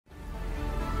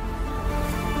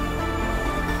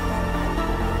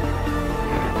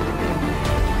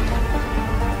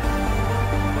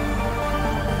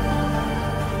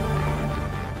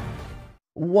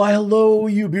Why, hello,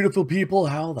 you beautiful people.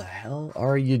 How the hell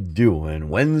are you doing?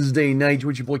 Wednesday night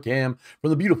with your boy Cam from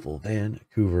the beautiful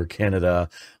Vancouver, Canada,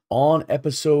 on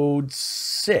episode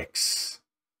 6.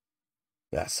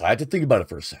 Yes, I had to think about it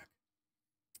for a sec.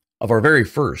 Of our very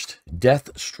first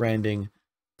Death Stranding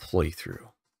playthrough.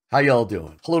 How y'all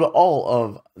doing? Hello to all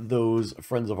of those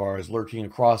friends of ours lurking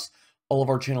across all of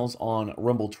our channels on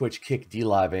Rumble, Twitch, Kick,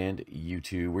 DLive, and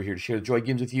YouTube. We're here to share the joy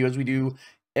games with you as we do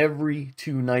every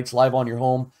 2 nights live on your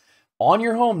home. On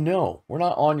your home? No, we're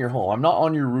not on your home. I'm not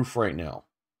on your roof right now.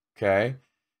 Okay?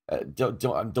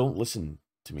 Don't listen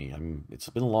to me. It's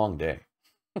been a long day.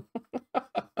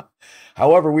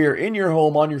 However, we are in your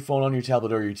home, on your phone, on your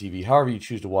tablet, or your TV, however you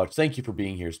choose to watch. Thank you for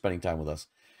being here, spending time with us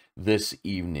this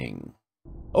evening.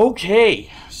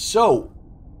 Okay, so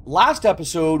last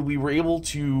episode we were able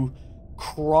to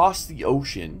cross the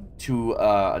ocean to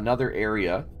another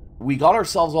area. We got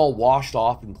ourselves all washed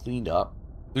off and cleaned up.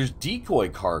 There's decoy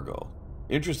cargo.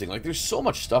 Interesting. Like, there's so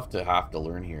much stuff to have to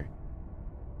learn here.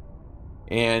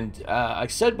 And I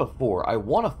said before, I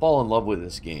want to fall in love with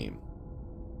this game.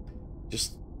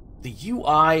 Just the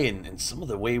UI and some of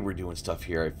the way we're doing stuff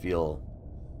here, I feel,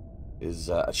 is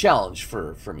a challenge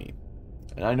for me.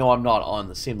 And I know I'm not on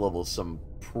the same level as some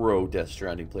pro Death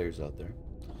Stranding players out there.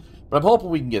 But I'm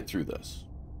hoping we can get through this.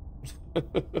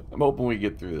 I'm hoping we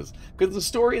get through this. Because the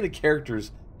story and the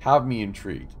characters have me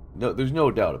intrigued. No, there's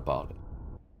no doubt about it.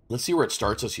 Let's see where it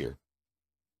starts us here.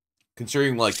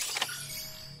 Considering, like...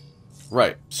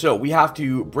 Right, so we have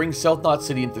to bring South Knot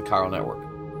City into the chiral network.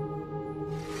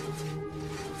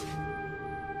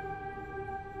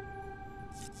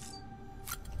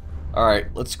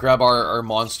 Alright, let's grab our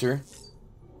monster.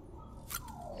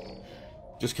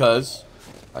 Just cause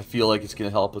I feel like it's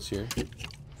going to help us here.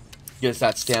 Get us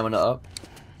that stamina up.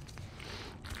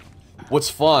 What's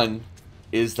fun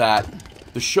is that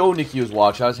the show Nikki was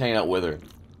watching, I was hanging out with her,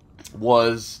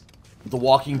 was The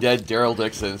Walking Dead Daryl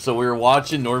Dixon. So we were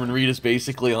watching Norman Reedus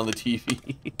basically on the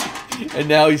TV. And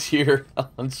now he's here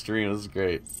on stream. This is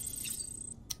great.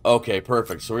 Okay,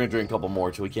 perfect. So we're going to drink a couple more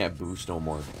until we can't boost no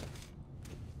more.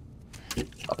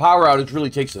 A power outage really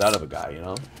takes it out of a guy, you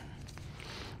know?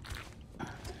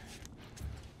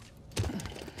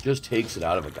 Just takes it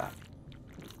out of a guy.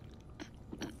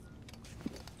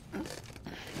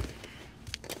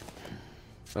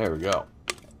 There we go.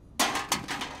 I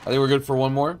think we're good for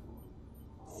one more.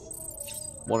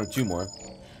 1 or 2 more.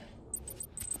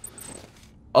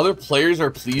 Other players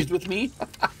are pleased with me.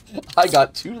 I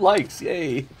got 2 likes.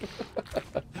 Yay.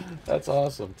 That's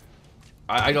awesome.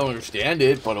 I don't understand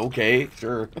it, but okay,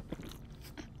 sure.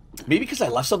 Maybe because I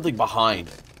left something behind.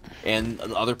 And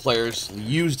the other players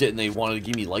used it and they wanted to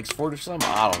give me likes for it or something?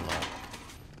 I don't know.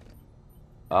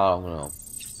 I don't know.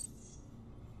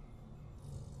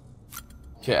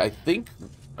 Okay, I think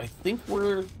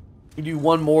we do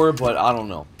one more, but I don't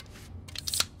know.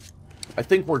 I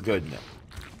think we're good now.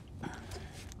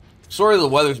 Sorry the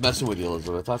weather's messing with you,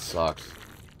 Elizabeth. That sucks.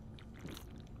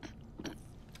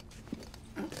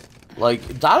 Like,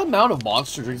 that amount of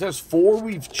monster drinks, that's 4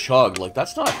 we've chugged. Like,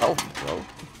 that's not healthy, bro.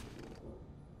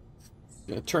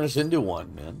 Gonna turn us into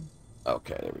one, man.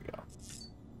 Okay, there we go.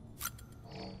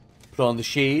 Put on the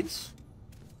shades.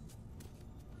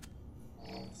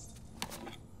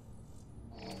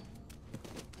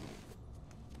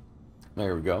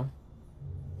 There we go.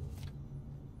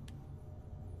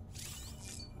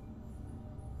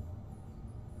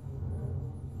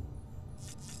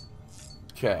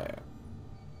 Okay.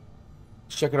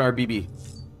 Checking our BB.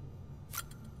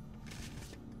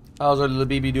 How's our little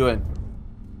BB doing?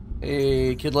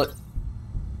 Hey, kidlet.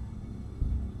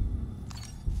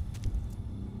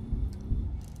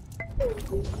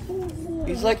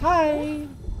 He's like, hi.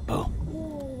 Boo.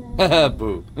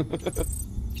 Boo.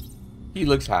 He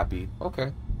looks happy.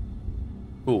 Okay.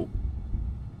 Cool.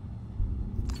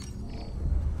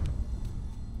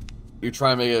 You're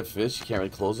trying to make it a fish? You can't really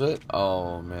close it?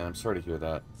 Oh, man. I'm sorry to hear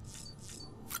that.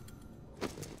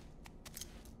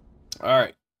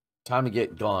 Alright. Time to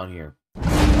get gone here.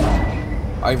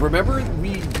 I remember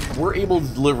we were able to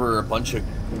deliver a bunch of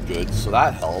goods, so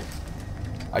that helped.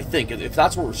 I think, if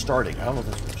that's where we're starting. I don't know if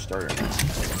that's where we're starting.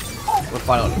 We'll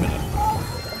find out in a minute.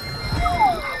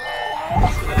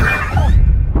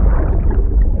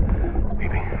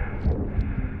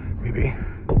 Baby.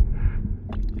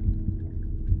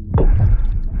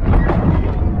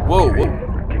 Whoa, whoa.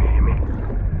 Can you hear me?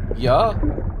 Yeah?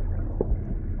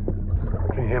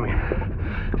 Can you hear me?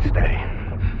 Steady.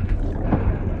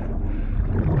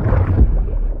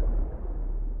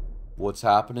 What's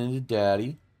happening to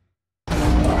Daddy?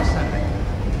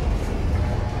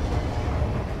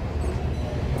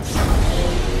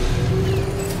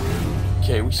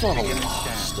 Okay, we still have a lot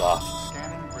of stuff.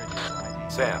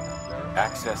 Sam,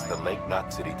 access the Lake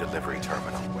Knot City delivery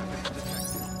terminal.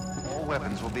 All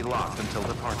weapons will be locked until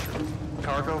departure.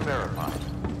 Cargo verified.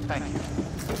 Thank you.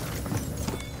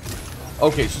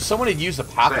 Okay, so someone had used a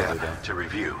path Sam, then. to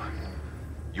review.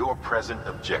 Your present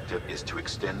objective is to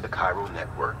extend the Cairo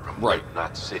network from Right. Lake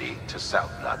Knot City to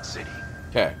South Knot City.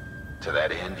 Okay. To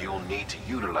that end, you'll need to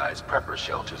utilize prepper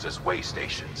shelters as way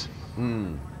stations.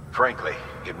 Hmm. Frankly,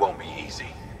 it won't be easy.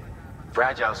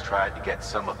 Fragile's tried to get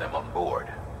some of them on board,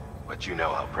 but you know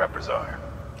how preppers are.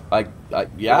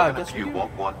 Yeah, I One guess of we you do.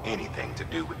 won't want anything to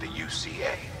do with the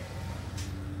UCA.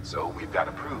 So we've got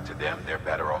to prove to them they're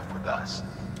better off with us.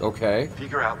 Okay.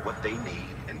 Figure out what they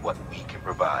need and what we can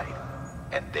provide,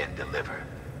 and then deliver.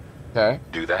 Okay.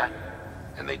 Do that,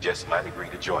 and they just might agree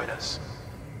to join us.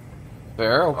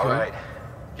 Fair, okay. All right,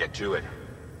 get to it.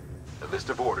 The list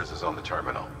of orders is on the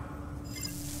terminal.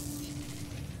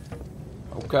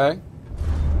 Okay.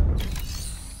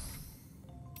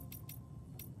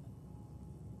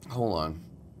 Hold on.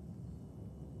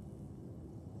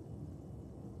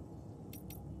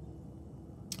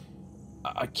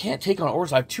 I can't take on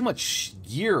orders. I have too much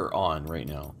gear on right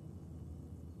now.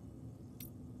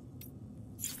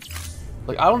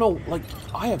 Like, I don't know, like,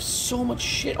 I have so much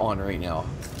shit on right now.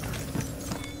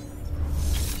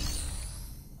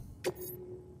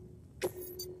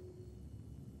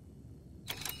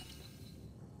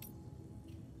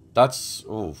 That's,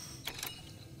 oof.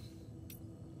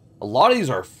 A lot of these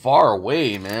are far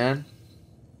away, man.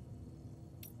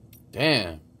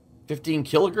 Damn. 15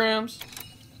 kilograms?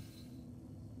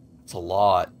 That's a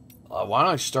lot. Why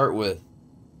don't I start with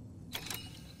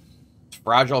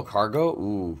fragile cargo?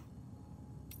 Ooh.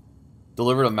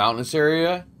 Deliver to mountainous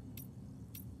area?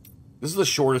 This is the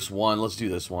shortest one. Let's do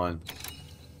this one.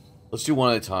 Let's do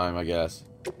one at a time, I guess.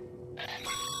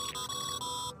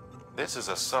 This is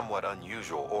a somewhat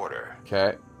unusual order.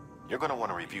 Okay. You're going to want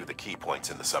to review the key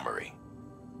points in the summary.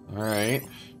 Alright.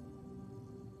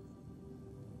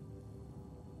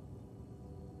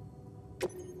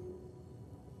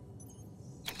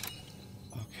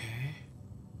 Okay.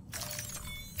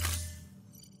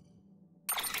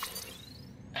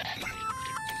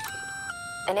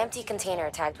 An empty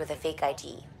container tagged with a fake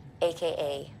ID,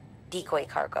 aka decoy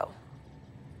cargo.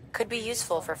 Could be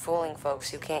useful for fooling folks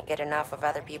who can't get enough of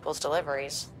other people's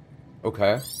deliveries.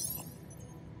 Okay.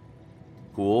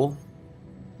 Cool.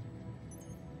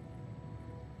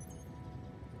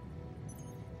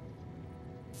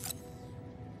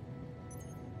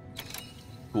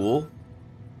 Cool.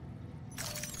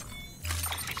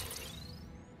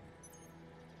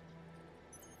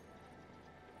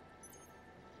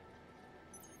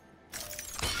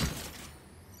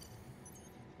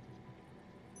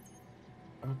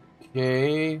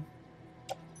 Okay.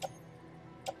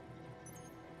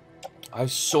 I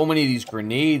have so many of these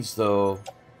grenades, though.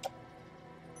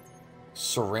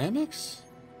 Ceramics?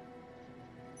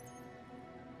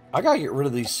 I gotta get rid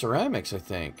of these ceramics, I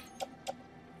think.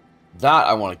 That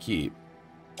I want to keep.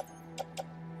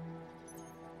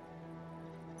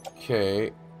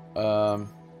 Okay.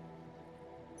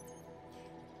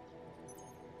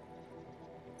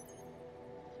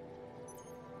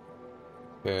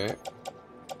 Okay.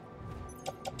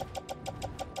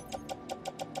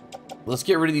 Let's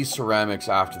get rid of these ceramics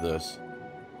after this.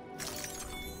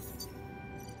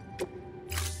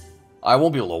 I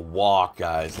won't be able to walk,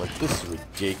 guys. Like, this is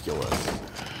ridiculous.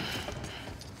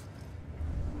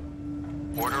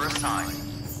 Order assigned.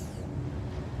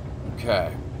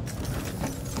 Okay.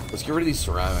 Let's get rid of these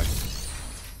ceramics.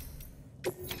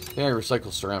 Yeah, I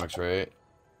recycle ceramics, right?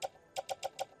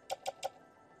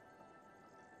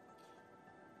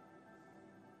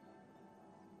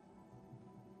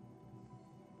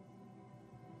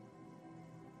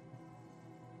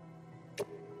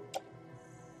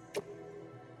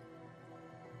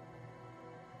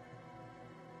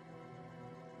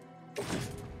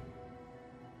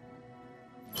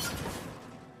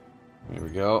 Here we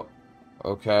go.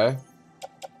 Okay.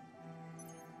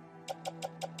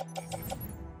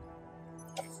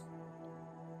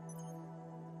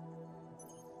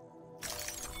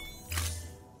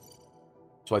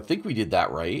 So I think we did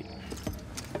that right.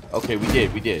 Okay, we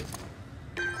did.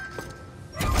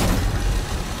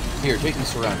 Here, take these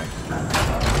ceramic.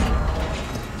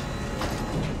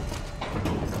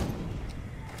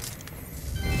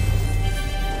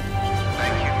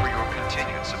 Thank you for your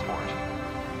continued support.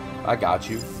 I got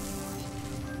you.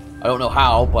 I don't know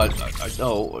how, but I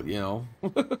know, you know.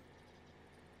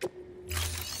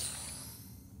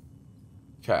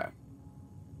 Okay.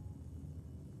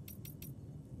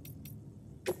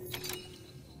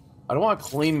 I don't want to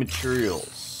claim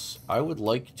materials. I would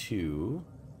like to...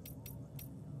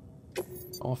 I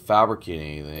don't fabricate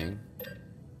anything.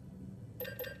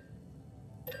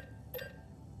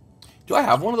 Do I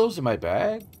have one of those in my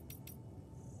bag?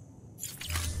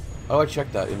 Oh, I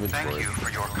checked that inventory. Thank you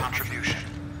for your contribution.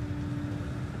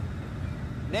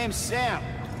 Name's Sam.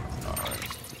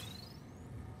 Alright.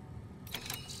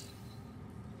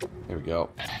 Here we go.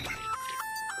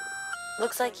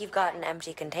 Looks like you've got an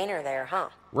empty container there, huh?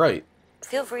 Right.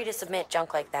 Feel free to submit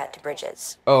junk like that to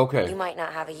Bridges. Oh, okay. You might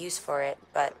not have a use for it,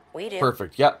 but we do.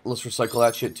 Perfect. Yeah, let's recycle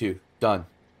that shit too. Done.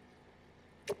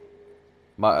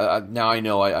 Now I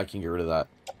know I can get rid of that.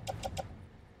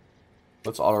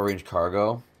 Let's auto-arrange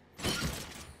cargo.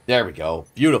 There we go.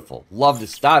 Beautiful. Love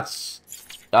this. That's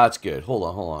good. Hold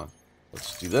on.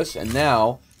 Let's do this. And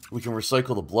now we can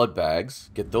recycle the blood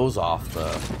bags. Get those off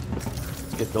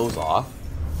Get those off.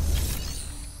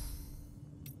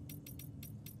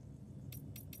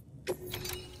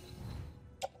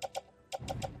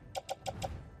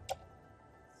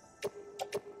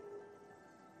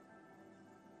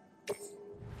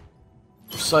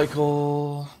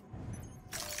 Recycle.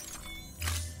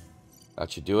 That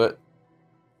should do it.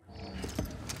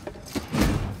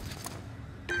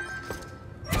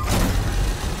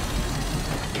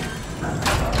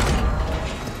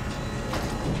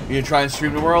 You gonna try and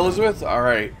stream tomorrow, Elizabeth?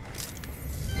 Alright.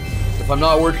 If I'm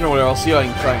not working or whatever, I'll see if I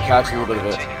can try and catch a little bit of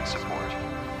it. Continued support.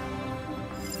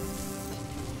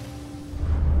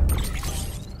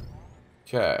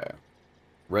 Okay.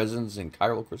 Resins and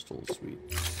chiral crystals, sweet.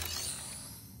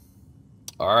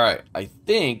 Alright, I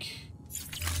think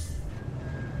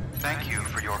Thank you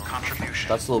for your contribution.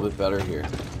 that's a little bit better here.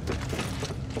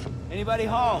 Anybody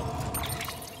home?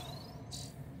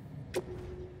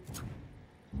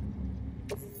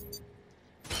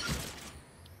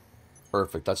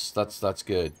 Perfect. That's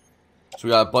good. So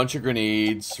we got a bunch of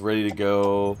grenades ready to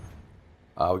go.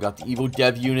 We got the Evo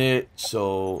Dev unit.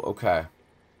 So okay.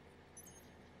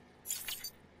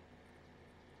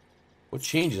 What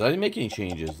changes? I didn't make any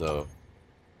changes though.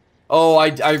 Oh, I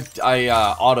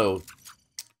auto.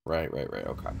 Right.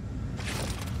 Okay.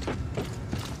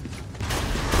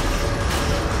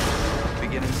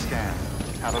 Beginning scan.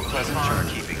 Have a pleasant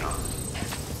journey. Keeping up.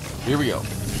 Here we go.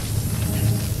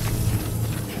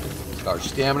 Our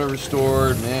stamina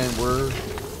restored, man. This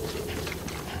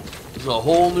is a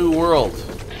whole new world.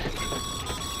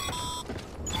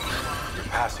 You're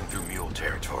passing through mule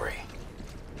territory.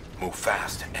 Move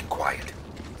fast and quiet.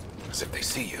 As if they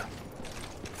see you.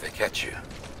 If they catch you.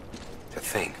 To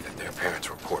think that their parents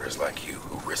were porters like you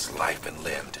who risked life and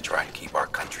limb to try and keep our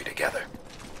country together.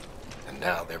 And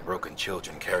now their broken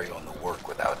children carry on the work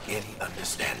without any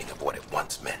understanding of what it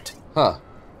once meant. Huh.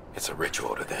 It's a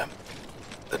ritual to them.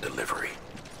 The delivery.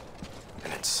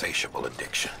 An insatiable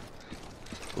addiction.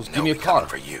 Let's And give me a they'll be coming car.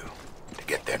 for you to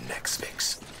get their next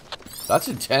fix. That's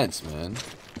intense, man.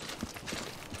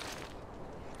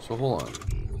 So hold on.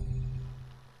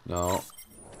 No.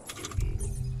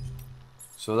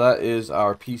 So that is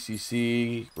our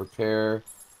PCC repair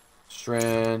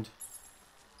strand.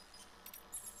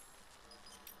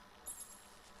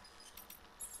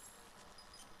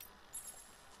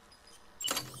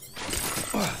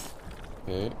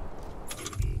 Okay.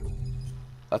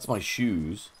 That's my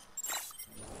shoes.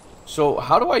 So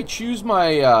how do I choose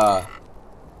my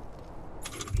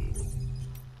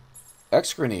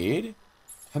X grenade?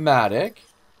 Hematic.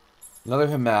 Another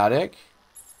hematic.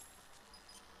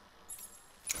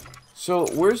 So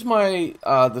where's my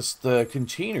the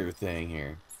container thing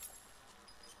here?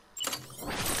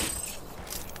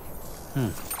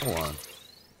 Hold on.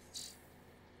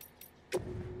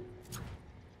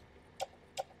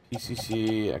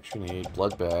 PCC, X grenade,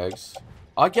 blood bags.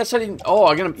 I guess I didn't. Oh,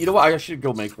 I'm gonna. You know what? I should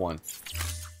go make one.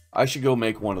 I should go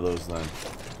make one of those then.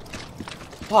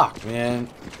 Fuck, man.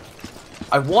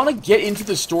 I want to get into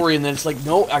the story and then it's like,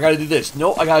 no, I gotta do this.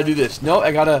 No, I gotta do this. No,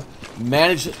 I gotta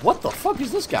manage this. What the fuck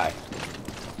is this guy?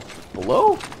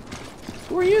 Hello?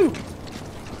 Who are you?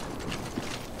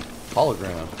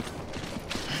 Hologram.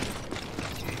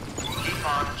 Keep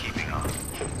on keeping on.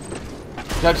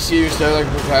 Got to see you start like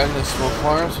a guy in the smoke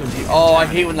farms. Oh, I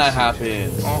hate when that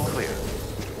happens. All clear.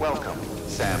 Welcome,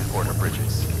 Sam Porter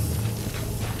Bridges.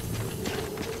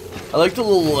 I like the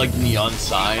little like neon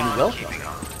sign. Keep on Welcome. keeping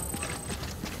on.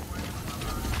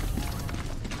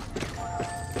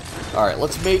 All right,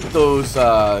 let's make those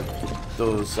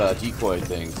decoy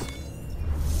things.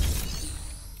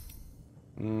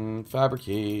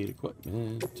 Fabricate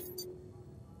equipment.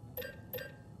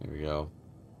 There we go.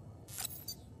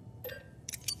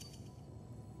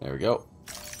 There we go.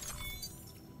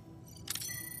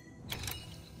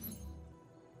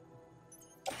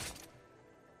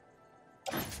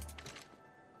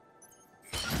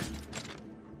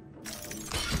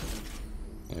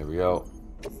 There we go.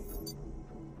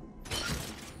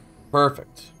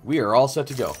 Perfect. We are all set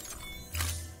to go.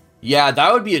 Yeah,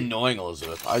 that would be annoying,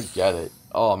 Elizabeth. I get it.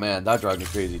 Oh, man, that drives me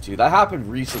crazy, too. That happened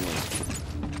recently.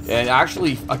 And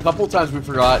actually, a couple of times we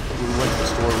forgot, when we went to the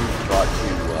store, we forgot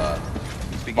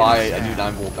to buy a new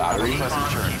 9-volt battery.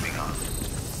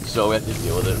 So we had to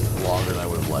deal with it longer than I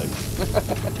would have liked.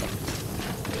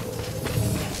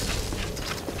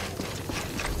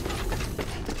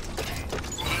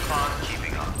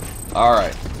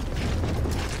 Alright.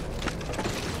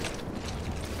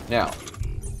 Now.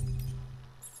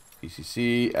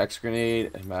 PCC, X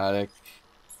grenade, Hematic.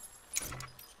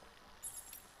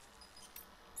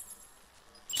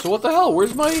 So what the hell?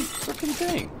 Where's my freaking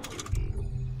thing?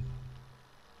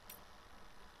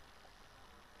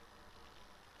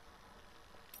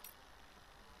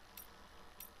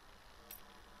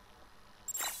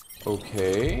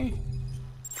 Okay.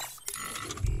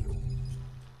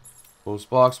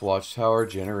 Postbox, watchtower,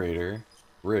 generator,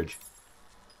 bridge.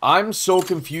 I'm so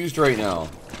confused right now.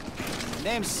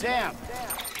 Name's Sam.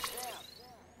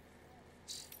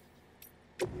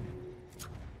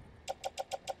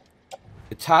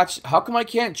 Attached. How come I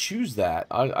can't choose that?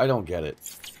 I don't get it.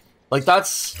 Like,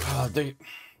 that's...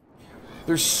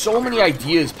 there's so many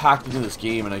ideas packed into this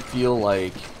game, and I feel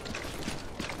like...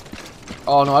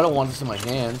 Oh, no, I don't want this in my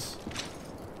hands.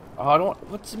 Oh, I don't...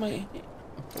 What's in my...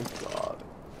 Oh, God.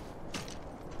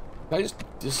 Can I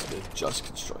just adjust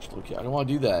construction? Okay, I don't want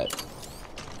to do that.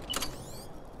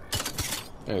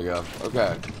 There you go.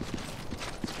 Okay.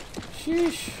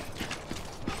 Sheesh.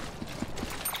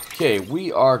 Okay,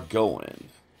 we are going.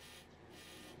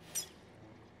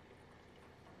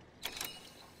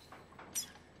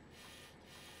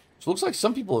 So it looks like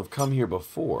some people have come here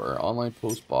before. Online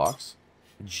post box.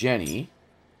 Jenny.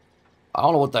 I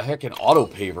don't know what the heck an auto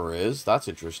paver is. That's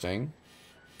interesting.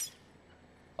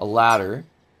 A ladder.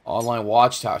 Online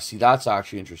watchtower. See, that's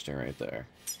actually interesting right there.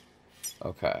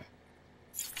 Okay.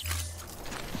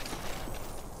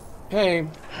 Hey.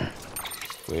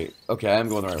 Wait. Okay, I'm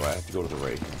going the right way. I have to go to the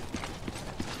right.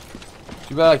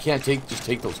 Too bad I can't just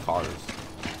take those cars.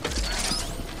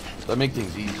 That make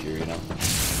things easier, you know.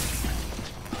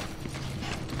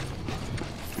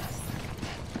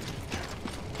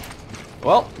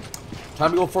 Well,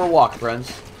 time to go for a walk, friends.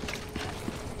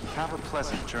 Have a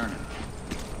pleasant journey.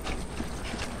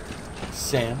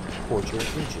 Sam Portrait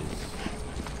Bridges.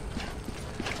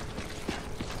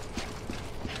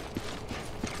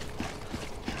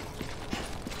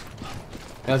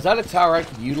 Now, is that a tower I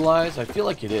could utilize? I feel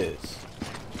like it is.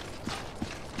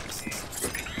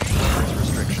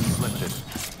 Restrictions lifted.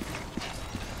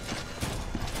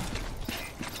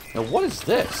 Now, what is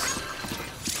this?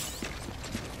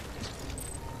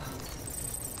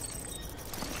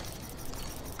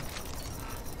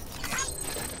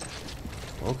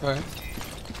 Okay.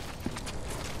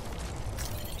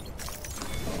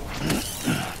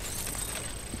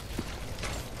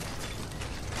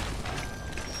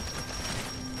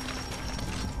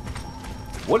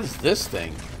 What is this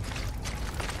thing? I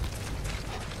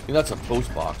think that's a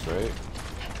post box, right?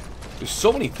 There's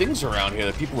so many things around here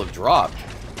that people have dropped.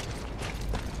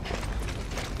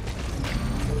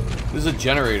 This is a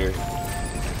generator.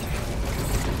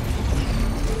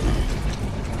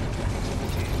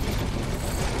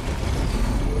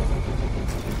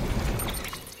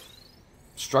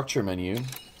 Structure menu.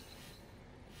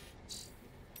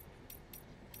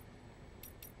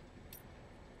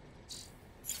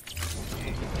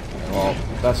 Well,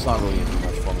 that's not really too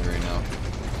much for me right now.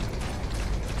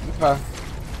 Okay.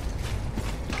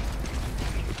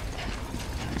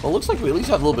 Well, it looks like we at least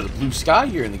have a little bit of blue sky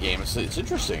here in the game. It's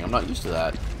interesting. I'm not used to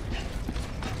that.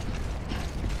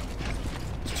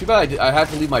 It's too bad I had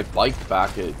to leave my bike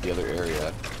back at the other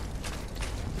area.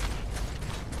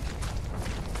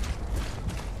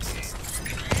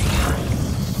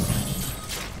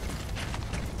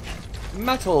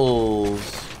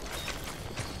 Metals.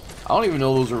 I don't even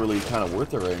know those are really kind of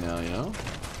worth it right now, you know?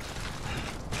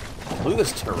 Look at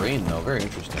this terrain, though. Very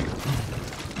interesting.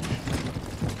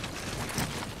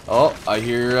 Oh, I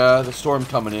hear the storm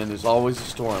coming in. There's always a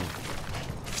storm.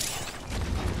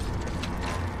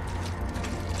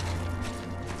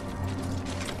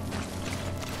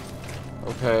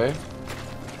 Okay.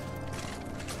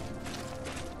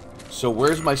 So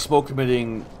where's my smoke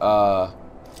emitting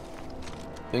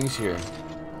things here?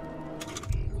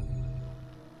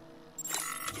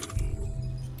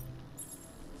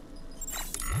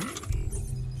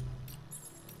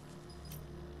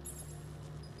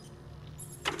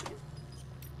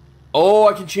 Oh,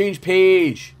 I can change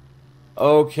page.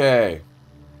 Okay.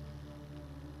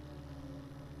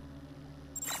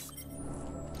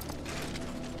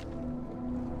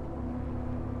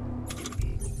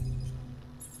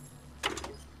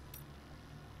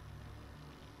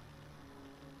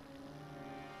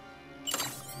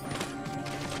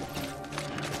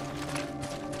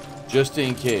 Just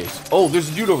in case. Oh, there's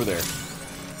a dude over there.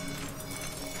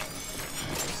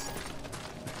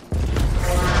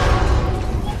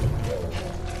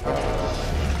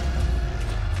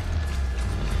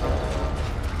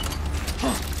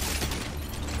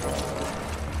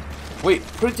 Wait,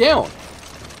 put it down.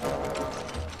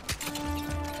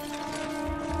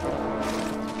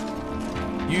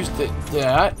 Use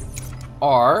that.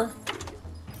 R.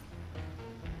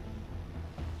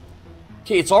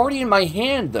 Okay, it's already in my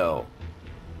hand, though.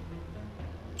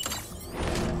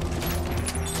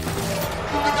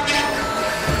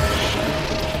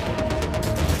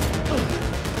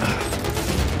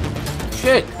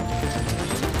 Shit.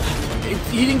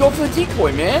 He didn't go for the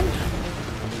decoy, man.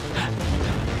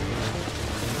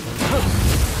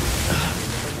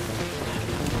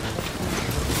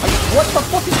 What the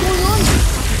fuck is going on here?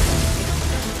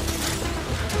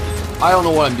 I don't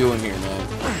know what I'm doing here, man.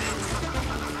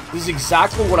 This is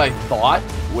exactly what I thought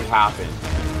would happen.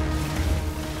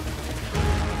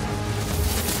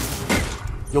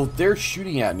 Yo, they're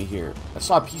shooting at me here. I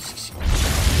saw a PCC.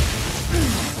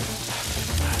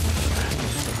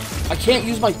 I can't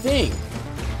use my thing.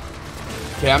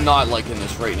 Okay, I'm not liking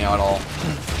this right now at all.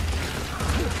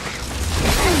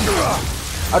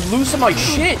 I'd lose some of my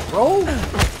shit, bro.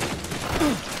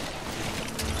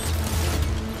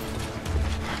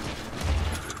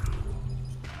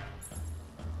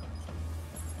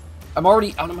 I'm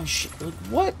already out of my shit. Like,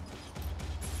 what?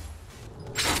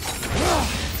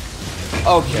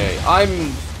 Okay,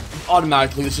 I'm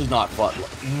automatically, this is not fun.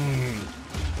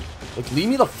 Like, leave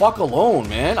me the fuck alone,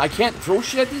 man. I can't throw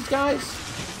shit at these guys.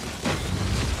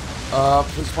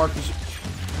 Please mark this.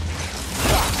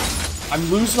 I'm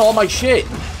losing all my shit.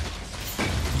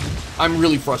 I'm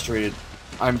really frustrated.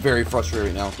 I'm very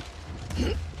frustrated right now.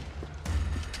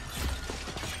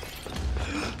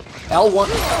 L1.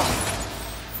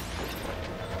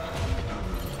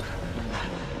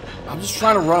 I'm just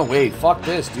trying to run away. Fuck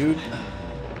this, dude.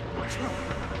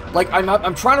 Like,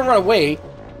 I'm trying to run away,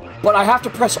 but I have to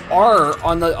press R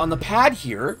on the pad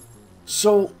here.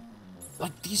 So,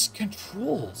 like, these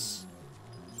controls.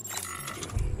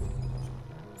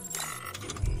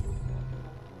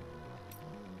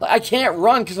 Like, I can't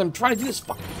run because I'm trying to do this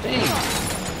fucking thing.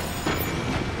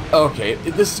 Okay,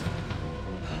 this.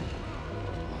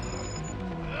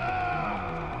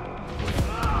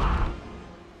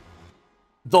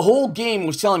 The whole game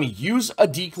was telling me, use a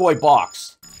decoy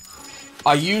box.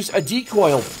 I use a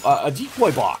decoy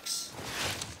box.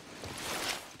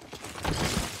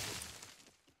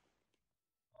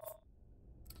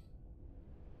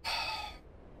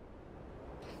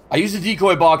 I use a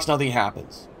decoy box, nothing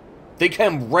happens. They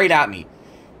come right at me.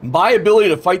 My ability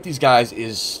to fight these guys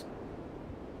is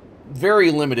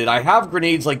very limited. I have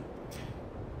grenades, like,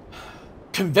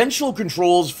 conventional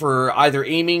controls for either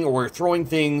aiming or throwing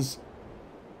things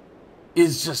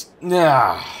is just,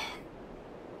 nah.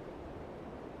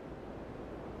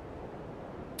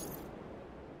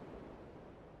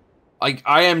 Like,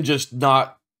 I am just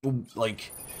not,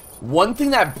 like, one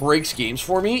thing that breaks games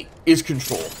for me is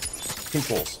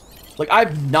controls. Like, I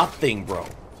have nothing, bro.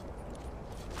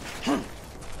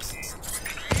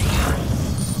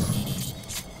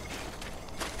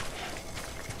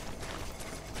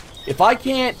 If I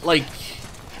can't, like,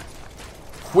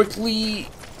 quickly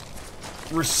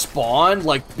respond,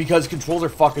 like, because controls are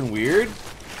fucking weird,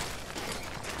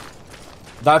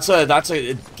 that's a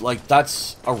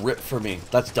rip for me.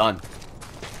 That's done.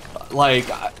 Like,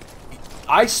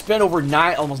 I spent over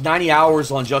almost 90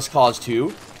 hours on Just Cause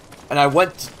 2, and I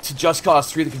went to Just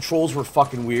Cause 3. The controls were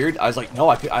fucking weird. I was like, no,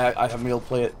 I haven't been able to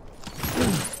play it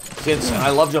since, and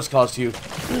I love Just Cause 2.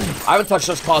 I haven't touched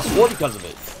Just Cause 4 because of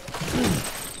it.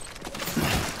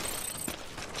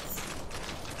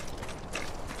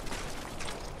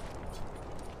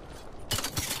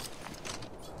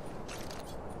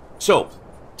 So,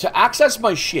 to access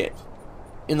my shit,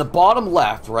 in the bottom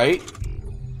left, right,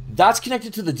 that's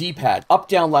connected to the D-pad, up,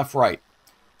 down, left, right.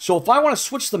 So if I want to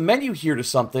switch the menu here to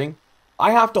something,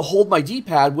 I have to hold my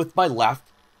D-pad with my left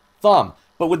thumb.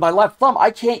 But with my left thumb, I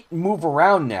can't move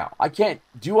around now. I can't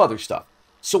do other stuff.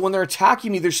 So when they're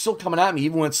attacking me, they're still coming at me,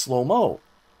 even when it's slow-mo.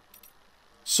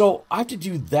 So I have to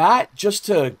do that just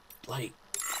to, like...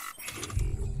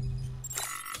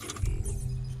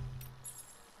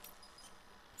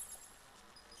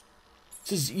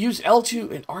 It says use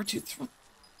L2 and R2.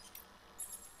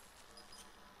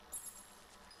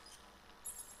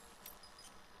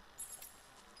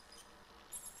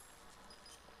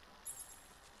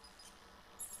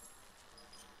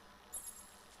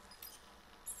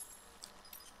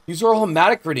 These are all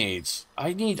hematic grenades.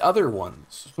 I need other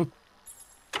ones.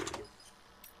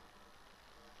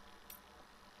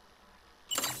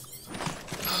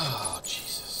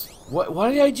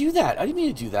 Why did I do that? I didn't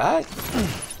mean to do that.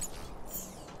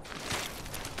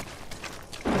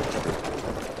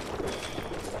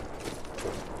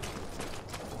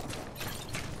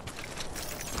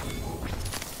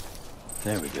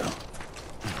 There we go.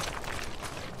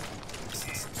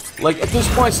 Like, at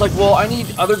this point, it's like, well, I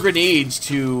need other grenades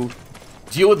to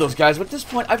deal with those guys. But at this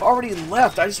point, I've already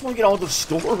left. I just want to get on with the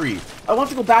story. I want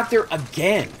to go back there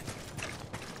again.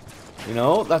 You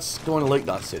know? That's going to Lake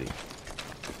Knot City.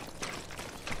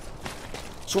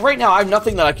 So right now, I have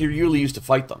nothing that I can really use to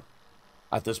fight them.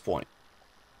 At this point.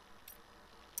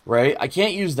 Right? I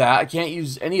can't use that. I can't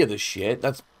use any of this shit.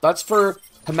 That's for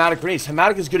Hematic grenades.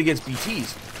 Hematic is good against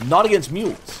BTs, not against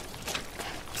mules.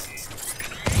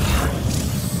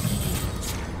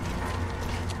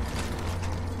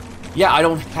 Yeah, I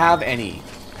don't have any.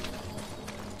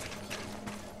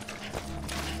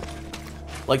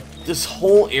 Like, this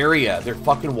whole area, they're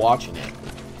fucking watching it.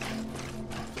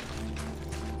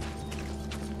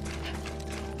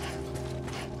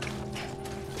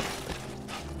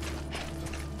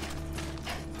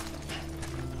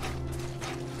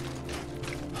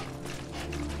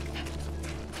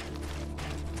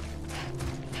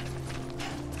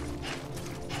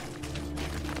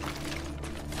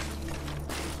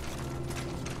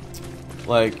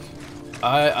 Like,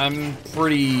 I'm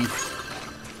pretty...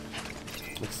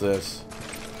 What's this?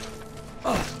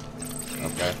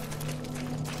 Okay.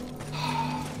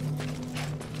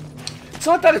 It's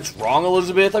not that it's wrong,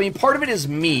 Elizabeth. I mean, part of it is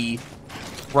me,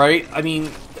 right? I mean,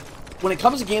 when it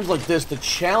comes to games like this, the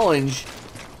challenge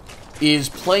is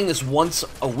playing this once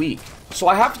a week. So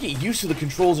I have to get used to the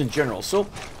controls in general. So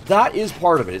that is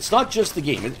part of it. It's not just the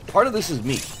game. Part of this is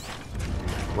me,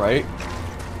 right?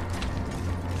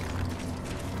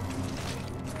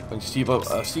 I can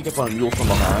sneak up on a mule from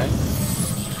behind.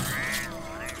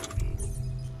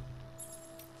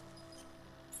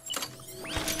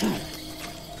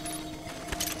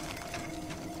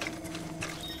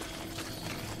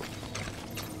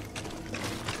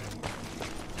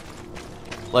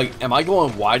 Like, am I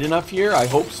going wide enough here? I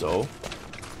hope so.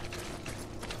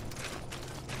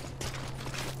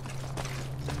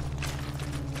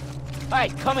 Hey,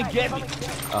 come and get me.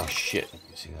 Oh, shit.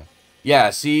 You see that?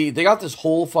 Yeah, see, they got this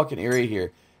whole fucking area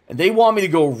here. And they want me to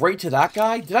go right to that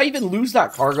guy? Did I even lose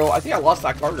that cargo? I think I lost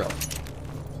that cargo.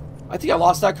 I think I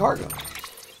lost that cargo.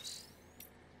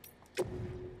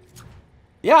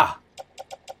 Yeah.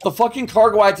 The fucking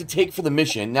cargo I had to take for the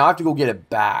mission. Now I have to go get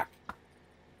it back.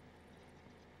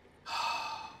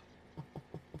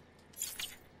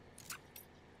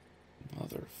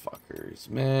 Motherfuckers,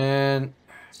 man.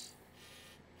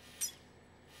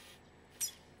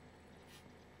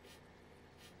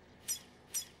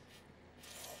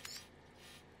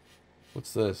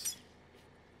 What's this?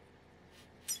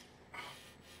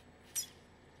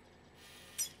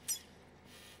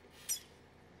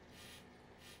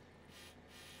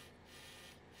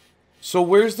 So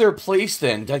where's their place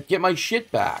then to get my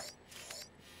shit back?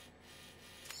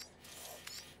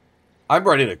 I'm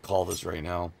ready to call this right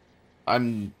now.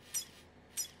 I'm...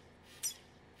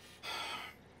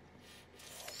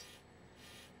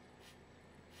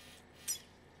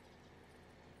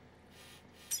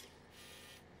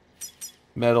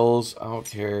 Metals, I don't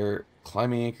care.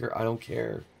 Climbing anchor, I don't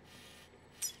care.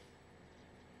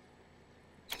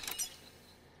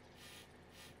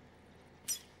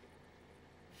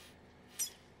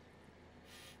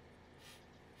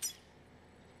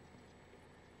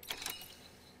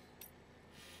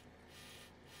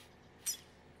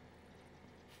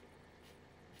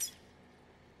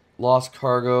 Lost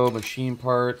cargo, machine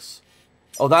parts.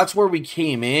 Oh, that's where we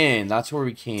came in. That's where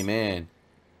we came in.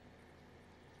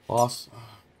 Lost.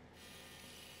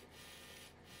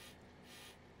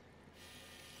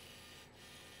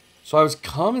 So I was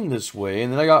coming this way,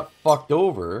 and then I got fucked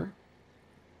over.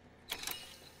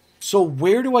 So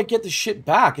where do I get the shit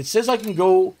back? It says I can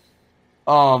go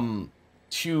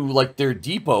to like their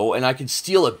depot and I can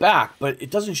steal it back, but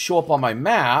it doesn't show up on my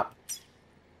map.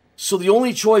 So the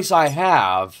only choice I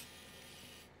have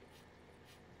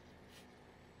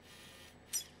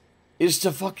is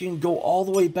to fucking go all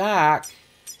the way back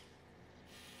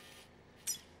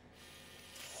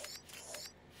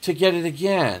to get it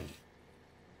again.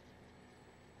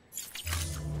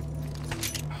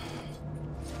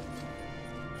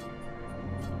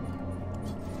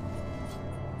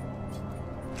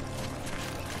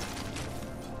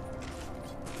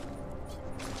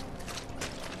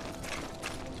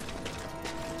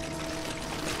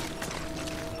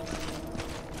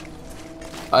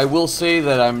 I will say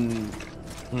that I'm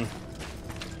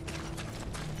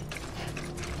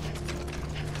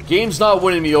Game's not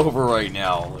winning me over right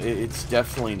now. It's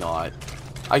definitely not.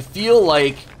 I feel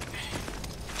like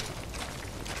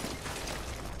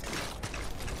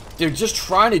they're just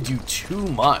trying to do too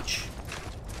much.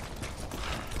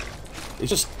 There's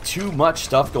just too much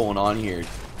stuff going on here.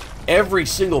 Every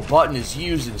single button is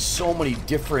used in so many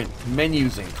different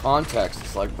menus and contexts.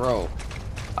 It's like, bro,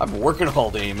 I've been working all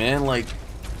day, man. Like,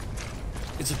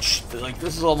 it's like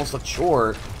this is almost a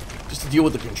chore just to deal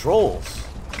with the controls.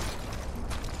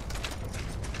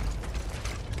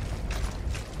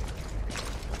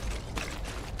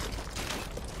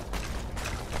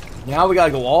 Now we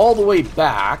gotta go all the way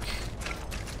back.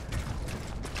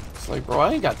 It's like, bro,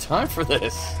 I ain't got time for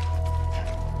this.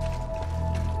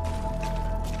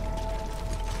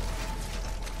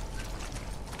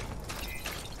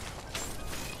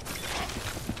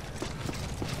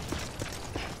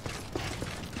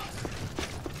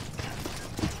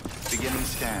 Beginning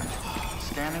scan.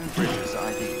 Scanning bridges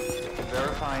ID.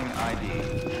 Verifying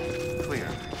ID. Clear.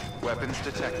 Weapons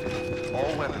detected.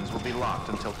 All weapons will be locked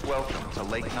until... Welcome to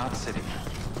Lake Knot City.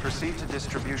 Proceed to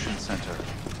distribution center.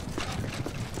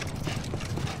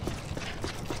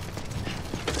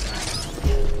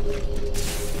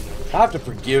 I have to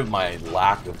forgive my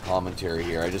lack of commentary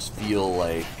here. I just feel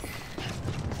like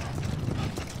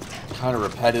kind of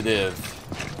repetitive,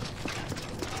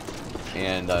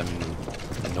 and I'm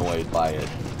annoyed by it.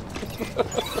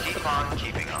 Keep on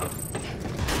keeping on.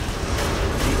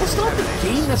 It's not the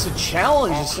game that's a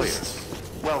challenge. It's just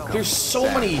Welcome. there's so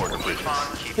many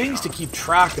things to keep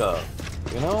track of,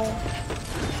 you know?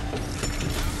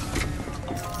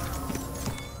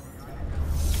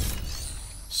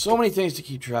 So many things to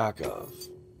keep track of.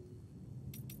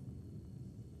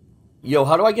 Yo,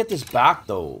 how do I get this back,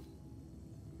 though?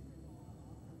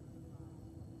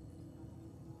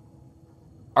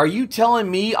 Are you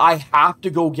telling me I have to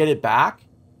go get it back?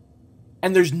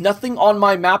 And there's nothing on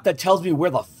my map that tells me where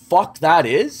the fuck that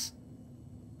is?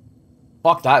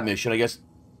 Fuck that mission, I guess.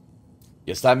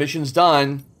 Guess that mission's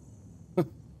done.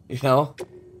 You know?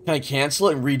 Can I cancel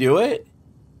it and redo it?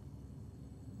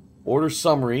 Order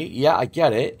summary. Yeah, I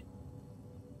get it.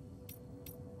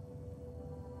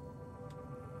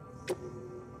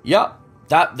 Yep.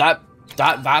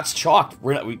 That's chalked.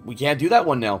 We can't do that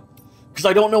one now. Because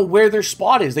I don't know where their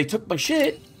spot is. They took my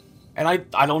shit. And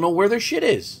I don't know where their shit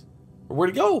is. Or where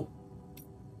to go.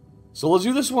 So let's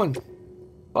do this one.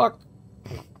 Fuck.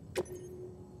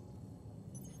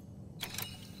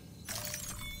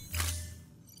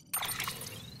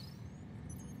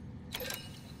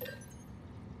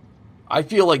 I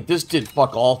feel like this did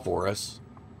fuck all for us.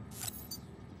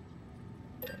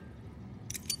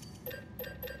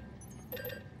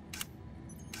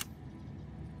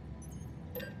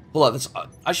 Hold on, this,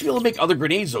 I should be able to make other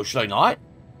grenades though, should I not?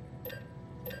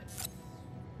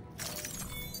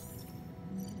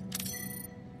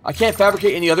 I can't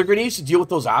fabricate any other grenades to deal with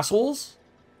those assholes?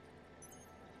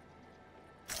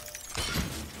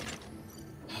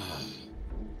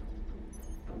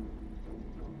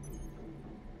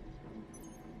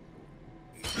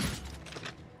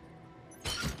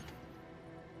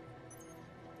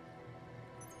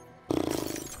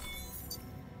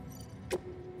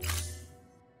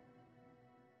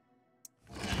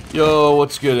 Yo,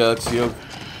 what's good, Ezio?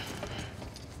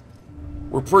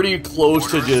 We're pretty close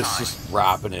to just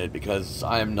wrapping it because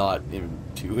I am not even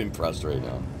too impressed right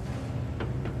now.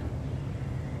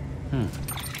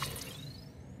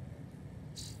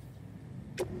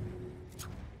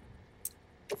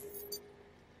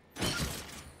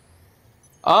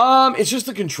 It's just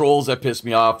the controls that pissed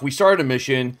me off. We started a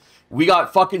mission. We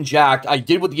got fucking jacked. I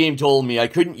did what the game told me. I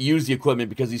couldn't use the equipment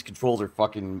because these controls are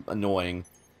fucking annoying.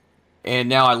 And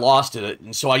now I lost it,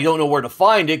 and so I don't know where to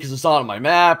find it because it's not on my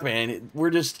map, and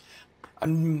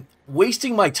I'm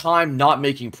wasting my time not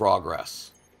making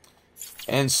progress.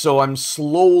 And so I'm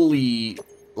slowly,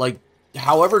 like,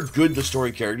 however good the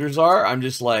story characters are, I'm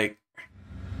just like,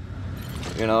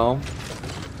 you know?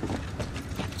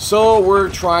 So we're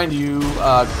trying to do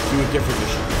a different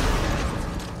mission.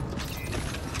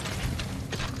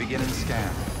 Beginning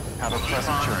scan. Have a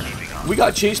pleasant journey. We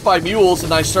got chased by mules,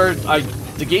 and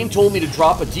the game told me to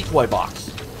drop a decoy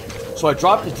box. So I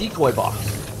dropped the decoy box.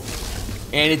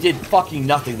 And it did fucking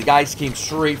nothing. The guys came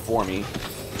straight for me.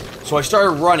 So I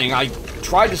started running. I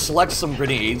tried to select some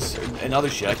grenades and other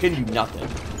shit. I couldn't do nothing.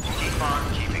 Keep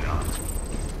on keeping on.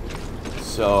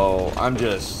 So I'm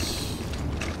just...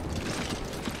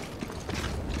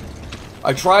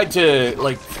 I tried to,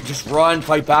 like, just run,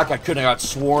 fight back. I couldn't. I got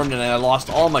swarmed, and then I lost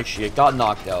all my shit. Got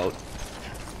knocked out.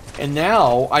 And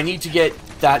now I need to get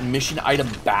that mission item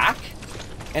back,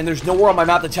 and there's nowhere on my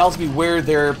map that tells me where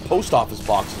their post office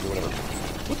box is or whatever.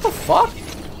 What the fuck?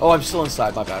 Oh, I'm still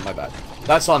inside. My bad, my bad.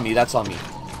 That's on me, that's on me.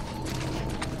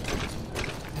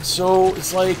 So,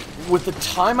 it's like, with the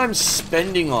time I'm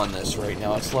spending on this right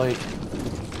now, it's like...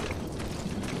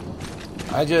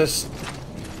 I just...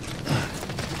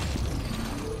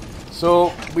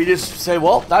 So, we just say,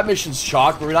 well, that mission's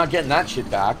chalked, we're not getting that shit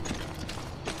back.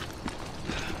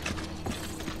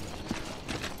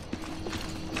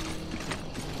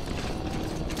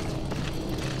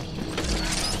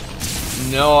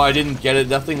 No, I didn't get it.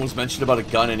 Nothing was mentioned about a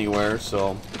gun anywhere,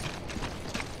 so...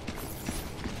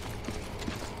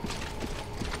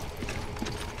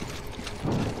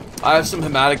 I have some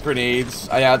hematic grenades.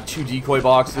 I have 2 decoy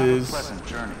boxes. Pleasant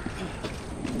journey.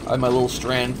 I have my little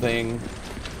strand thing.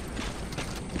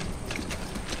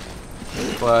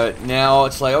 But now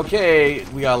it's like, okay,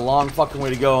 we got a long fucking way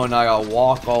to go, and I gotta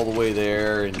walk all the way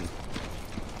there, and...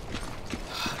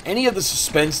 Any of the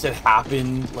suspense that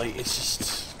happened, like, it's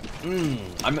just...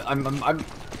 I'm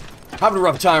having a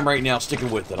rough time right now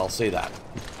sticking with it, I'll say that.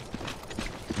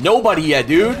 Nobody yet,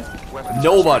 dude.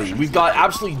 Nobody. We've got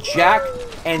absolutely jack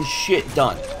and shit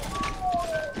done.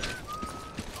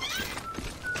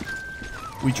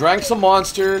 We drank some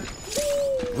monster,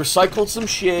 recycled some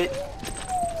shit,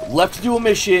 left to do a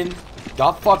mission,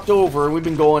 got fucked over, and we've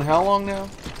been going how long now?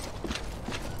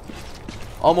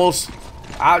 Almost,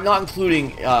 not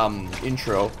including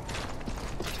intro,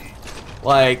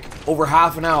 like over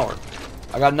half an hour.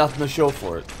 I got nothing to show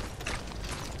for it.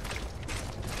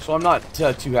 So I'm not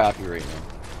too happy right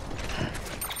now.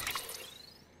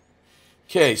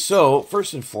 Okay, so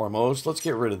first and foremost, let's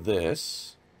get rid of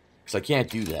this, because I can't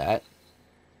do that.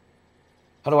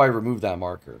 How do I remove that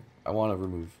marker? I want to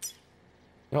remove...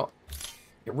 No,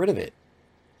 get rid of it.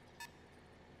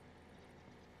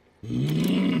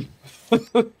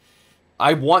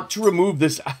 I want to remove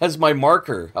this as my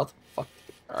marker. How the fuck?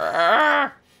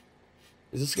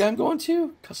 Is this the guy I'm going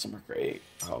to? Customer grade.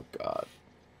 Oh, God.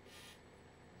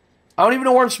 I don't even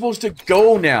know where I'm supposed to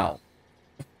go now.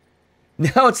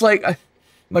 Now it's like...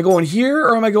 Am I going here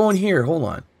or am I going here? Hold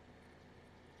on.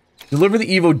 Deliver the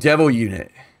Evo Devo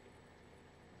unit.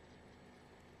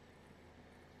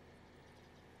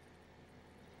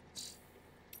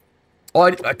 Oh,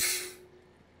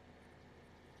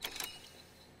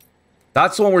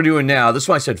 that's the one we're doing now. This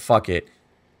one I said, fuck it.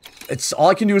 It's all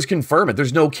I can do is confirm it.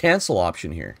 There's no cancel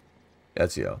option here.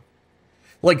 That's yo.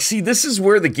 Like, see, this is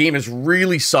where the game is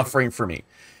really suffering for me.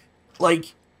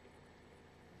 Like,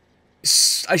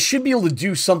 I should be able to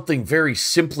do something very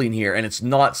simply in here, and it's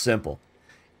not simple.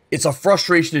 It's a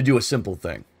frustration to do a simple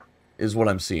thing, is what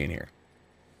I'm seeing here.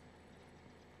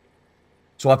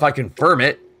 So if I confirm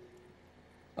it,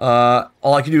 all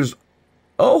I can do is...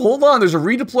 Oh, hold on, there's a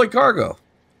redeploy cargo.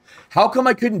 How come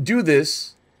I couldn't do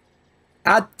this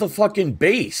at the fucking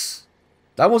base?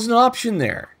 That wasn't an option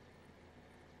there.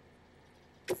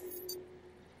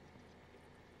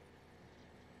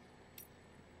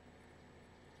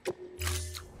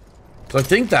 So I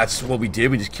think that's what we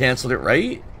did. We just canceled it,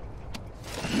 right?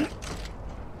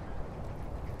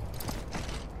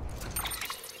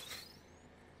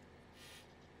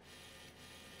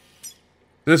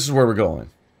 This is where we're going.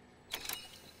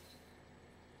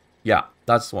 Yeah,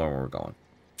 that's the one where we're going.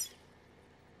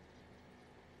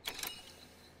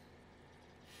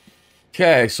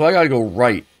 Okay, so I gotta go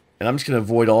right. And I'm just gonna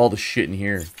avoid all the shit in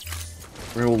here.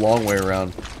 We're gonna go a long way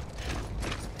around.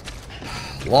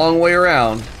 Long way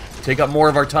around. Take up more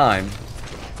of our time.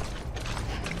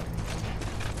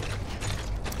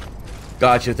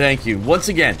 Gotcha, thank you. Once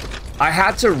again, I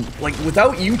had to, like,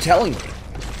 without you telling me.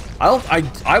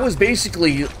 I was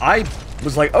basically, I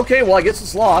was like, okay, well, I guess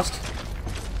it's lost.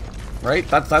 Right?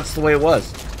 That's the way it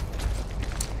was.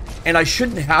 And I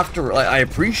shouldn't have to, I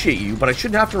appreciate you, but I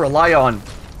shouldn't have to rely on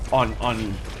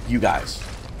you guys.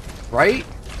 Right?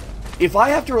 If I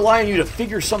have to rely on you to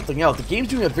figure something out, the game's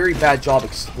doing a very bad job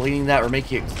explaining that or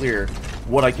making it clear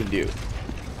what I can do.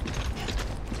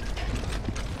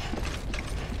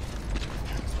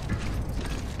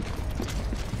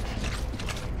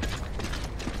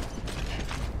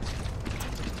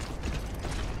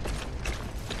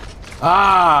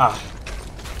 Ah!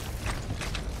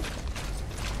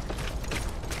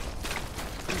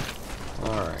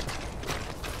 Alright.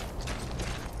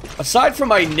 Aside from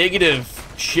my negative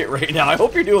shit right now, I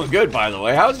hope you're doing good, by the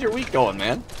way. How's your week going,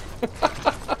 man?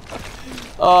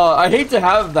 I hate to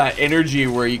have that energy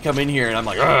where you come in here and I'm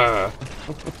like, ugh.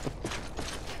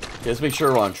 Okay, let's make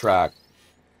sure we're on track.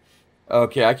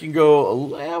 Okay, I can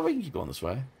go... Yeah, we can keep going this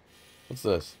way. What's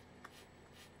this?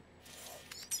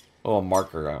 Oh, a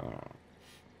marker. I don't know.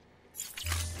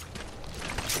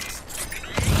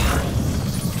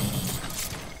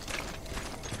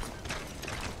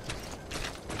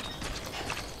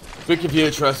 Big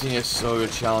computer trusting is so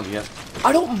challenging. Yes.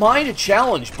 I don't mind a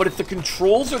challenge, but if the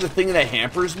controls are the thing that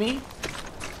hampers me,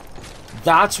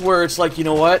 that's where it's like, you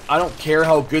know what? I don't care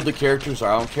how good the characters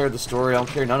are. I don't care the story. I don't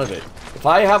care none of it. If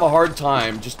I have a hard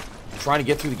time just trying to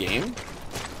get through the game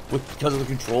because of the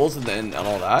controls and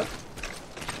all that,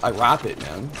 I wrap it,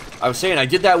 man. I was saying I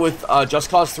did that with Just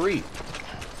Cause 3.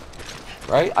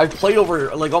 Right? I've played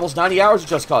over like almost 90 hours of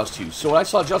Just Cause 2. So when I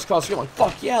saw Just Cause 3, I'm like,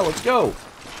 fuck yeah, let's go.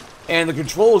 And the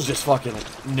controls just fucking,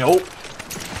 nope.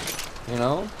 You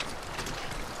know?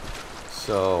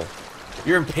 So,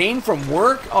 you're in pain from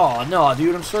work? Oh, no,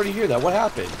 dude, I'm sorry to hear that. What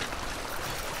happened?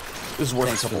 This is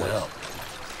worth a couple of help.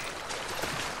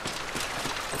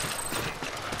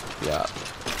 Yeah.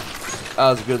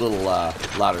 That was a good little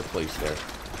ladder place there.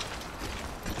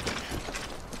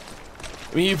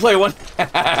 I mean, you play one...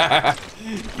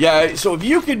 Yeah, so if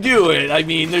you can do it, I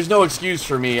mean, there's no excuse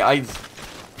for me.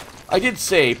 I did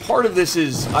say, part of this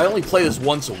is, I only play this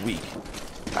once a week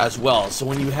as well. So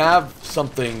when you have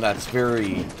something that's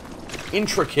very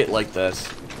intricate like this,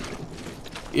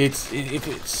 if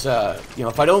it's, you know,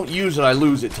 if I don't use it, I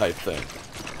lose it type thing.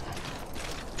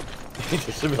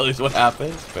 Disability is what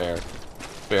happens? Fair.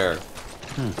 Fair.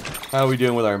 How are we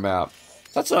doing with our map?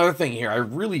 That's another thing here. I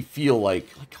really feel like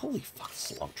holy fuck,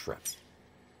 this is a long trip.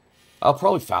 I'll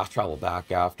probably fast travel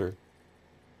back after.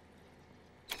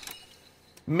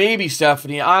 Maybe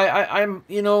Stephanie. I'm,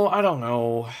 you know, I don't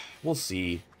know. We'll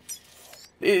see.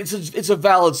 It's a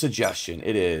valid suggestion.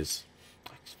 It is.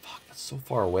 Fuck, that's so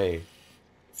far away.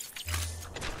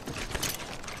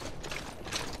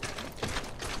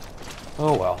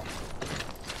 Oh well.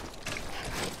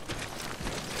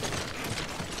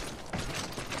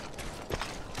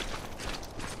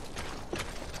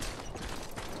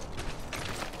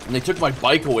 And they took my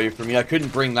bike away from me. I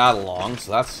couldn't bring that along,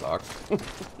 so that sucks.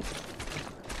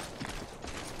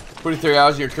 23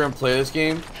 hours in your current play this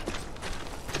game?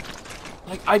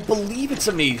 Like, I believe it's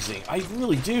amazing. I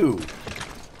really do.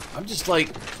 I'm just like,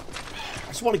 I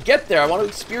just want to get there. I want to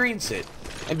experience it.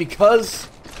 And because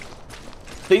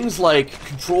things like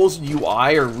controls and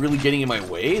UI are really getting in my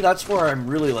way, that's where I'm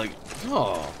really like,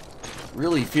 oh,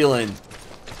 really feeling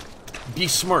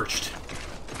besmirched.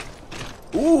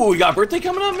 Ooh, we got a birthday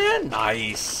coming up, man?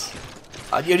 Nice.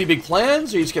 You have any big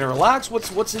plans? Are you just going to relax?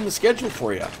 What's in the schedule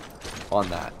for you on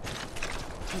that?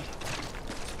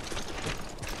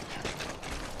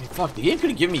 Hey, fuck, the game could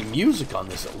have given me music on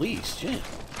this at least. Shit.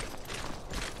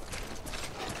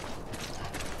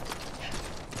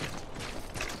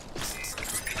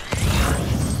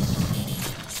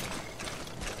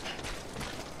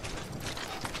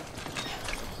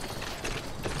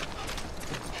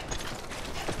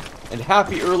 And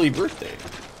happy early birthday.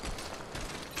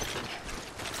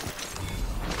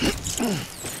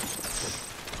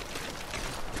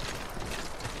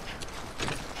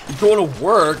 You're going to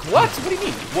work? What? What do you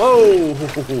mean? Whoa!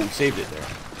 Saved it there.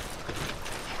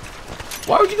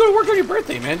 Why would you go to work on your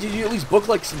birthday, man? Did you at least book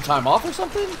like some time off or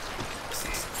something?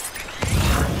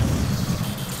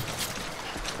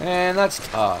 Man, that's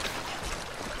tough.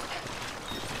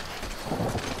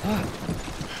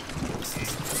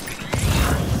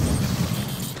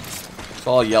 It's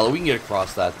all yellow. We can get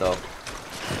across that, though.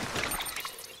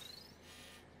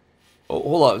 Oh,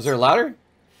 hold on. Is there a ladder?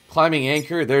 Climbing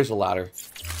anchor. There's a ladder.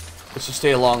 Let's just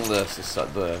stay along the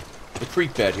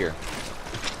creek bed here.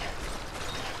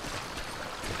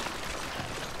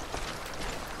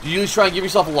 Do you usually try and give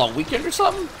yourself a long weekend or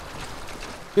something?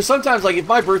 Because sometimes, like, if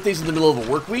my birthday's in the middle of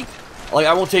a work week, like,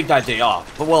 I won't take that day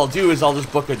off. But what I'll do is I'll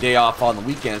just book a day off on the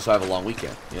weekend so I have a long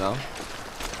weekend, you know?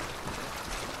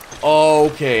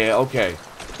 Okay, okay.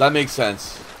 That makes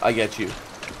sense. I get you.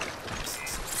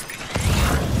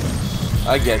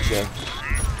 I get you.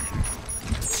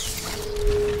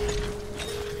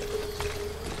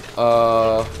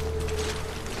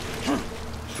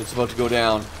 Shit's about to go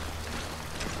down.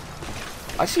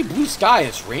 I see blue sky.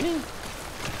 It's raining?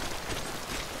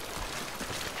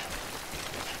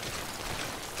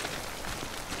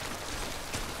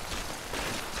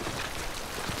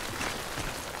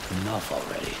 Enough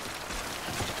already.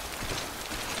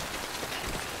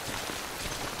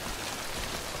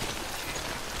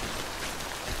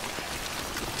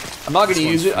 I'm not going to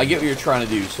use it. I get what you're trying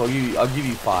to do, so I'll give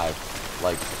you 5.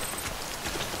 Like,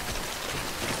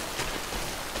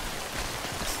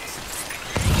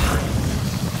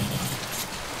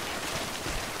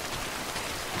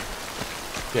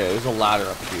 okay, there's a ladder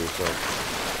up here, so.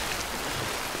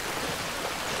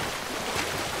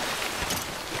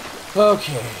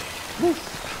 Okay. Woo.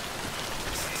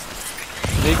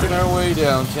 Making our way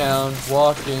downtown,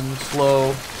 walking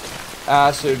slow.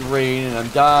 Acid rain and I'm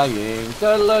dying.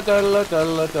 Da-la, da-la,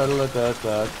 da-la, da-la,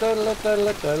 da-la, da-la,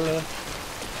 da-la, da-la.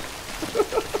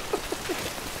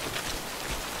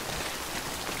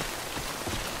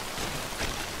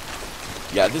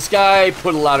 Yeah, this guy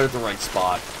put a ladder at the right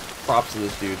spot. Props to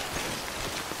this dude.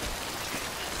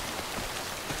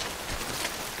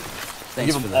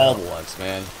 Thanks Give for him the all help. the ones,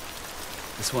 man.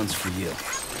 This one's for you.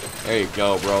 There you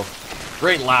go, bro.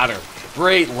 Great ladder.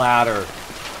 Great ladder.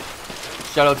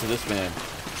 Shout out to this man.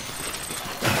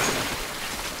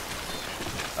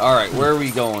 Alright, where are we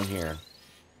going here?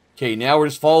 Okay, now we're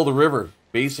just follow the river,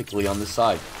 basically, on this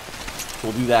side. So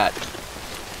we'll do that.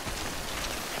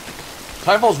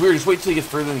 Timefall's weird. Just wait till you get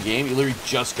further in the game. You literally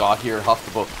just got here, huffed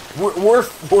the boat.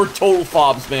 We're total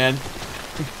fobs, man.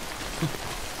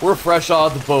 We're fresh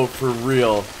off the boat for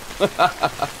real.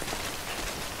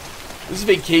 This is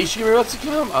vacation you're about to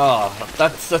come? Oh,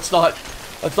 that's not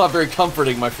very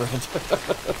comforting, my friend.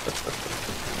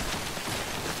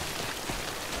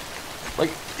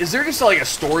 Like, is there just like a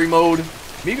story mode?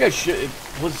 Maybe I should.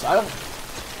 I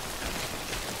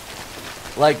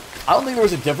don't think there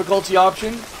was a difficulty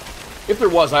option. If there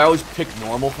was, I always picked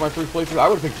normal for my first playthrough. I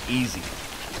would have picked easy,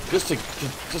 just to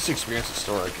experience the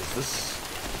story. Because this,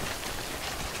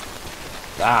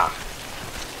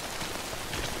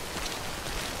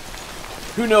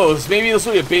 who knows? Maybe this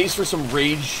will be a base for some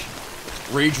rage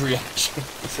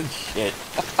reactions and shit.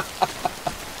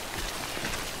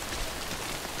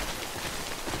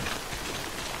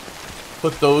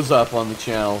 Put those up on the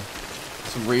channel.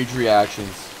 Some rage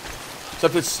reactions.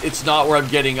 Except it's not where I'm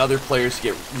getting other players to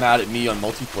get mad at me on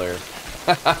multiplayer.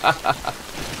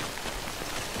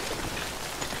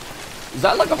 Is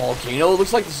that like a volcano? It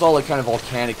looks like this is all like kind of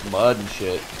volcanic mud and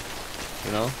shit.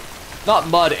 You know? Not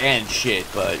mud and shit,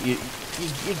 but you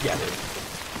get it.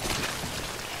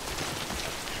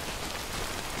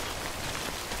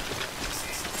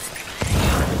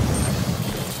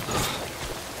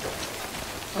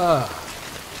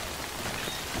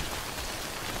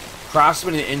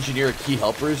 Craftsman and engineer are key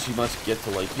helpers you must get to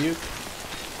like you.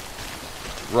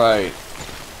 Right.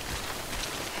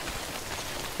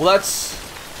 Well, that's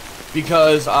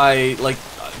because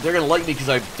they're gonna like me because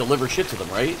I deliver shit to them,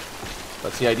 right?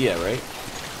 That's the idea, right?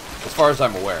 As far as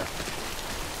I'm aware.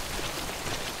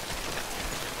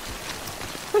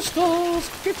 Crystals!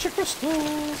 Get your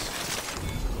crystals!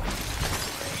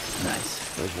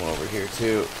 Nice. There's one over here,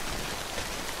 too.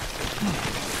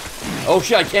 Oh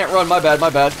shit, I can't run. My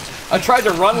bad. I tried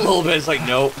to run a little bit. It's like,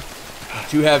 nope.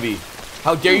 Too heavy.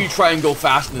 How dare you try and go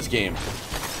fast in this game?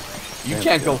 You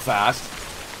can't go fast.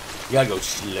 You gotta go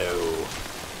slow.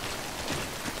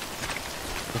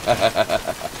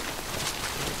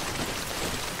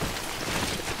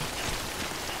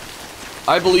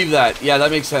 I believe that. Yeah,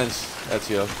 that makes sense. That's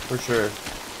you, for sure.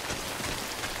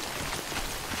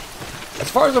 As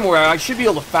far as I'm aware, I should be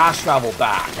able to fast travel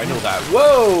back. I know that.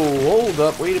 Whoa! Hold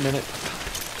up. Wait a minute.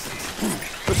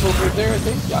 Crystal's right there, I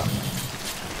think. Yeah.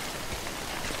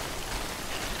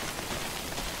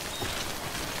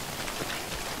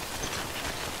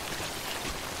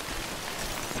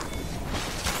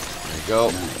 There you go.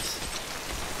 Nice.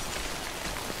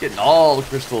 Getting all the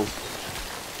crystals.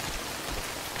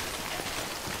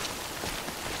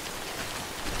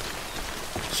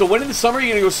 So when in the summer are you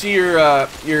gonna go see your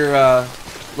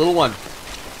little one?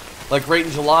 Like right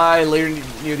in July, later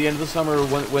near the end of the summer, or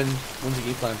when's the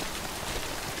game plan?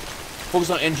 Focus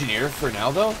on engineer for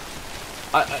now, though.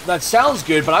 That sounds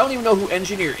good, but I don't even know who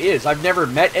engineer is. I've never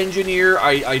met engineer.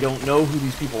 I don't know who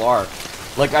these people are.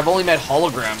 Like I've only met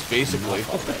holograms, basically.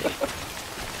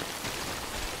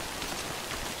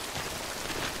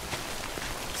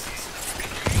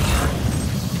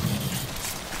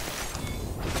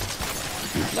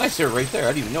 Nice, there, right there.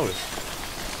 I didn't even notice.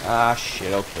 Ah,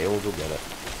 shit. Okay, we'll go get it.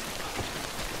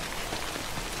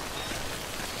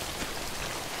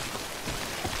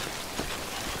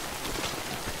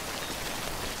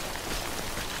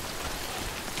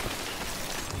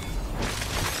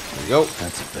 There you go.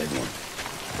 That's a big one.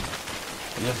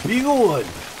 And a big one.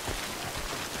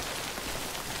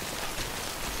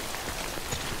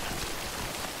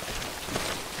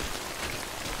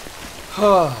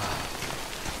 Huh.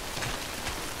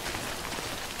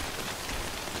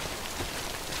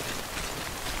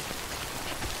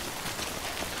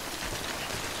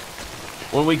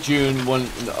 1 week June,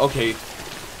 okay.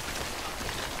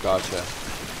 Gotcha.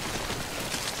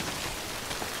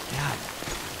 God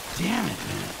damn it,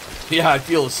 man. Yeah, I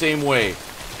feel the same way,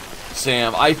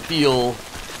 Sam. I feel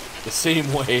the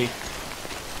same way.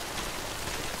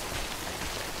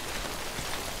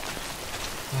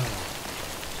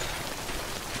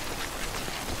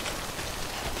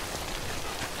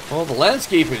 Well, the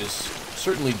landscape is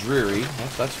certainly dreary.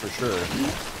 That's for sure.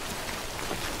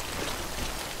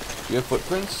 Do you have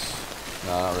footprints?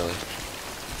 No, not really.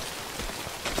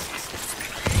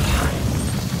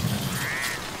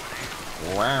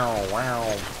 Wow, wow.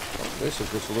 Oh, there's a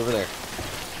crystal over there.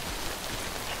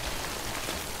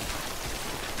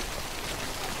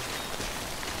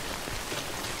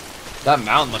 That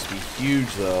mountain must be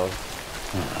huge, though.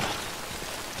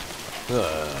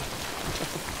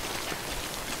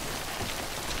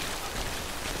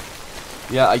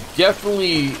 Yeah, I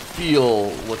definitely feel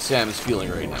what Sam is feeling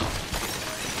right now.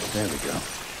 There we go.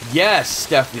 Yes,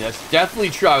 Stephanie, that's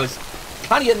definitely true. I was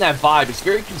kind of getting that vibe. It's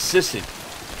very consistent.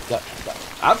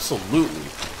 Absolutely.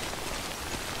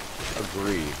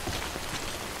 Agree.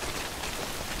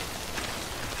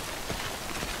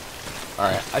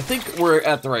 Alright, I think we're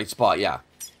at the right spot, yeah.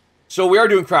 So we are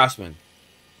doing craftsman.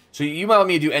 So you might want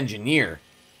me to do engineer.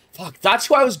 Fuck, that's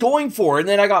who I was going for, and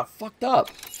then I got fucked up.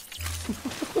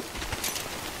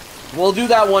 We'll do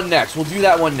that one next.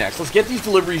 Let's get these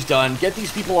deliveries done, get these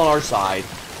people on our side,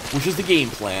 which is the game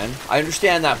plan. I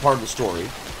understand that part of the story.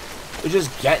 But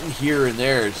just getting here and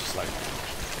there is just like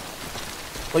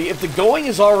if the going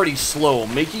is already slow,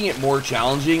 making it more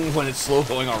challenging when it's slow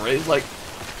going already is like...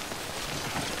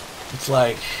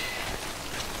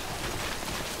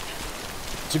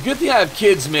 It's a good thing I have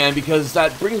kids, man, because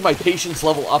that brings my patience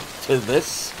level up to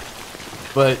this.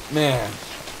 But, man...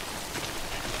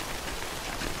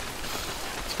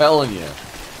 telling you.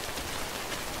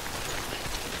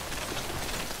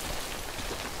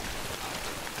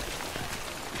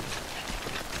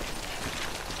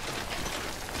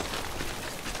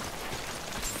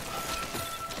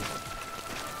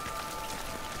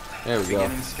 There we go.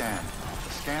 Beginning scan.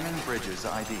 Scanning bridges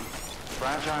ID.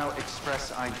 Fragile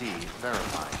Express ID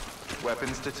verified.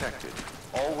 Weapons detected.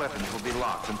 All weapons will be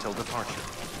locked until departure.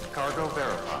 Cargo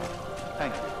verified.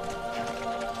 Thank you.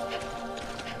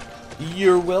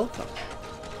 You're welcome.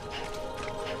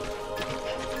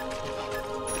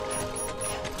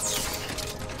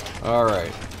 All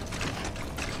right.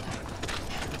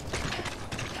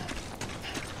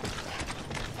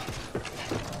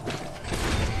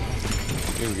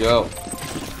 Here we go.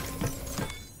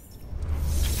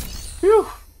 Phew.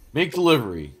 Make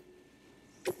delivery.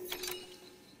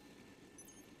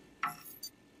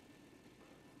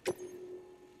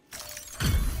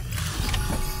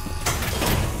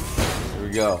 Here we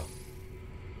go.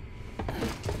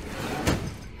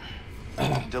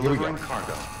 Delivering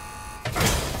cargo.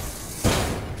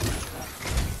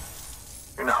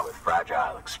 You're not with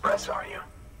Fragile Express, are you?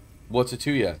 What's it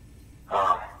to you?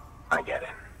 Oh, I get it.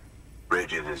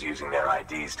 Bridget is using their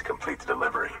IDs to complete the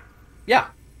delivery. Yeah.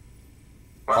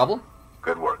 Well, Problem?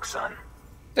 Good work, son.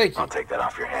 Thank you. I'll take that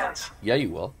off your hands. Yeah, you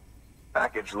will.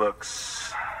 Package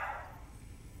looks...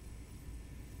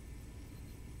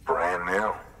 brand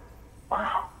new.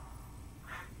 Wow.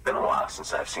 Been a while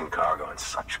since I've seen cargo in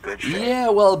such good shape. Yeah,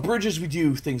 well, at Bridges we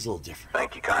do things a little different.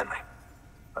 Thank you kindly.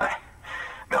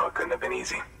 No, it couldn't have been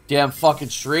easy. Damn fucking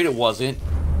straight it wasn't.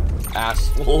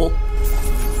 Asshole.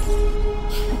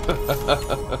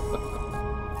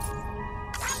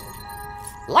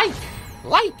 Like.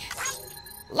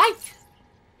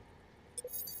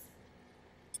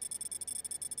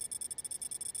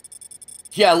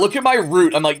 Yeah, look at my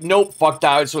route. I'm like, nope, fuck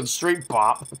that. I just went straight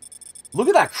bop. Look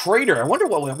at that crater. I wonder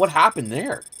what happened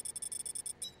there.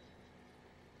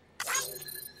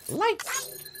 Like.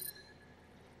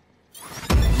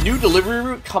 New delivery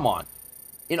route? Come on.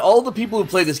 In all the people who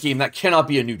play this game, that cannot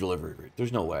be a new delivery route.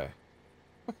 There's no way.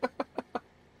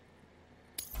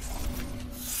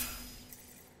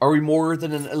 Are we more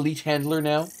than an elite handler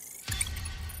now?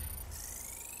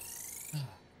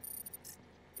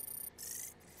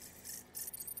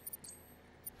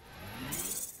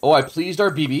 Oh, I pleased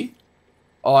our BB.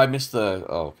 Oh, I missed the...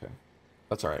 Oh, okay.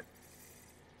 That's alright.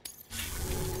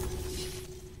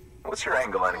 What's your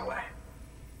angle anyway?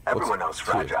 Everyone knows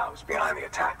Fragile was behind the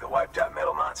attack that wiped out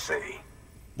Middlemont City.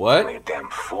 What? Only a damn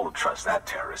fool would trust that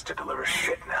terrorist to deliver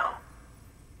shit now.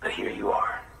 But here you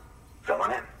are,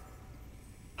 filling in.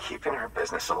 Keeping her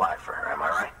business alive for her, am I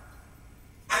right?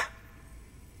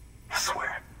 I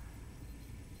swear.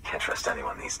 Can't trust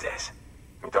anyone these days.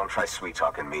 Don't try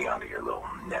sweet-talking me onto your little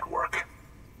network.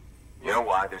 You know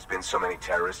why there's been so many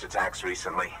terrorist attacks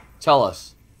recently? Tell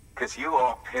us. Because you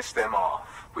all pissed them off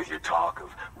with your talk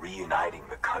of reuniting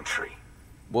the country.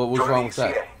 What was wrong with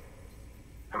that?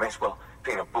 I may as well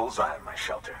paint a bullseye on my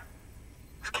shelter.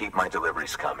 Just keep my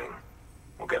deliveries coming.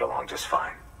 We'll get along just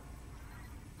fine.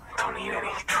 I don't need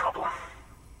any trouble.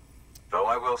 Though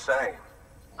I will say,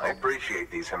 I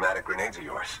appreciate these hematic grenades of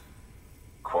yours.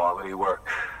 Quality work,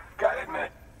 gotta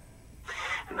admit.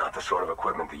 sort of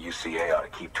equipment the UCA ought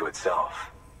to keep to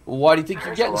itself. Well, why do you think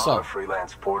you're There's getting a lot some? of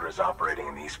freelance porters operating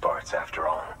in these parts, after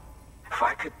all. If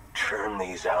I could churn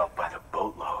these out by the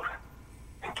boatload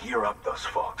and gear up those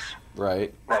folks.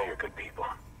 Right. Now you're good people.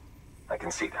 I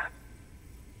can see that.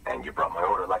 And you brought my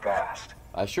order like I asked.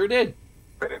 I sure did.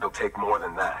 But it'll take more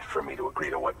than that for me to agree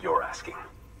to what you're asking.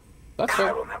 That's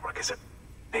fair. Chiral Network is a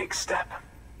big step.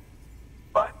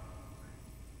 But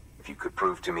if you could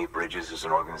prove to me Bridges is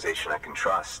an organization I can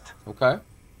trust, Okay.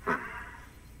 well,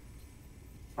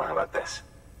 how about this?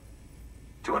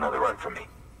 Do another run for me.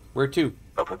 Where to?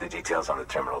 I'll put the details on the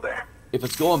terminal there. If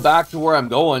it's going back to where I'm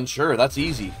going, sure, that's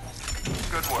easy.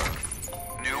 Good work.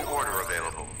 New order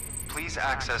available. Please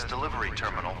access delivery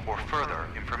terminal for further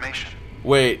information.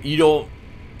 Wait, you don't...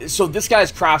 So this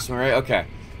guy's craftsman, right? Okay.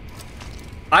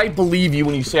 I believe you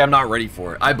when you say I'm not ready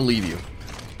for it. I believe you.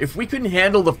 If we couldn't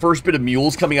handle the first bit of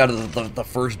mules coming out of the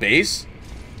first base,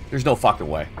 there's no fucking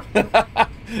way.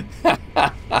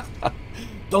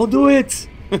 Don't do it!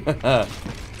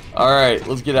 Alright,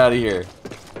 let's get out of here.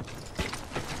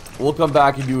 We'll come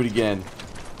back and do it again.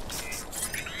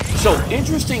 So,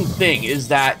 interesting thing is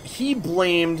that he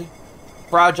blamed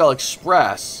Fragile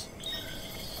Express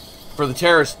for the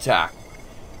terrorist attack.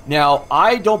 Now,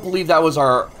 I don't believe that was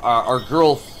our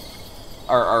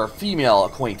female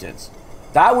acquaintance.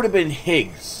 That would have been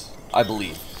Higgs, I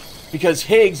believe. Because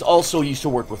Higgs also used to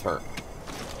work with her.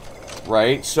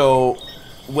 Right? So,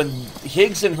 when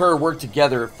Higgs and her worked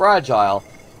together at Fragile,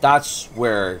 that's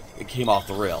where it came off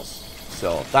the rails.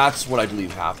 So, that's what I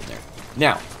believe happened there.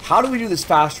 Now, how do we do this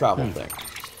fast travel thing?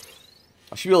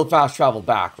 I should be able to fast travel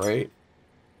back, right?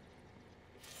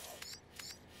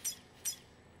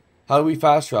 How do we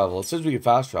fast travel? It says we can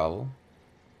fast travel.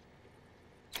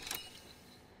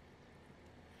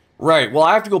 Right, well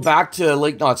I have to go back to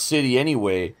Lake Knot City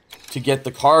anyway to get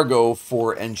the cargo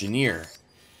for Engineer.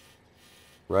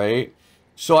 Right?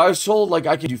 So I was told like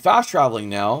I could do fast traveling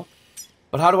now,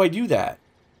 but how do I do that?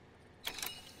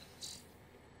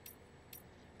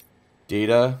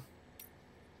 Data.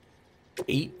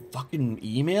 8 fucking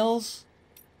emails?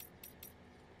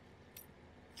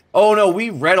 Oh no, we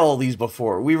read all these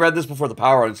before. We read this before the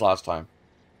power outage last time.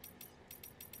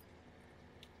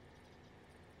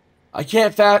 I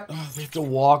can't oh, we have to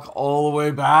walk all the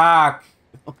way back.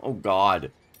 Oh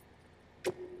god.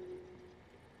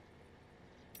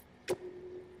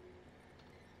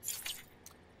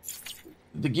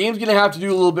 The game's gonna have to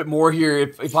do a little bit more here.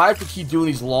 If I have to keep doing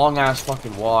these long ass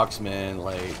fucking walks, man,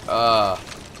 like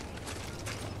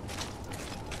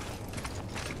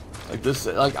this,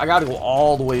 like I gotta go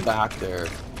all the way back there.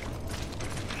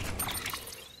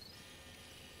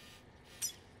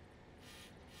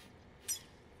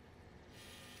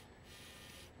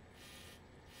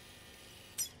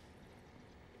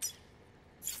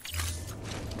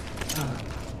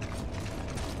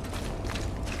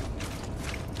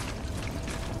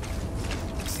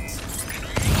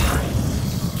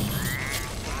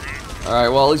 Alright,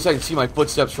 well at least I can see my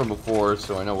footsteps from before,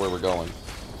 so I know where we're going.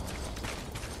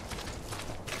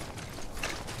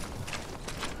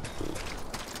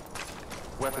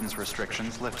 Weapons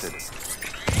restrictions lifted.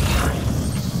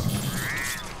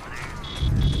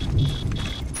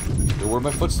 Where are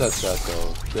my footsteps at,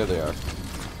 though? There they are.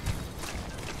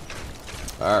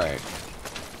 Alright.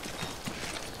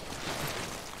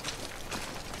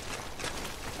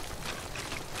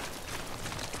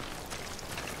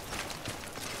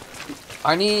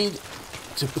 I need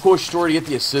to push Story to get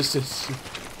the assistance.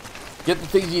 Get the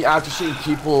things you need after seeing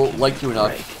people like you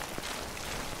enough.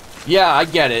 Yeah, I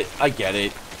get it. I get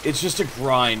it. It's just a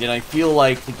grind, and I feel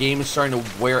like the game is starting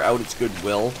to wear out its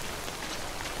goodwill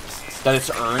that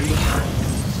it's earned.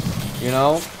 You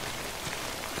know?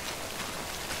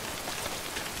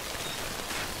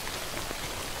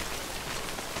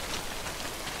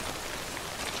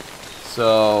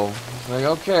 So, it's like,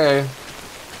 okay.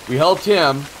 We helped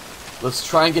him. Let's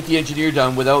try and get the engineer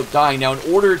done without dying. Now,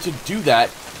 in order to do that,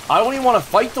 I don't even want to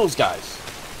fight those guys.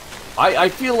 I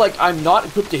feel like I'm not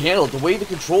equipped to handle it. The way the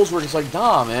controls work, it's like,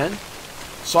 nah, man.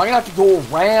 So I'm going to have to go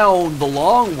around the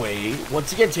long way,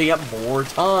 once again, taking up more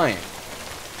time.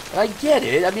 And I get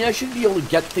it. I mean, I should be able to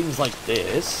get things like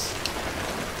this.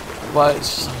 But,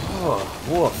 it's, oh,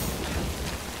 woof.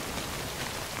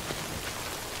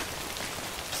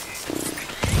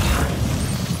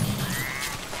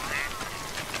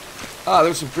 Ah,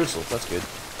 there's some crystals. That's good.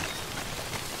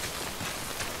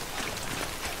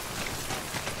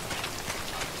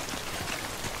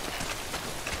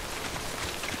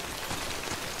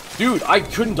 Dude, I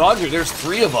couldn't dodge her. There's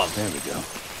 3 of them. There we go.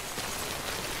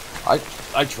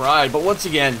 I tried, but once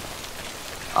again,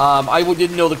 I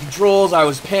didn't know the controls. I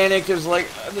was panicked. It was like,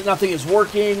 nothing is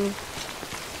working.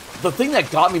 The thing that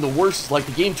got me the worst is, like,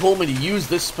 the game told me to use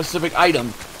this specific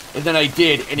item, and then I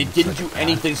did, and it didn't do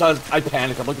anything, so I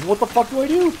panicked. I'm like, what the fuck do I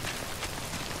do?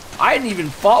 I hadn't even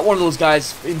fought one of those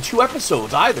guys in 2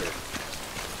 episodes, either.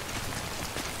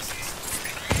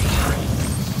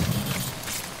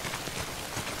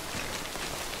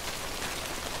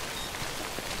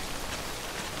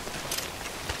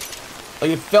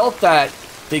 Like, it felt that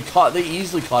they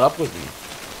easily caught up with me.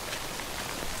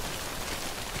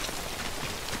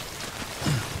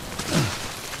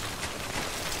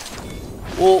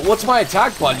 Well, what's my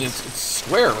attack button? It's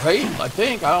square, right? I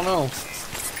think. I don't know.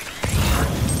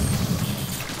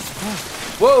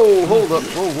 Whoa, hold up.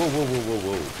 Whoa, whoa, whoa, whoa,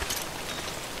 whoa,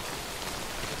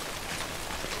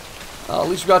 whoa. At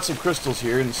least we got some crystals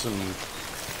here and some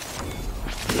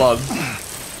bugs.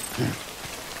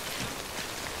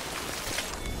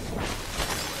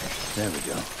 There we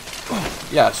go.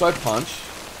 Yeah, so I punch.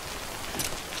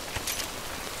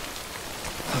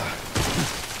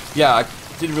 Yeah, I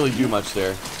didn't really do much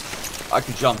there. I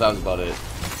could jump, that was about it.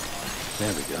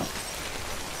 There we go.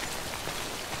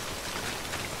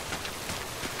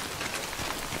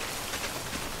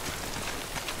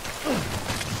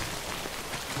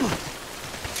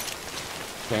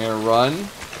 Okay, I'm gonna run,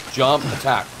 jump,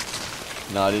 attack.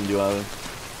 No, I didn't do either.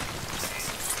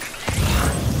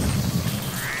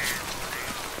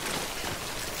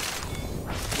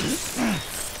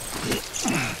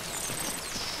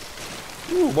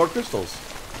 Ooh, more crystals.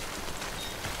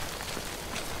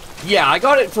 Yeah, I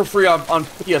got it for free on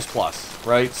PS Plus,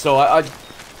 right? So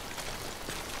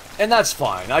and that's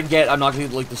fine. I'm not gonna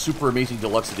get like the super amazing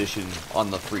deluxe edition on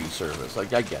the free service.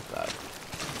 Like, I get that.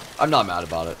 I'm not mad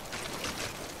about it.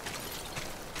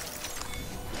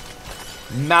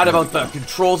 Mad about the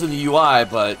controls and the UI,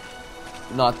 but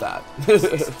not that.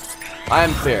 I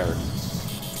am fair.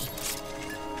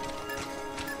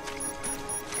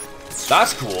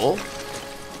 That's cool.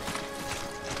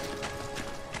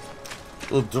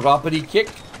 Little droppity kick.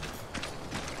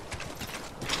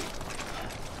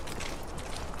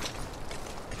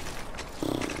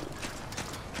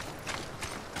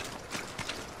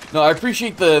 No, I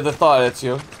appreciate the thought,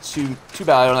 Ezio. It's too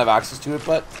bad I don't have access to it,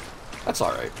 but that's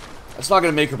alright. It's not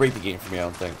going to make or break the game for me, I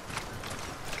don't think.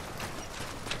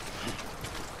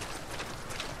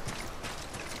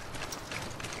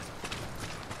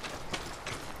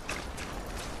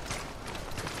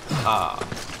 Ah.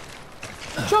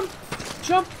 Jump!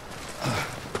 Jump!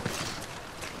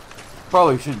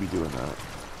 Probably should be doing that.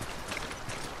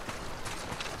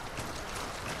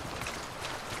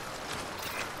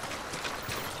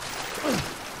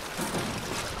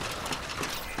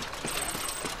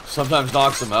 Sometimes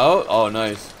knocks him out. Oh,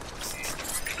 nice.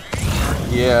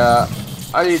 Yeah,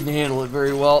 I didn't handle it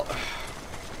very well.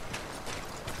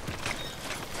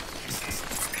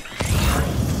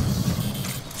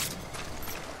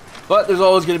 But there's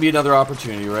always going to be another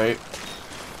opportunity, right?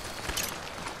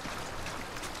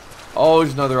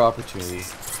 Always another opportunity.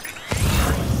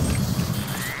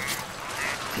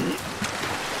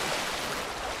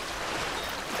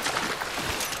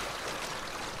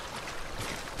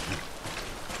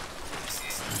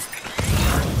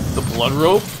 The blood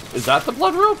rope? Is that the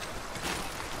blood rope?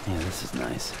 Yeah, this is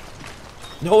nice.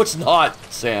 No, it's not,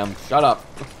 Sam. Shut up.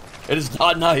 It is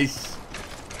not nice.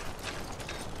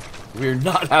 We're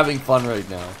not having fun right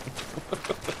now.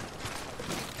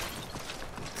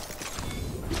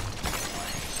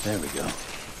 There we go.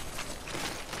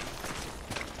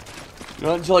 You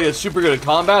know, until I get super good at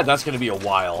combat, that's going to be a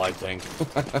while, I think.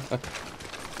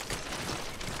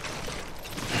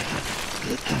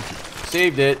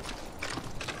 Saved it.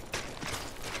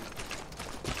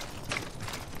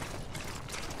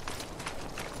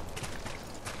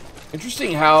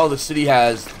 Interesting how the city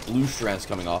has blue strands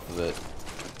coming off of it.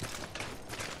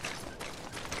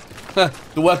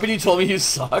 The weapon you told me you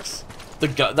sucks?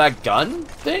 That gun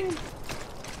thing?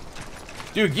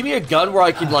 Dude, give me a gun where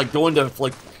I can, like, go into,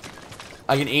 like,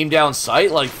 I can aim down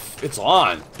sight. Like, it's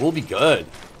on. We'll be good.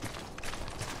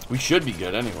 We should be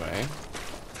good anyway.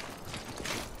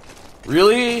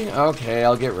 Really? Okay,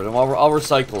 I'll get rid of them. I'll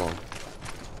recycle them.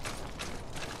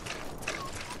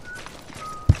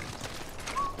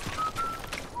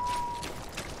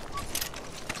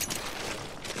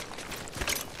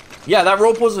 Yeah, that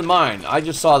rope wasn't mine. I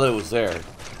just saw that it was there.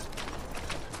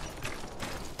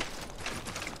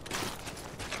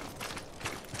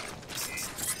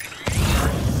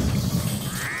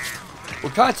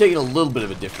 We're kind of taking a little bit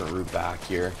of a different route back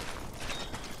here.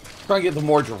 Trying to get the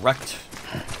more direct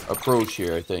approach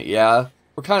here, I think. Yeah,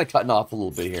 we're kind of cutting off a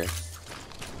little bit here,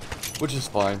 which is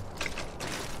fine.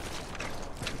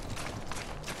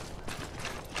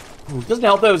 It doesn't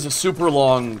help that it was a super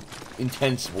long,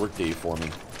 intense workday for me.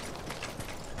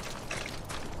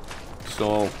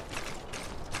 So,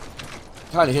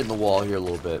 kind of hitting the wall here a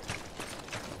little bit.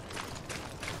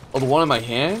 Oh, the one in my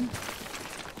hand?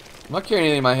 I'm not carrying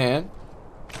anything in my hand.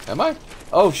 Am I?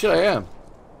 Oh, shit, I am.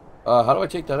 How do I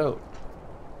take that out?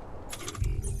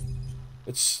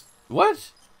 It's...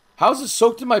 What? How is it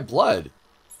soaked in my blood?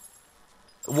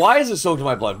 Why is it soaked in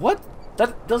my blood? What?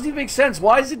 That doesn't even make sense.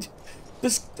 Why is it...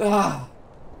 This...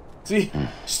 See,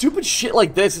 stupid shit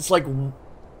like this, it's like...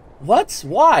 What?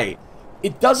 Why?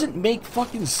 It doesn't make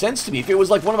fucking sense to me. If it was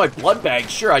like one of my blood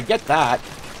bags, sure, I get that.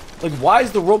 Like, why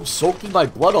is the rope soaked in my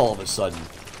blood all of a sudden?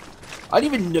 I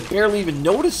didn't even barely even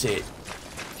notice it.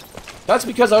 That's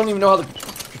because I don't even know how the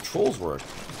controls work.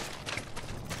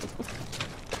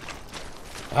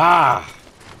 Ah!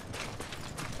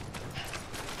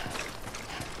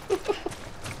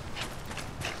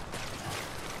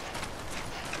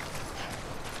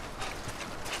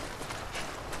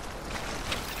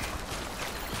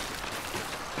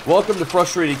 Welcome to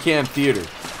Frustrated Cam Theater.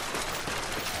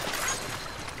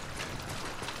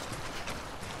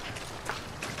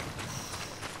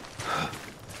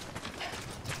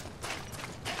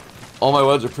 All my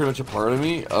words are pretty much a part of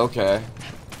me? Okay.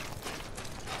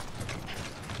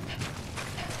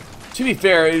 To be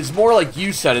fair, it's more like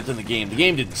you said it than the game. The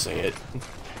game didn't say it.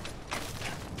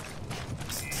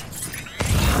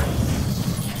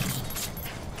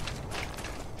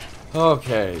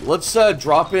 Okay, let's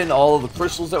drop in all of the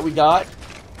crystals that we got.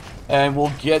 And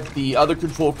we'll get the other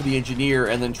control for the engineer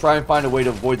and then try and find a way to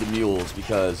avoid the mules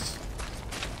because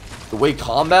the way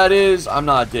combat is, I'm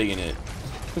not digging it.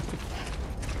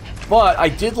 But I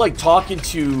did like talking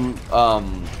to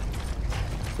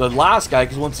the last guy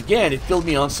because once again, it filled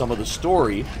me on some of the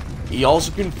story. He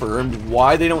also confirmed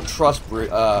why they don't trust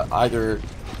either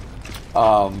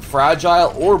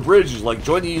Fragile or Bridges. Like,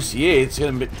 join the UCA, it's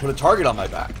going to put a target on my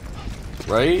back.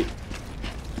 Right?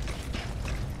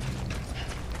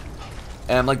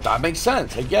 And I'm like, that makes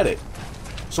sense. I get it.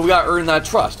 So we got to earn that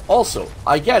trust. Also,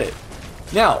 I get it.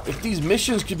 Now, if these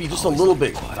missions could be just a little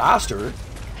bit faster,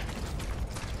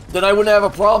 then I wouldn't have a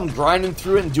problem grinding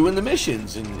through it and doing the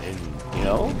missions. And you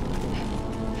know?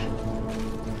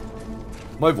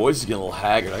 My voice is getting a little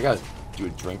haggard. I got to do a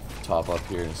drink top up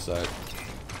here in a sec.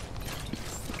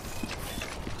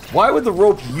 Why would the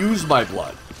rope use my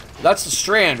blood? That's the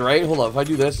strand, right? Hold on, if I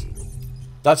do this.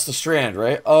 That's the strand,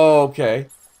 right? Oh, okay.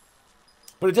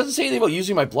 But it doesn't say anything about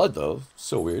using my blood, though.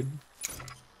 So weird.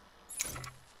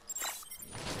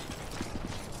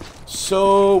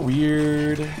 So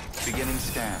weird. Beginning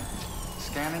scan.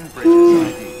 Scanning Bridges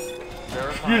ID.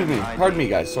 Excuse me. Pardon me,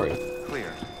 guys. Sorry.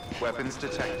 Clear. Weapons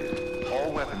detected.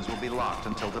 All weapons will be locked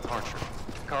until departure.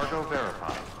 Cargo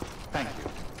verified. Thank you.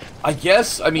 I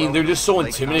guess, I mean, they're just so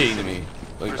intimidating to me.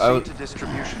 Like, proceed to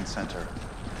distribution center.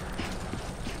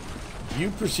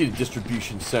 You proceed to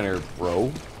distribution center,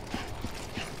 bro.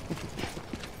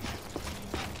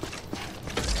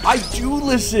 I do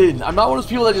listen. I'm not one of those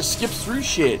people that just skips through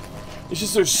shit. It's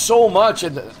just there's so much,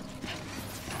 and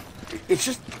it's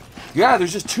just, yeah,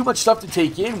 there's just too much stuff to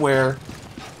take in where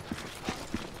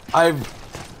I've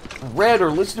read or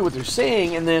listened to what they're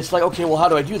saying, and then it's like, okay, well, how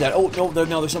do I do that? Oh,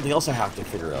 no, there's something else I have to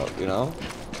figure out, you know?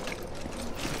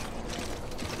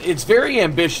 It's very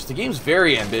ambitious. The game's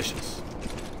very ambitious.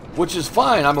 Which is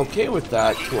fine. I'm okay with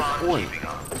that to a point.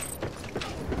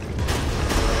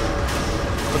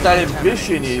 But that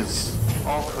ambition is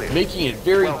making it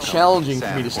very challenging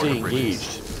for me to stay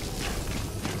engaged.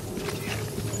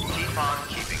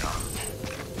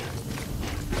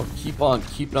 Oh, keep on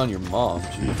keeping on your mom,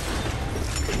 gee.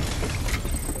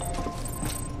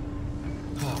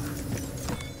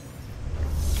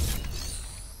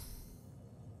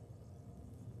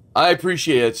 I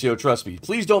appreciate it, Ezio, trust me.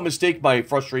 Please don't mistake my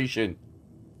frustration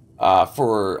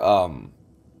for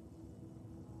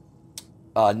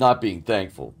not being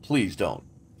thankful. Please don't.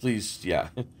 Please, yeah.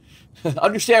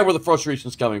 Understand where the frustration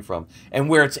is coming from and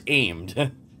where it's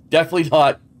aimed. Definitely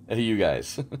not at you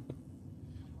guys.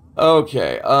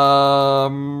 Okay,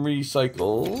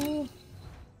 recycle.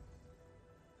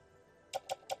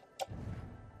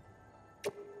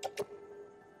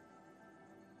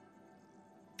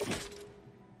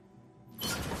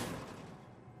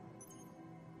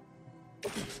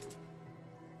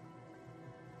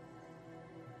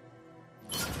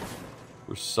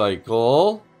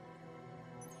 Recycle.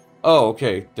 Oh,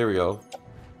 okay. There we go.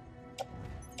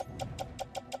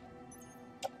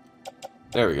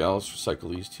 There we go. Let's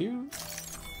recycle these two.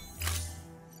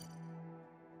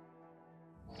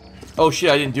 Oh shit,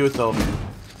 I didn't do it though.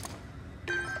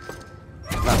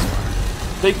 That's fine.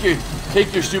 Thank you.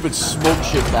 Take your stupid smoke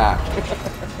shit back.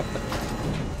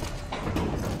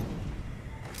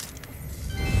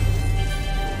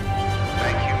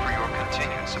 Thank you for your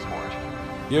continued support.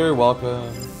 You're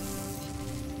welcome.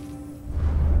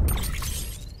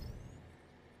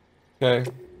 Okay.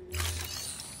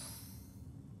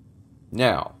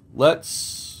 Now,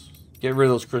 let's get rid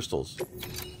of those crystals.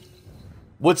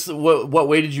 What's the, what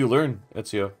way did you learn,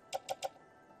 Ezio?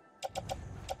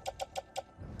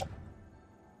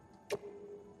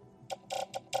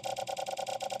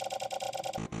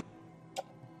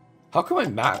 How come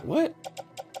I'm mad? What?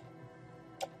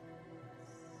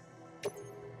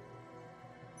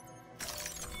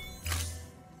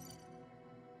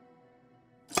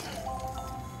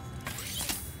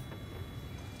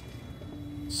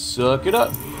 Suck it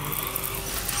up.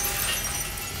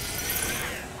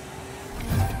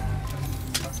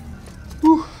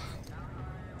 Whew.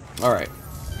 All right.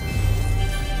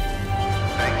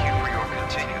 Thank you for your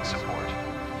continued support.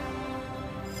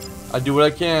 I do what I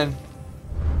can.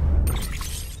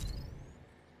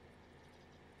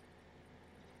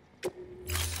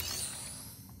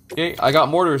 Okay, I got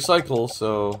more to recycle,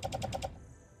 so...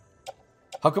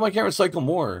 How come I can't recycle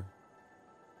more?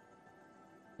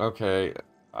 Okay,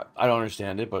 I don't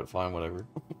understand it, but fine, whatever.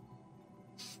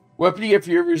 Weapon you get for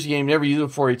your version game, never used it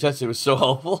before you tested it, was so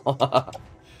helpful.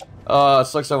 It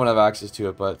sucks I won't have access to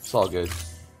it, but it's all good.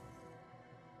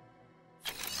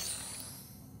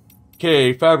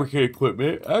 Okay, fabricate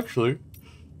equipment, actually.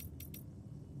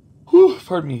 Whew,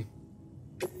 pardon me.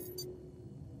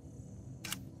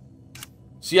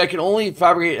 See, I can only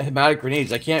fabricate hematic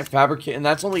grenades. I can't fabricate, and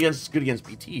that's only good against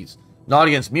PTs, not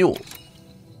against mules.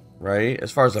 Right?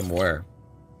 As far as I'm aware.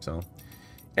 So,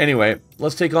 anyway,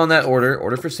 let's take on that order.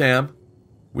 Order for Sam.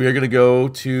 We are going to go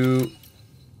to...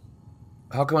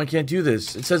 How come I can't do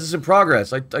this? It says it's in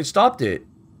progress. I stopped it.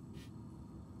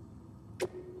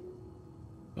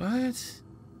 What?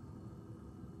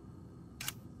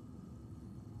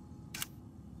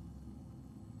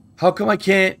 How come I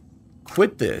can't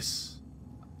quit this?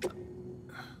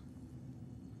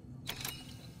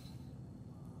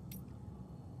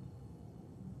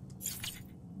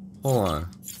 Hold on.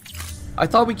 I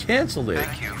thought we canceled it.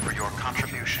 Thank you for your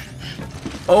contribution.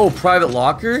 Oh, private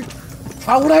locker?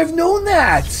 How would I have known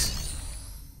that?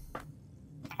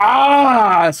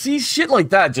 Ah, see, shit like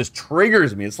that just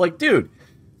triggers me. It's like, dude,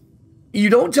 you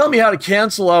don't tell me how to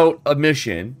cancel out a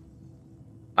mission.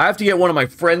 I have to get one of my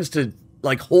friends to,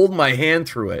 like, hold my hand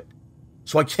through it.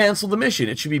 So I cancel the mission.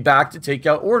 It should be back to take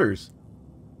out orders.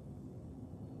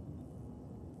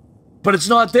 But it's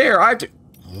not there. I have to...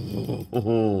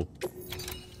 Oh.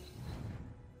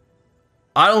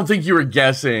 I don't think you were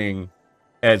guessing,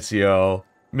 Ezio,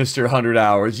 Mr. 100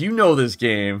 Hours. You know this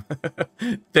game.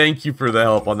 Thank you for the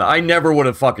help on that. I never would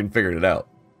have fucking figured it out.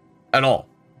 At all.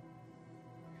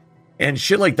 And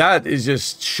shit like that is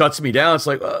just shuts me down. It's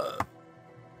like,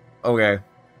 okay.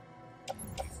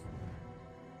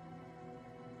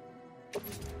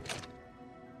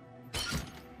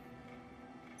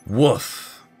 Woof.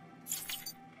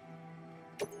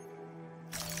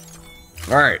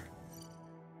 All right.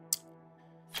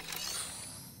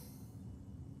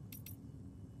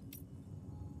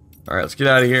 All right, let's get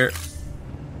out of here.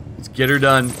 Let's get her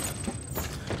done.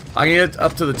 I'm gonna get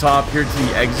up to the top here to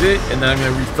the exit, and then I'm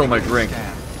gonna refill my drink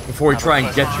before we try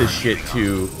and get this shit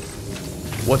to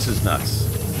what's his nuts.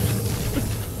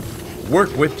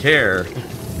 Work with care.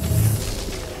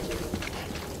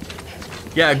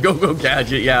 Yeah, go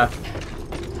gadget. Yeah,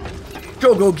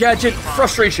 go gadget.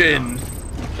 Frustration.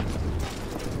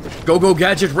 Go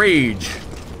gadget rage.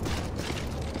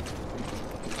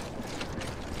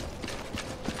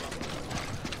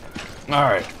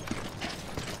 Alright.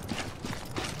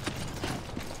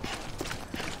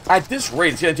 At this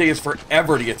rate, it's gonna take us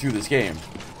forever to get through this game.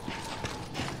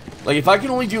 Like, if I can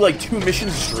only do, like, 2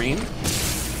 missions a stream,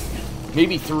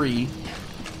 maybe 3.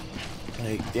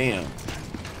 Like, damn.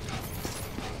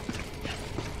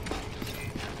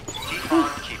 Keep on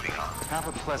keeping on. Have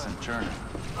a pleasant journey.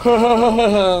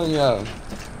 Yeah.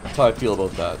 That's how I feel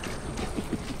about that.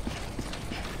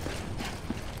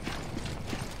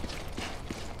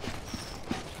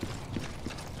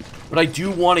 But I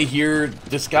do want to hear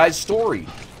this guy's story,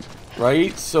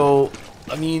 right? So,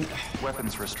 I mean...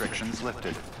 Weapons restrictions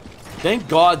lifted. Thank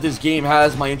God this game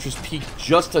has my interest peaked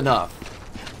just enough.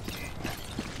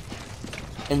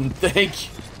 And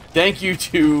thank you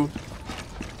to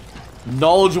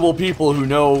knowledgeable people who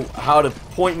know how to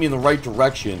point me in the right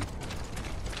direction.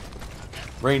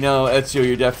 Right now, Ezio,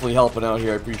 you're definitely helping out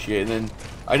here. I appreciate it. And then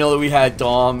I know that we had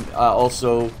Dom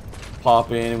also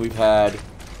pop in, and we've had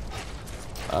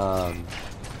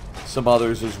some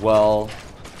others as well.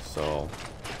 So,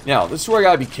 now, this is where I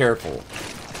gotta be careful.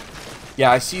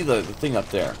 Yeah, I see the thing up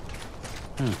there.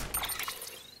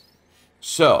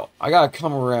 So, I gotta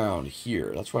come around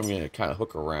here. That's where I'm gonna kind of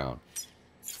hook around.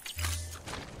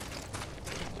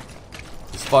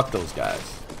 Just fuck those guys.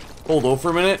 Hold over for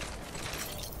a minute.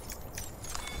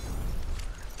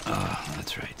 Oh,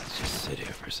 that's right. Let's just sit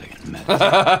here for a second.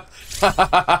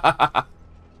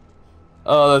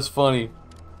 Oh, that's funny.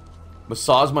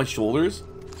 Massage my shoulders?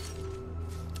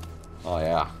 Oh,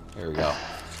 yeah. There we go.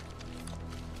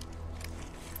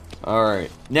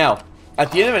 Alright. Now,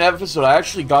 at the end of an episode, I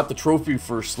actually got the trophy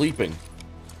for sleeping.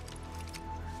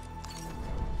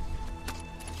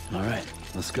 Alright,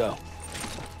 let's go.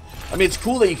 I mean, it's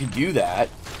cool that you can do that.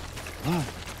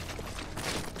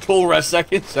 Total rest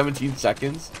seconds, 17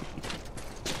 seconds.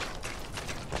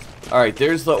 Alright,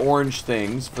 there's the orange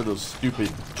things for those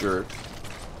stupid jerks.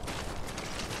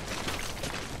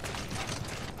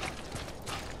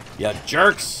 Yeah,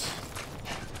 jerks!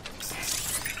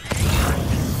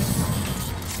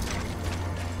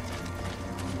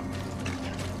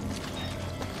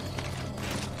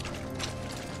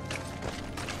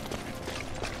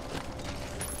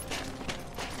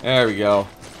 There we go.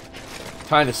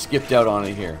 Kind of skipped out on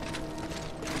it here.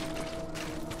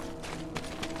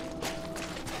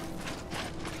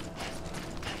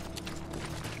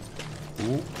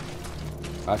 Ooh.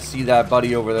 I see that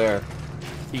buddy over there.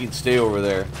 He can stay over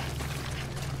there.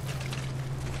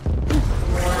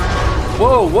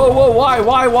 Whoa, whoa, whoa, why?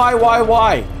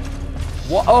 What?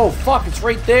 Oh, fuck, it's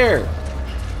right there.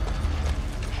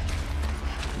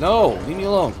 No, leave me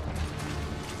alone.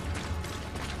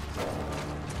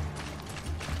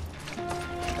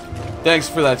 Thanks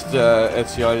for that,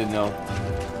 Ezio, I didn't know.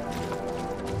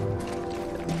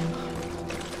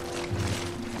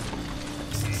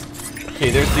 Okay,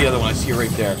 there's the other one, I see it right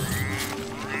there.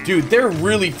 Dude, they're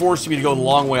really forcing me to go the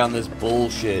long way on this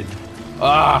bullshit.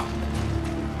 Ah!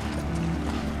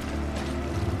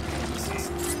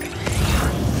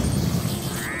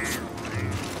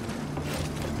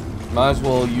 Might as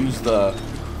well use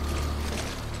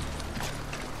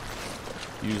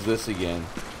this again.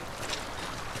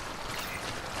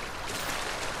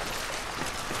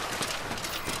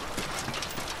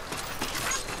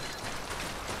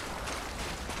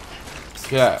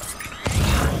 Okay.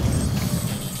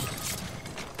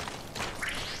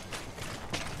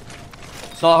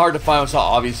 It's not hard to find, it's not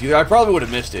obvious either. I probably would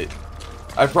have missed it.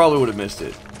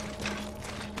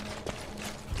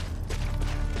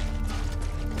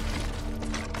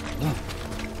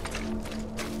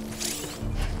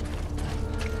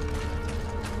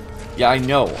 Yeah, I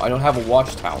know. I don't have a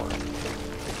watchtower.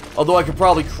 Although I could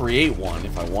probably create one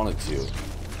if I wanted to.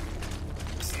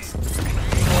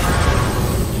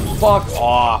 Fuck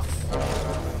off.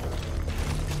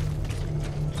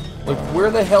 Like, where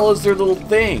the hell is their little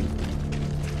thing?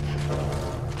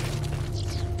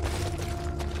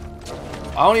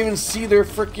 I don't even see their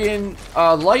freaking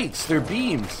lights, their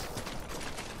beams.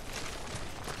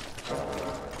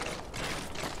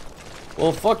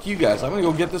 Well, fuck you guys. I'm gonna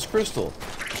go get this crystal.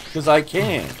 Because I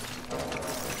can.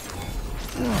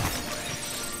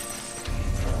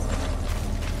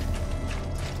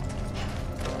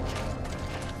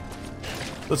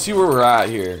 Let's see where we're at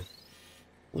here.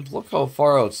 Look how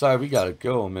far outside we gotta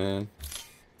go, man.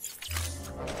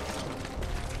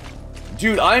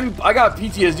 Dude, I got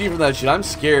PTSD from that shit. I'm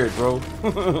scared, bro.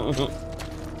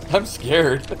 I'm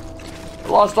scared. I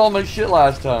lost all my shit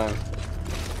last time.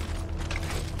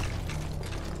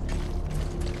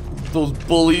 Those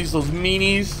bullies, those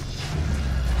meanies.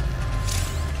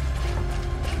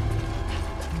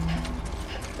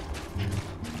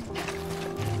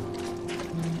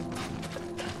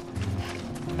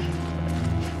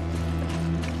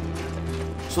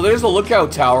 So there's a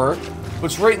lookout tower, but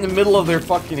it's right in the middle of their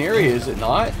fucking area, is it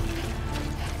not?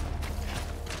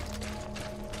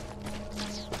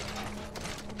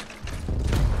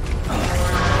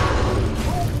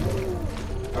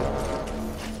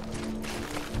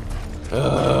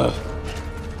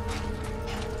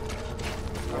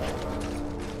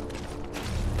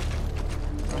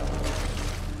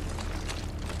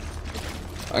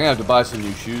 I'm gonna have to buy some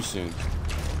new shoes soon.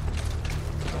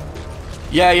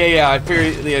 Yeah. I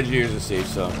figured the engineers are safe,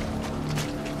 so.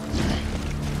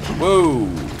 Whoa.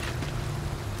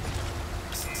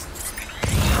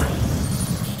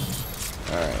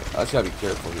 Alright, I just gotta be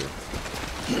careful here.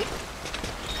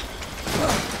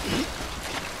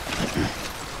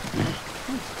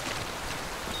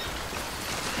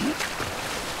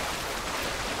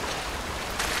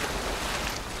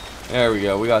 There we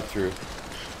go, we got through.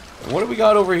 And what do we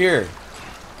got over here?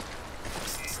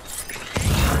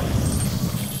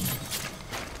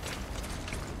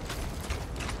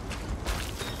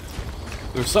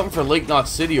 There's something for Lake Knot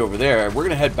City over there. We're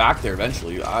gonna head back there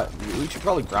eventually. We should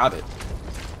probably grab it.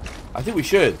 I think we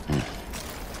should.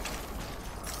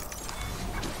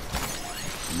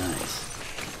 Nice.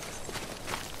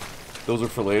 Those are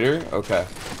for later? Okay.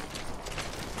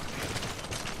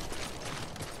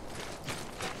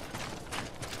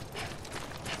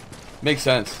 Makes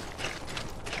sense.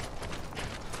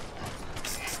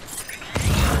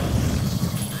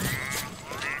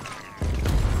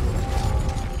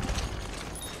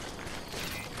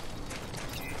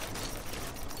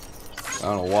 I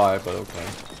don't know why, but okay.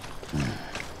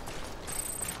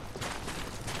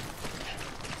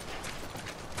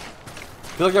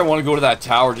 I feel like I want to go to that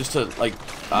tower just to, like,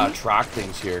 track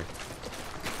things here.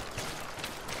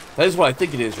 That is what I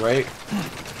think it is, right?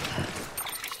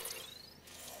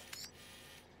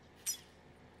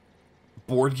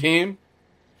 Board game?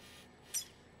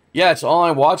 Yeah, it's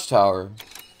online watchtower.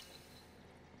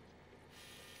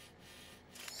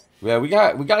 Yeah, we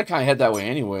gotta kind of head that way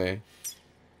anyway.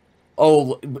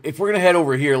 Oh, if we're gonna head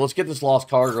over here, let's get this lost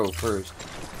cargo first.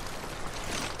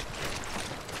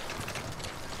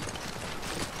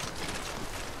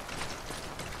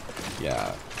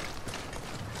 Yeah.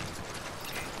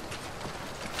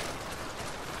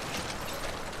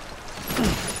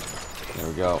 There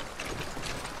we go.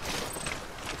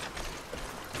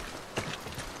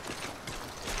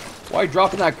 Why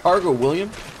dropping that cargo,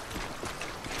 William?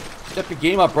 Step your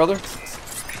game up, brother.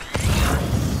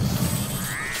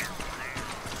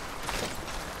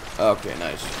 Okay,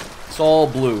 nice. It's all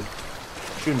blue.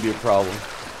 Shouldn't be a problem.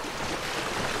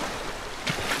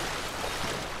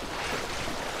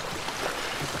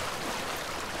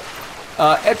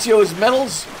 Ezio, is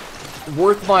metals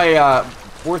worth my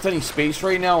worth any space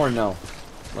right now or no?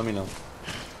 Let me know.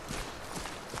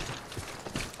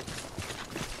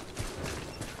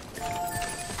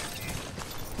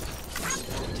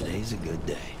 Today's a good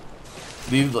day.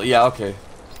 Yeah, okay.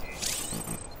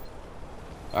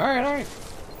 Alright, alright.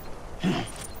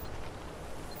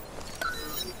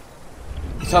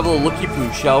 Let's have a little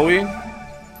looky-poo, shall we?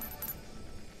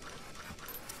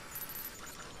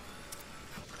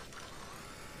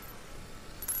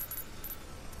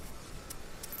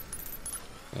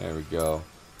 There we go.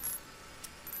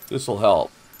 This'll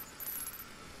help.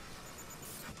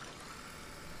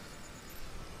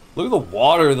 Look at the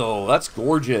water, though. That's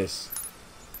gorgeous.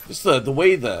 Just the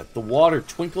way the water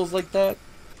twinkles like that.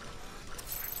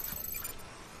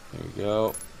 There we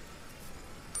go.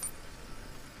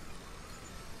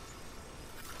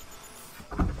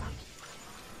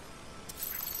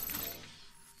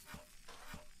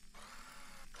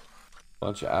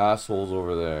 Bunch of assholes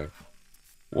over there.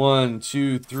 1,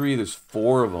 2, 3. There's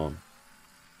 4 of them.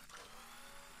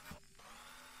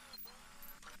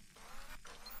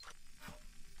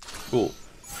 Cool.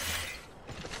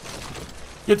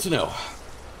 Good to know.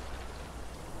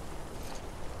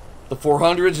 The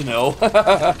 400s, no.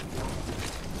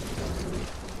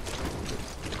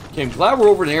 Okay, I'm glad we're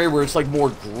over an area where it's like more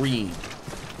green.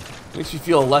 Makes me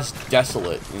feel less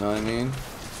desolate, you know what I mean?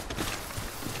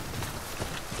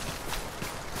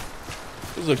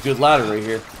 This is a good ladder right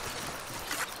here.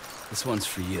 This one's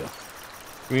for you.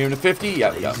 Can we have a 50?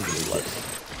 Yeah, we got it.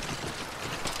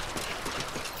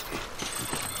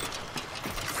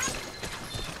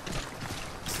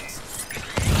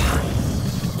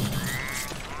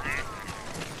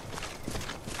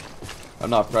 I'm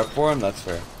not prepped for him, that's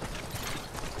fair.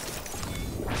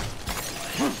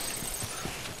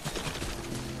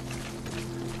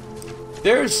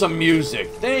 There's some music,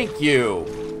 thank you!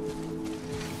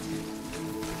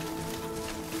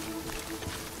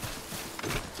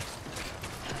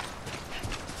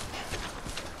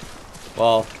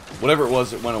 Well, whatever it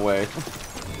was, it went away.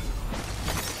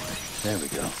 There we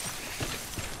go.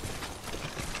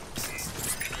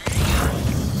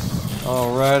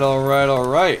 Alright, alright,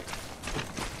 alright.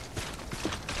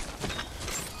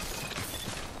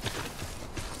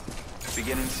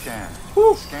 Beginning scan.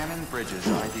 Whew. Scanning bridges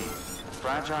ID.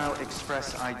 Fragile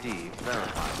Express ID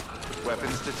verified.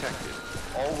 Weapons detected.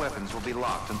 All weapons will be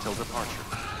locked until departure.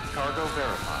 Cargo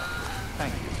verified.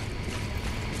 Thank you.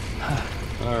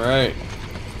 Alright.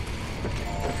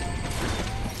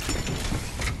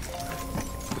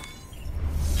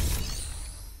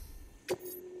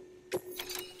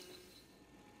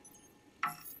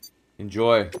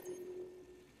 Enjoy.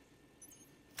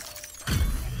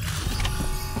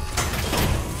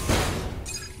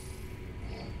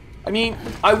 I mean,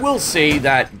 I will say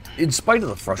that in spite of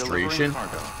the frustration,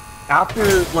 after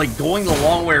like going the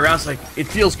long way around, it's like it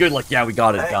feels good. Like, yeah, we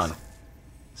got it done.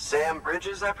 Sam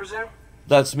Bridges, I presume?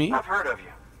 That's me. I've heard of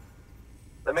you.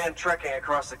 The man trekking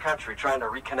across the country trying to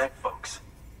reconnect folks.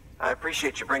 I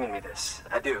appreciate you bringing me this.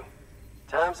 I do.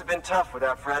 Times have been tough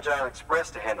without Fragile Express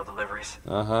to handle deliveries.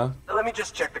 Uh-huh. Let me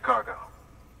just check the cargo.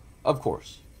 Of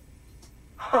course.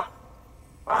 Huh.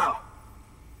 Wow.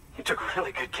 You took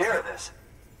really good care of this.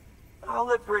 I'll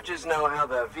let Bridges know how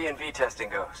the V&V testing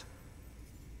goes.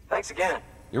 Thanks again.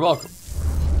 You're welcome.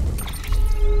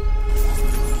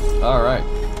 All right.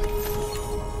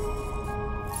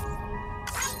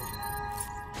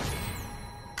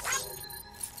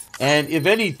 And if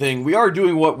anything, we are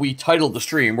doing what we titled the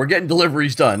stream. We're getting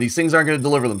deliveries done. These things aren't going to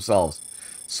deliver themselves.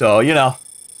 So, you know.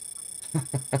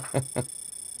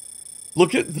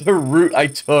 Look at the route I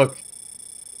took.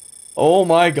 Oh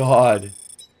my god.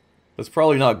 That's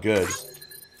probably not good.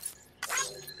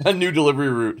 A new delivery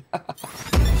route.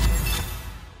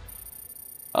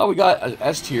 Oh, we got an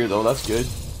S tier though. That's good.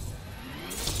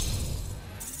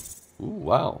 Ooh,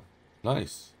 wow.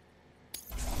 Nice.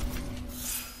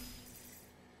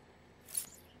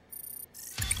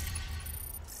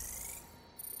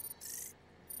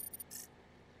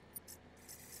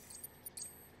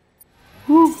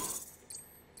 Whew.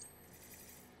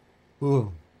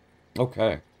 Ooh.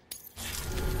 Okay.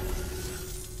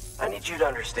 I need you to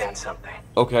understand something.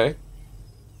 Okay.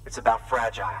 It's about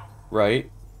Fragile. Right.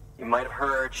 You might have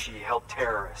heard she helped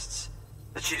terrorists.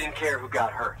 That she didn't care who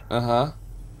got hurt. Uh-huh.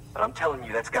 But I'm telling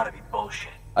you, that's gotta be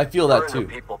bullshit. I feel Her that and her too.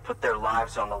 people put their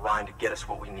lives on the line to get us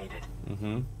what we needed.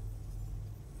 Mm-hmm.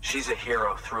 She's a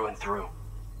hero through and through.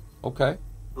 Okay.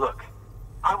 Look,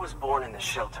 I was born in this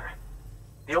shelter.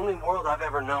 The only world I've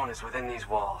ever known is within these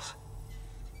walls.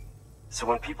 So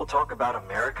when people talk about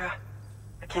America,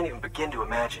 I can't even begin to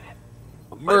imagine it.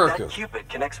 But America. if that Cupid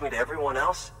connects me to everyone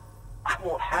else, I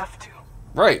won't have to.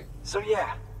 Right. So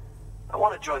yeah, I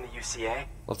want to join the UCA.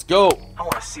 Let's go. I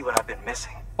want to see what I've been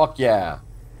missing. Fuck yeah.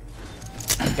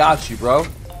 Got you, bro.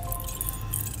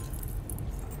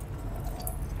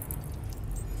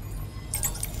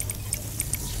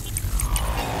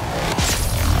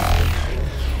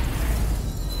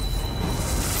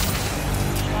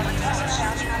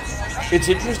 It's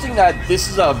interesting that this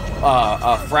is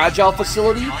a fragile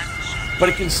facility, but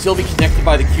it can still be connected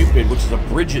by the Cupid, which is a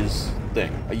Bridges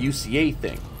thing, a UCA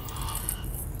thing.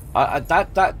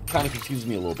 That kind of confuses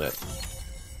me a little bit.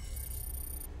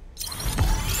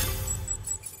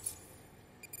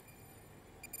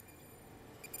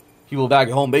 People back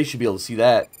at home base should be able to see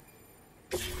that.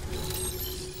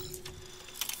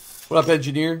 What up,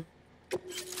 engineer?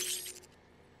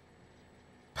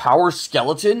 Power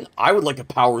skeleton? I would like a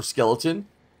power skeleton.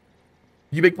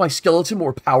 You make my skeleton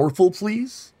more powerful,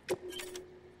 please?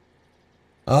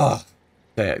 Ah,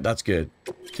 okay, that's good.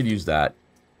 Could use that.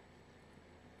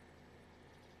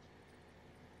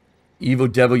 Evo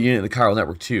Devo unit in the chiral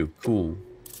network too. Cool.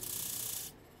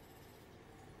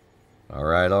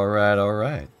 Alright, alright,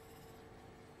 alright.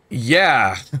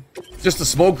 Yeah! Just a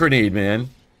smoke grenade,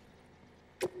 man.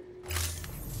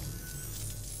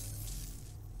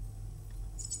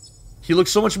 He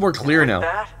looks so much more clear now.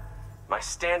 That, my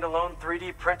standalone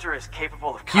 3D printer is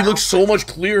capable of... He looks so much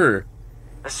clearer.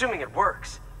 Assuming it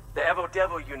works, the Evo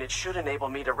Devo unit should enable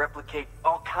me to replicate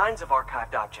all kinds of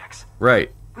archived objects.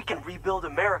 Right. We can rebuild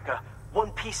America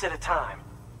one piece at a time.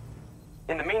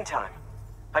 In the meantime,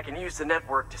 I can use the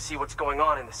network to see what's going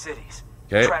on in the cities.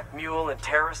 Okay. Track mule and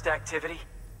terrorist activity.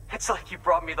 It's like you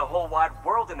brought me the whole wide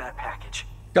world in that package.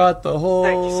 Got the Thank you,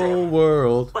 whole Sam.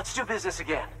 world. Let's do business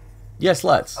again. Yes,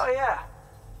 let's. Oh yeah.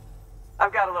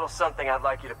 I've got a little something I'd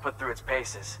like you to put through its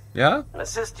paces. Yeah? An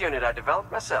assist unit I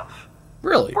developed myself.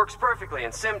 Really? Works perfectly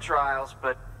in sim trials,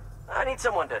 but I need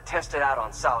someone to test it out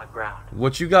on solid ground.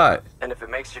 What you got? And if it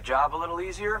makes your job a little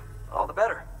easier, all the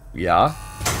better. Yeah.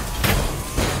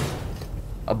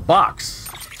 A box.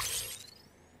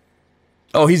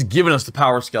 Oh, he's giving us the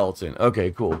power skeleton. Okay,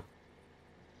 cool.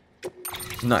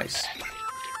 Nice.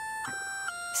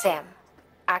 Sam,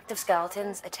 active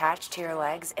skeletons attach to your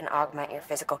legs and augment your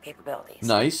physical capabilities.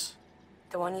 Nice.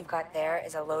 The one you've got there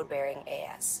is a load-bearing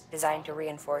AS, designed to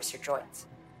reinforce your joints.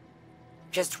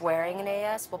 Just wearing an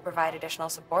AS will provide additional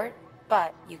support,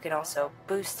 but you can also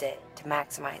boost it to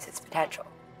maximize its potential.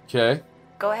 Okay.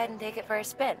 Go ahead and take it for a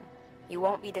spin. You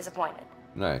won't be disappointed.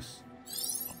 Nice.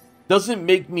 Doesn't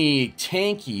make me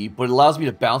tanky, but it allows me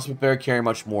to bounce with better, carry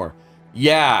much more.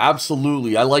 Yeah,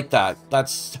 absolutely. I like that.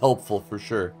 That's helpful for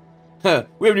sure. We have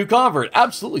a new convert.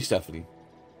 Absolutely, Stephanie.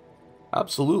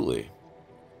 Absolutely.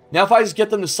 Now if I just get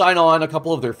them to sign on a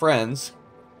couple of their friends.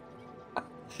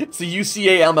 It's the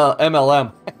UCA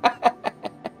MLM.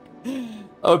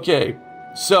 Okay.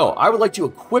 So, I would like to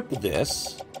equip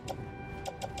this.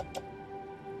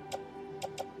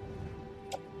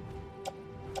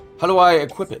 How do I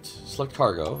equip it? Select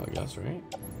cargo, I guess, right?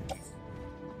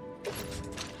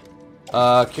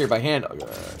 Carry by hand.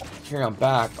 Carry on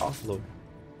back. Offload.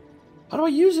 How do I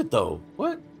use it though?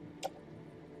 What?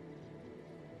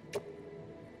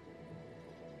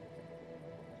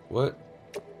 What?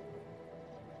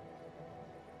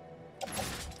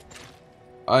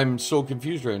 I'm so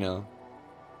confused right now.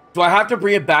 Do I have to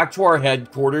bring it back to our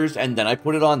headquarters and then I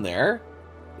put it on there?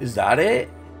 Is that it?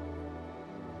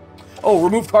 Oh,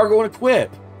 remove cargo and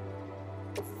equip.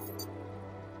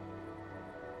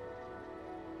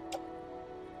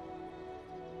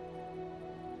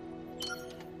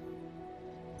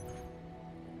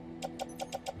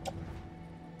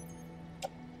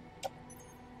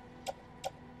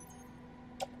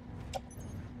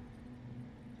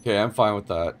 Okay, I'm fine with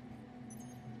that.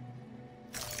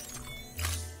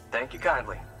 Thank you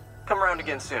kindly. Come around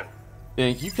again soon.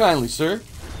 Thank you kindly, sir.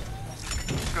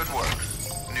 Good work.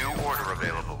 New order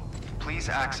available. Please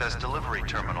access delivery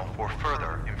terminal for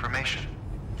further information.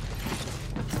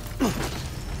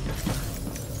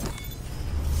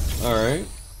 Alright.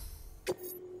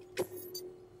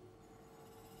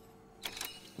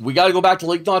 We gotta go back to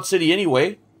Lake Knot City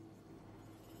anyway.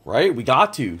 Right? We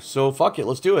got to. So, fuck it.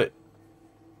 Let's do it.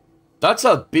 That's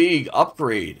a big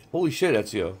upgrade. Holy shit,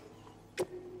 Ezio.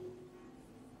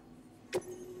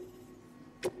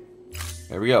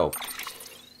 There we go.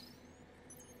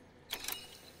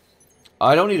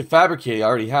 I don't need to fabricate. I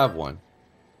already have one.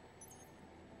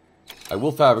 I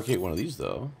will fabricate one of these,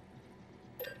 though.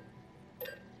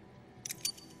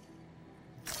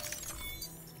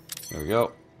 There we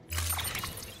go.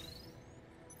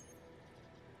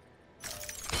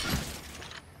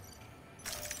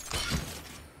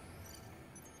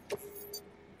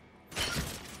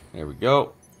 There we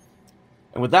go.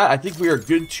 And with that, I think we are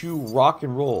good to rock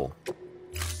and roll.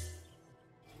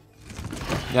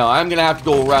 Now, I'm going to have to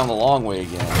go around the long way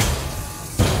again.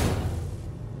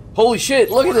 Holy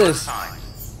shit, look at this!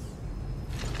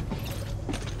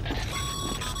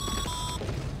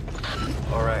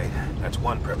 Alright, that's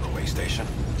one prep way station.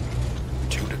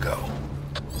 2 to go.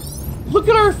 Look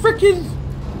at our frickin'...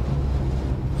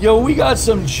 Yo, we got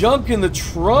some junk in the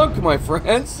trunk, my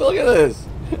friends. Look at this.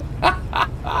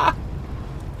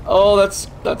 Oh,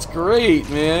 that's great,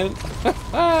 man.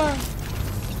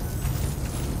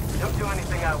 Don't do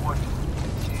anything I wouldn't.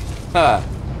 Ha.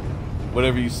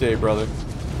 Whatever you say, brother.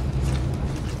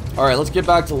 Alright, let's get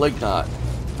back to Lake Knot.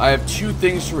 I have 2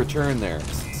 things to return there.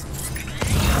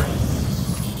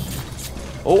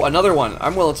 Oh, another one.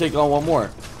 I'm willing to take on one more.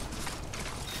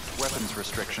 Weapons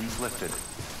restrictions lifted.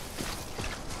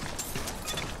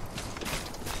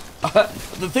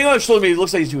 The thing on his shoulder, it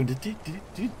looks like he's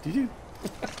doing.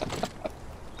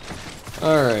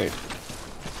 Alright.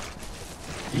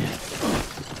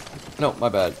 No, my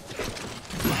bad.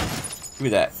 Give me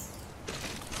that.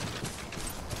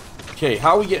 Okay,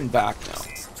 how are we getting back now?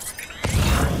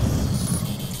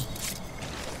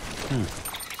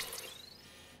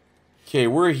 Okay,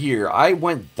 we're here. I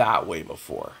went that way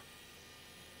before.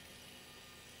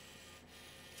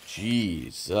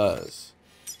 Jesus.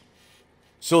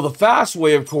 So the fast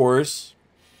way, of course,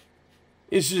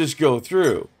 is to just go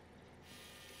through.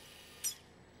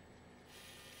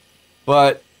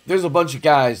 But there's a bunch of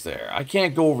guys there. I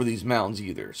can't go over these mountains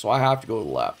either, so I have to go to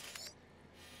the left.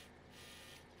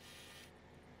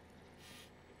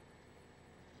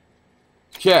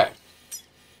 Okay.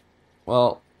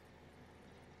 Well.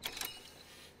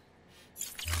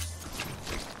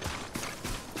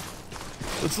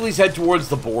 Let's at least head towards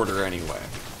the border anyway.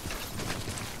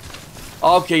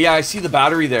 Okay, yeah, I see the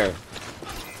battery there.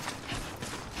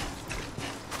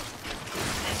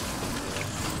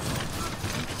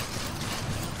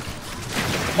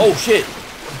 Oh, shit.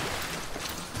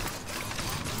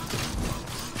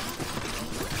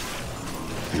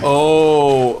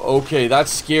 Oh, okay,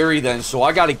 that's scary then. So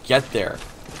I gotta get there.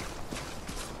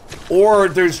 Or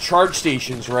there's charge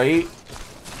stations, right?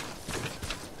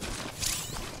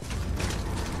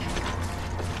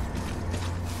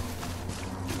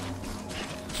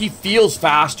 He feels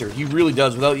faster. He really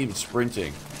does without even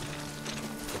sprinting.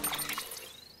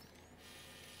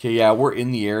 Okay, yeah, we're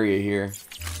in the area here.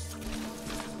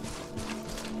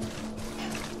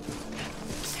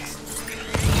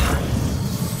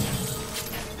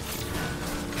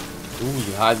 Ooh, we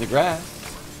can hide in the grass.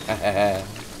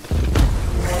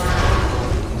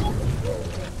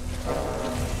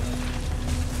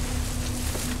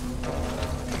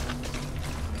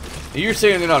 You're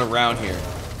saying they're not around here.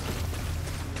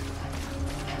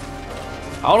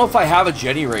 I don't know if I have a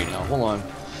jetty right now. Hold on.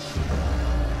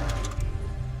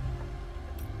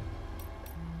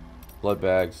 Blood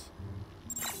bags.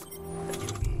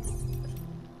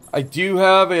 I do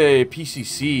have a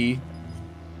PCC.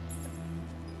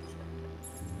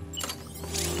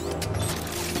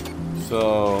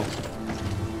 So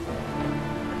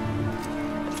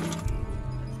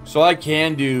I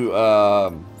can do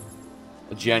a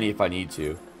Jenny if I need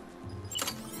to.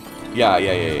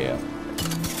 Yeah.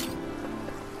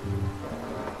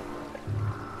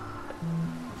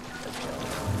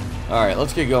 Alright,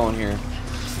 let's get going here.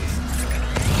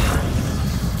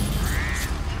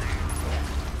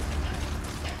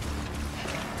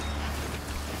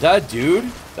 Is that a dude?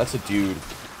 That's a dude.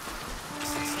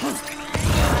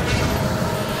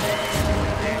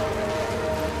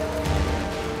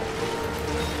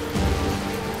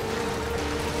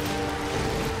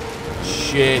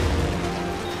 Shit.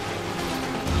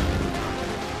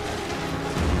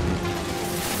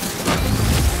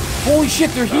 Holy shit,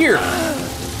 they're here!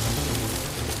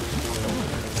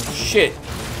 Shit.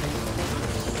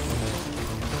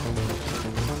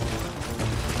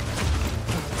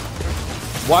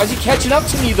 Why is he catching up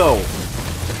to me, though?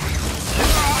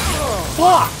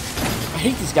 Fuck! I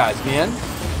hate these guys, man.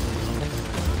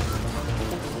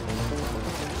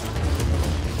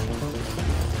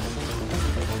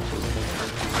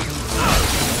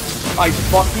 I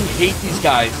fucking hate these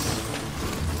guys.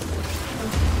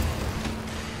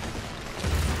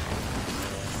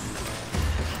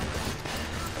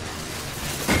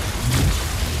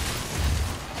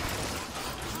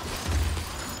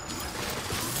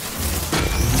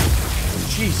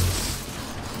 Jesus.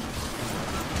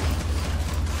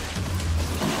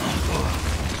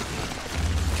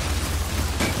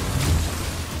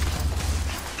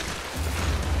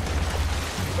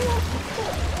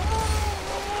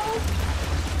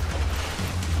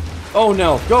 Oh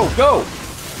no, go, go!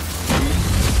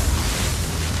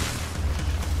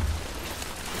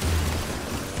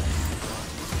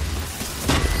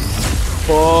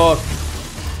 Fuck.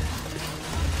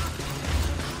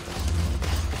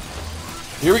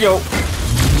 Here we go.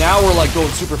 Now we're like going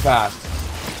super fast.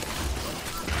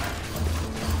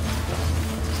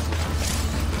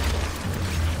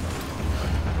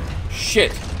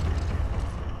 Shit.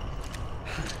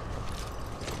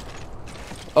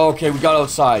 Okay, we got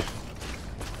outside.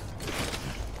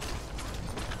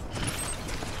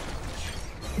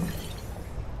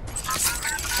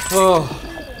 Oh.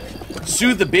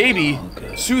 Soothe the baby.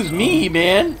 Soothe me,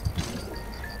 man.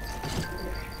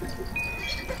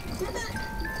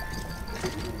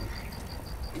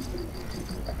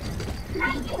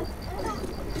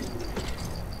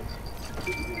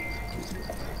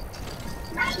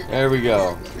 There we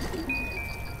go.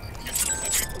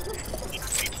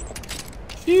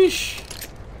 Sheesh.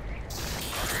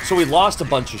 So we lost a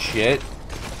bunch of shit.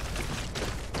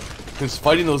 Because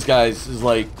fighting those guys is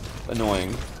like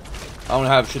annoying. I don't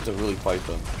have shit to really fight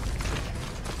them.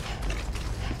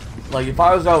 Like if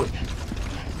I was out,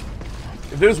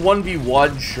 if there's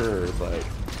 1v1, sure, but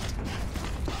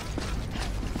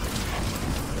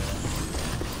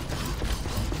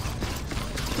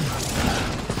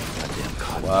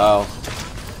wow.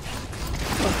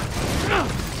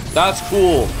 That's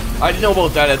cool. I didn't know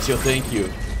about that, Ezio. Thank you.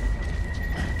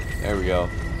 There we go.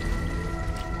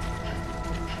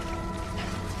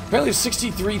 Apparently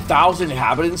 63,000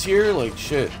 inhabitants here. Like,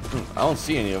 shit. I don't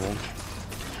see any of them.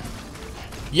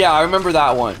 Yeah, I remember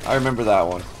that one. I remember that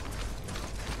one.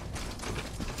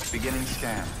 Beginning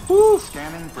scan. Woo.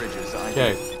 Scanning bridges.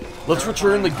 Okay. Let's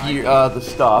return the gear, the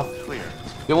stuff. Clear.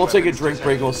 Then we'll take a drink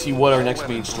break and we'll see what our next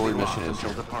main story mission is.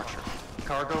 Until departure.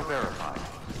 Cargo verified.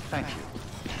 Thank you.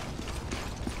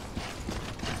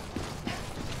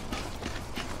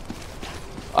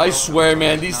 I swear,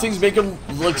 man, these things make him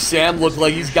look, Sam look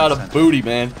like he's got a booty,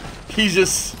 man.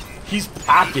 He's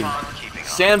packing.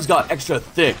 Sam's got extra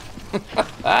thick.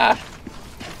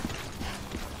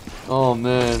 Oh,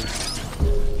 man.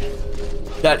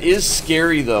 That is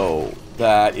scary, though,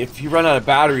 that if you run out of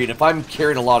battery and if I'm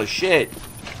carrying a lot of shit,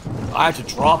 I have to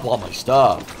drop all my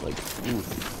stuff. Like, oof.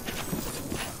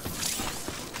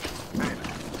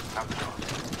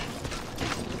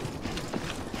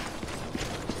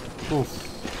 Oof.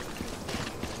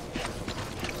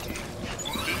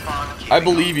 I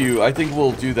believe you. I think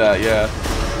we'll do that, yeah.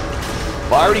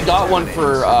 Well, I already got one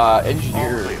for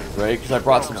engineer, right? Because I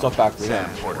brought some stuff back for him.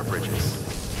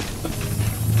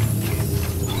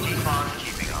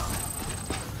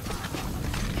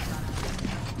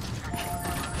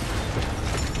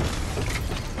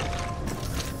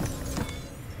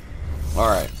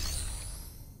 Alright.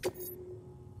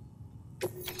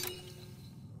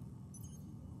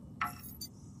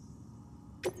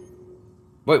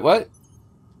 Wait, what?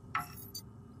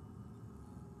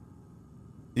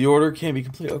 The order can be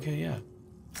complete. Okay, yeah.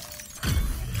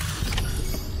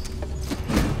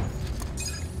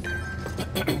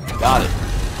 Got it.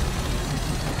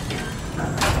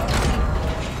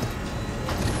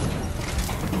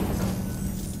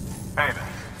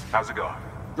 How's it going?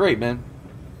 Great, man.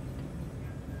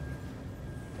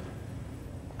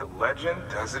 The legend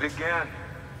does it again.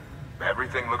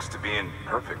 Everything looks to be in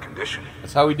perfect condition.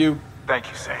 That's how we do. Thank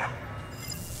you, Sam.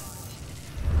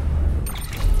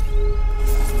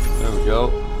 There we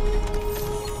go.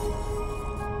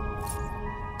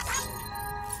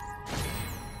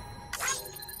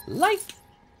 Like.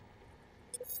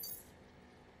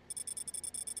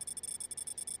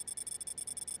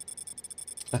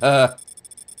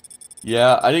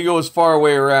 Yeah, I didn't go as far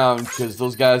away around because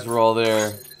those guys were all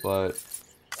there, but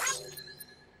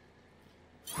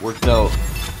worked out.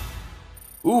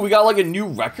 Ooh, we got like a new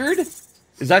record? Is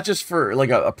that just for like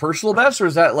a personal best, or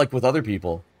is that like with other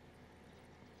people?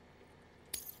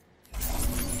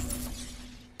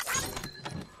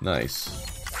 Nice.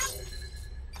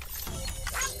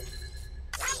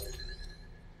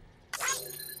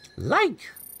 Like.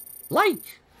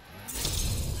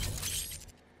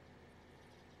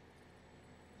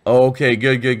 Oh, okay,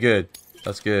 good.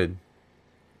 That's good.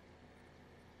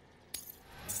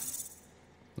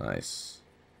 Nice.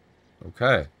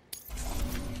 Okay.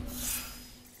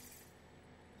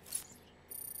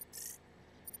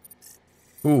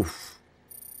 Oof.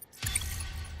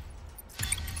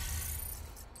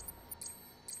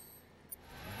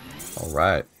 All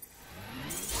right.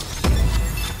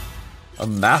 A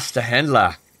master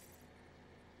handler.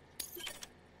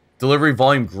 Delivery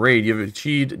volume grade. You have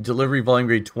achieved delivery volume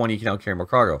grade 20. You can now carry more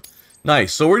cargo.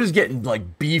 Nice. So we're just getting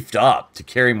like beefed up to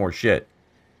carry more shit.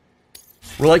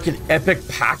 We're like an epic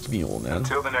pack mule, man.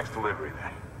 Until the next delivery,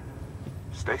 then.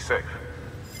 Stay safe.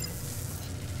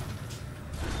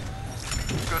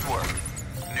 Good work.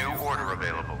 New order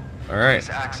available. All right.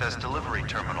 Please access delivery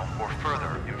terminal for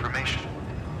further information.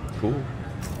 Cool.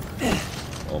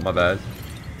 Oh, my bad.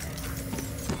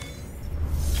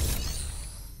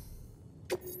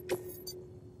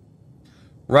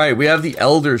 Right, we have the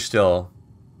Elder still.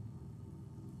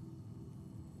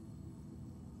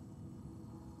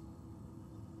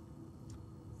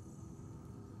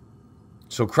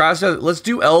 So Craftsman, let's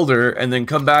do Elder and then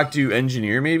come back to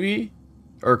Engineer maybe?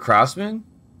 Or Craftsman?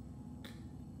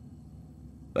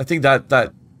 I think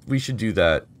that we should do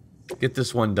that. Get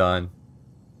this one done.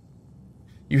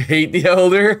 You hate the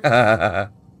Elder?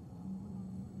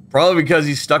 Probably because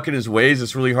he's stuck in his ways.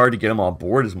 It's really hard to get him on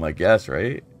board is my guess,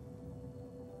 right?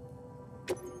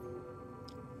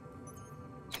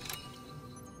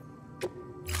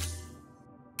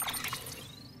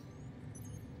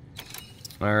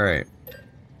 All right.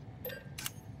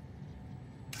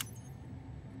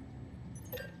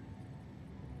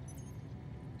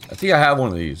 I think I have one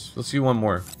of these. Let's see one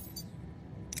more.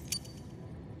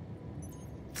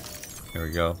 There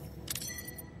we go.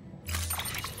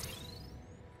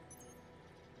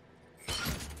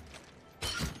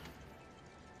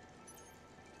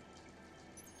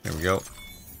 There we go.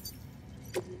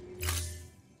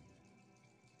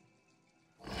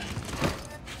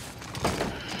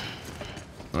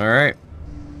 All right.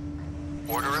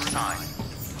 Order assigned.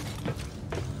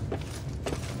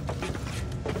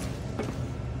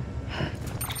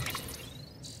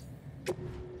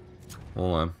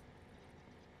 Hold on.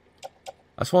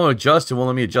 I just want to adjust. It won't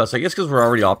let me adjust. I guess because we're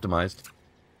already optimized.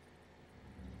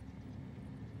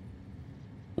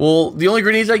 Well, the only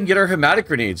grenades I can get are hematic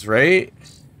grenades, right?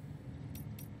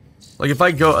 Like if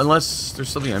I go, unless there's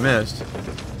something I missed.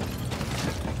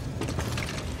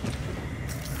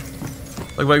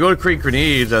 Like when I go to create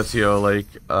grenades, that's, you know, like,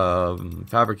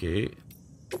 fabricate.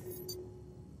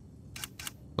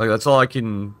 Like that's all I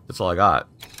got.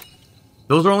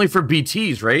 Those are only for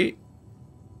BTs, right?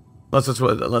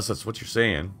 Unless that's what you're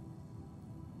saying.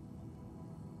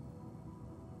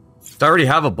 I already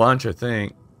have a bunch, I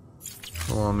think.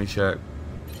 Hold on, let me check.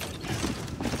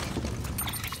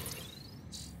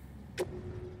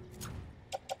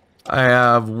 I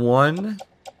have 1,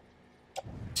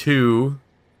 2.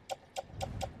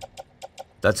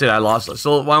 That's it, I lost it.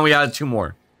 So why don't we add 2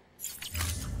 more?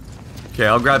 Okay,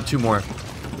 I'll grab 2 more.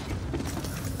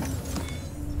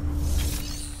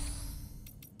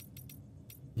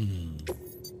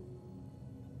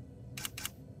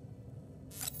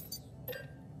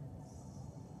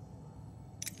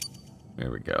 There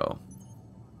we go.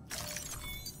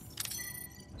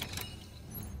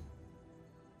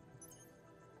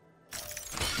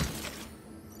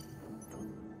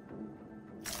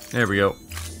 There we go.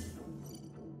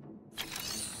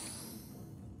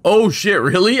 Oh shit,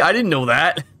 really? I didn't know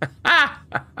that.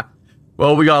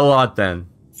 Well, we got a lot then.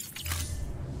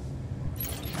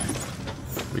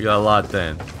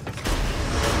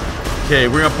 Okay,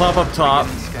 we're gonna pop up top.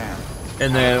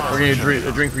 And then we're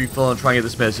gonna drink refill and try and get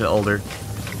this medicine older.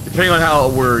 Depending on how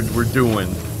we're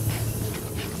doing.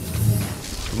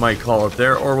 might call it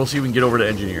there, or we'll see if we can get over to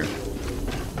engineer.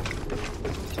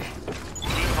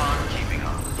 Keep on keeping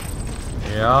on.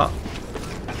 Yeah.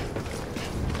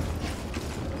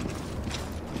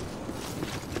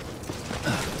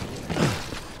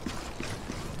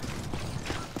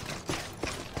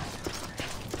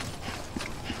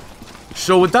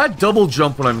 So with that double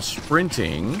jump when I'm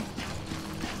sprinting,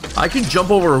 I can jump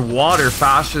over water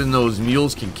faster than those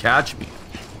mules can catch me.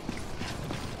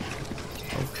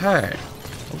 Okay.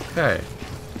 Okay.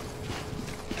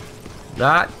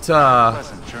 That,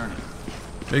 Pleasant journey.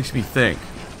 makes me think.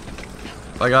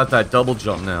 I got that double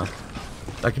jump now.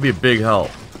 That could be a big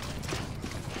help.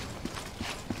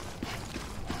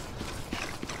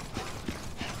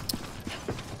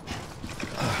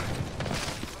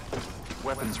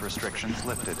 Weapons restrictions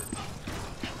lifted.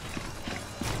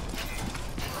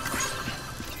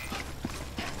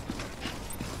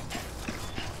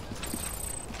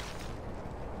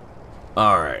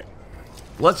 Alright.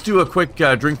 Let's do a quick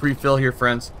drink refill here,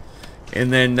 friends.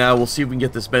 And then we'll see if we can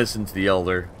get this medicine to the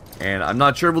Elder. And I'm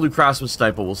not sure if we'll do Craftsman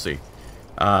Snipe, but we'll see.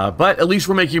 But at least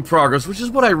we're making progress, which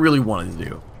is what I really wanted to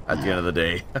do at the end of the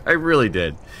day. I really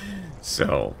did.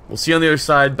 So, we'll see you on the other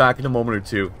side back in a moment or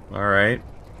two. Alright.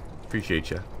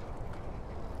 Appreciate you.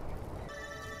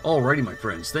 Alrighty, my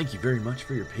friends. Thank you very much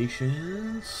for your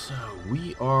patience.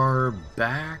 We are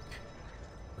back.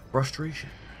 Frustration.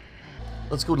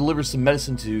 Let's go deliver some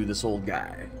medicine to this old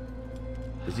guy.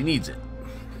 Because he needs it.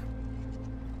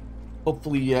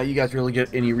 Hopefully, you guys really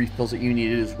get any refills that you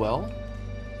needed as well.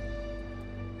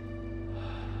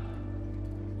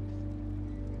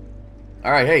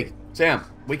 Alright, hey, Sam.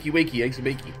 Wakey, wakey, eggsy,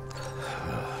 bakey.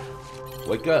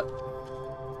 Wake up.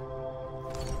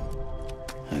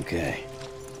 Okay.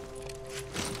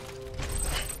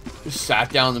 Just sat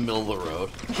down in the middle of the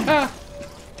road.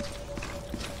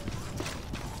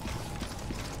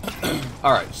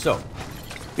 Alright, so,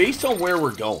 based on where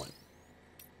we're going,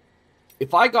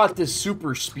 if I got this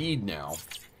super speed now,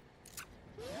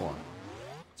 hold on.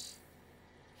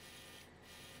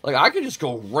 Like, I could just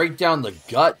go right down the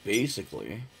gut,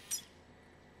 basically.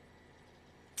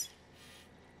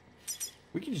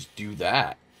 We can just do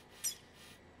that.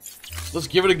 Let's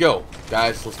give it a go,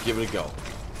 guys. Let's give it a go.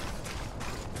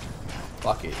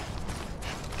 Fuck it.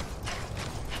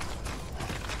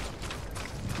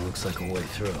 Looks like a way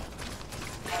through.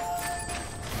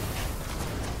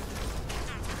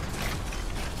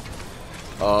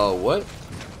 What?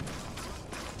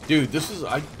 Dude, this is...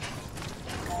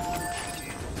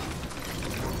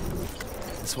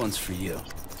 This one's for you.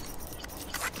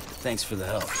 Thanks for the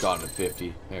help. Got it at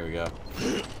 50. There we go.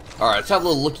 Alright, let's have a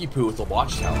little looky-poo with the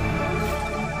watchtower.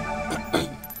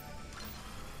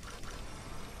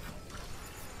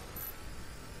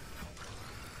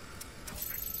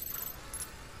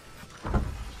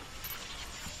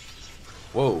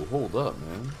 Whoa, hold up,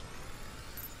 man.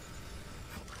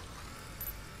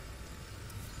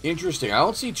 Interesting. I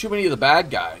don't see too many of the bad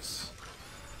guys.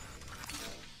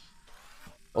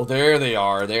 Oh, there they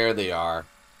are. There they are.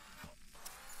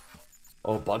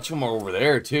 Oh, a bunch of them are over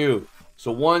there, too.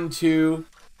 So 1, 2,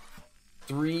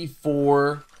 3,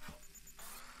 4,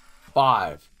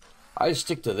 5. I just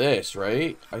stick to this,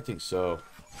 right? I think so.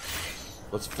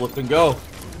 Let's flip and go.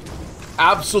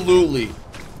 Absolutely.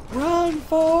 Run,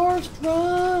 Forrest,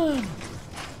 run!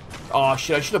 Oh,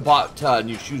 shit. I should have bought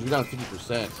new shoes. We're down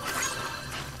 50%.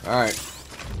 Alright.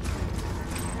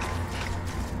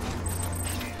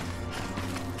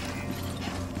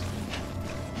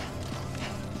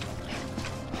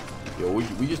 Yo,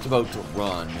 we just about to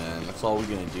run, man. That's all we're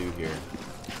gonna do here.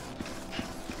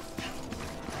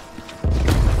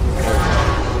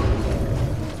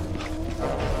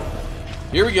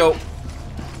 Here we go.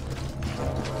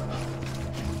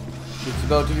 It's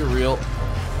about to get real.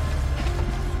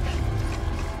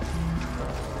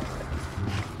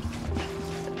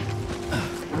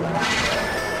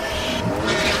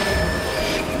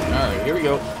 Alright, here we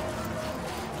go.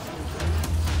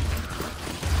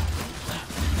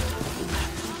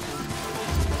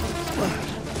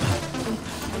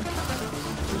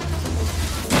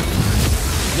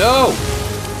 No!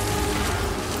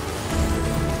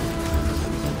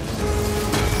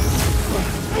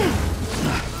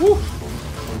 Woo.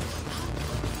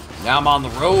 Now I'm on the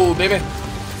road, baby.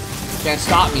 Can't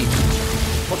stop me.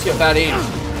 Let's get bad aim.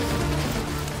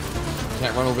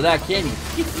 Can't run over that, can you?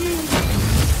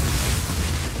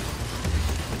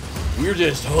 We're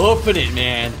just hoofing it,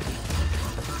 man.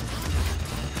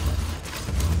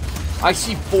 I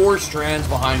see 4 strands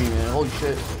behind me, man. Holy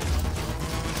shit.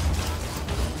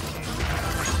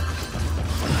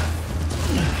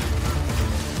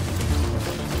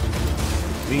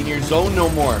 Be in your zone no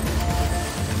more.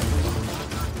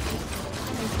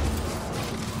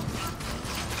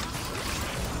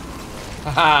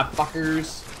 Haha,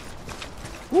 fuckers.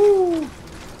 Woo!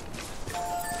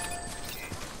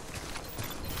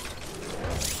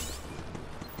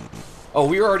 Oh,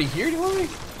 we were already here, were we?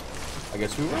 I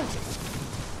guess we were.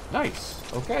 Nice.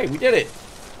 Okay, we did it.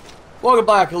 Welcome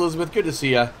back, Elizabeth. Good to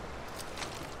see ya.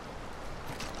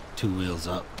 2 wheels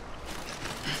up.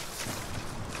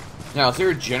 Now, is there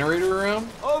a generator around?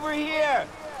 Over here!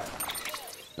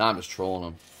 Nah, I'm just trolling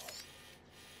him.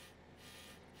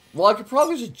 Well, I could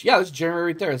probably just... Yeah, there's a generator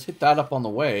right there. Let's hit that up on the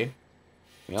way.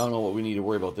 I don't know what we need to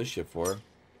worry about this shit for.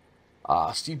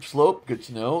 Steep slope. Good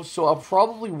to know. So I'll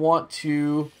probably want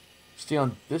to stay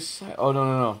on this side. Oh,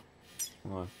 no.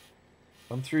 Hold on.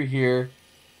 Come through here.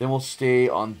 Then we'll stay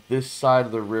on this side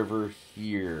of the river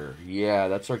here. Yeah,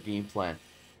 that's our game plan.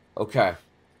 Okay.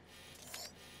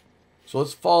 So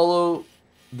let's follow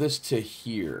this to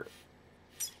here.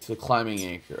 To the climbing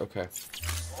anchor. Okay.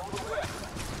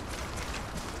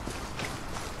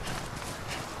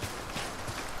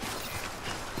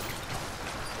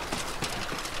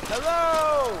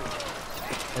 Hello!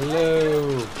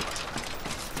 Hello.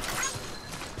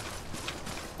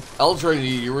 Eldred,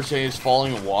 you were saying he's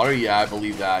falling in water? Yeah, I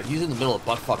believe that. He's in the middle of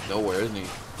buttfuck nowhere, isn't he?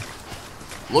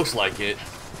 Looks like it.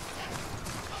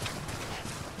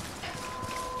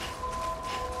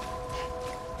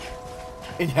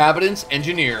 Inhabitants,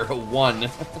 engineer, 1.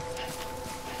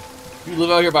 You live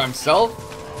out here by himself?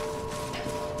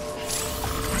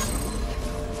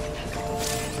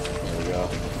 There we go.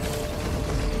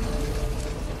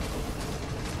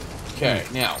 Okay,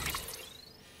 now.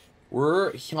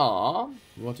 We're here.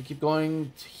 We want to keep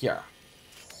going to here.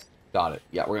 Got it.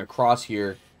 Yeah, we're going to cross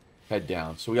here, head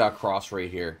down. So we got to cross right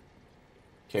here.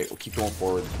 Okay, we'll keep going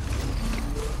forward.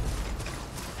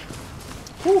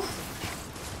 Whew.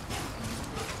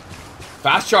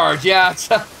 Fast charge, yeah.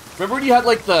 Remember when you had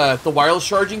like the wireless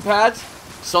charging pads?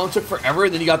 Some took forever,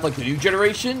 and then you got like the new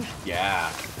generation? Yeah,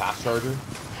 fast charger.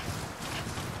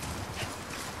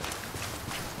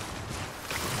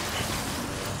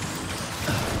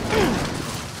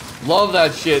 Love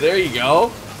that shit. There you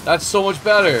go. That's so much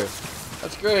better.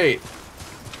 That's great.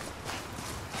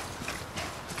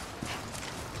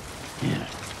 Yeah.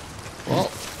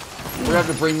 Well, we're gonna have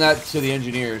to bring that to the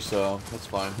engineers, so that's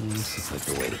fine. This is like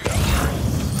the way to go.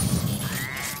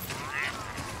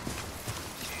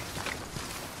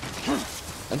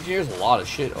 Engineers a lot of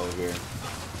shit over here.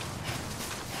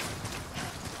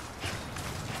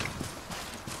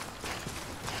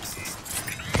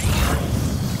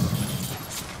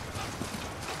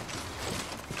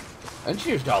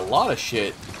 Engineers got a lot of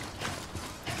shit.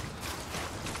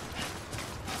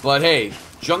 But hey,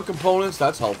 junk components,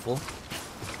 that's helpful.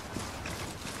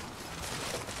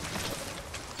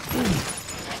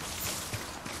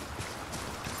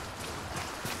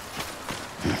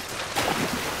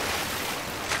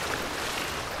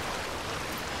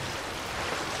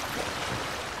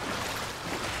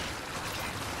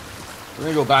 We're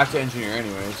gonna go back to engineer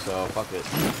anyway, so fuck it.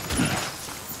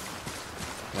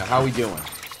 Now, how we doing?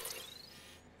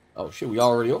 Oh shit, we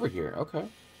already over here. Okay.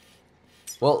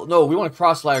 Well, no, we want to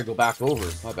cross ladder, go back over.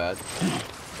 My bad.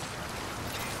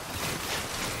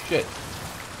 Shit.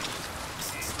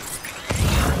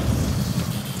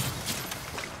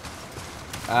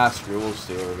 Ah, screw. We'll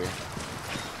stay over here.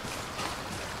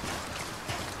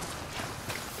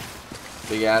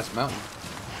 Big ass mountain.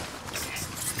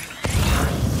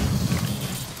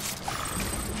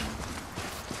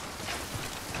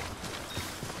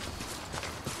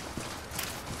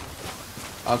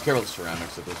 I don't care about the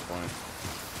ceramics at this point.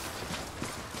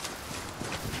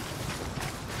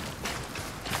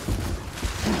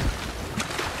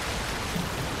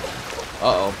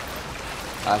 Uh-oh.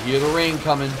 I hear the rain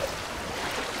coming.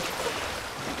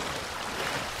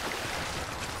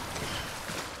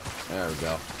 There we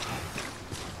go.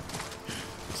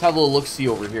 Let's have a little look-see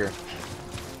over here.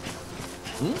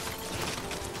 Hmm?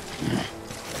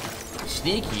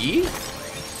 Sneaky.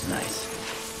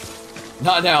 Nice.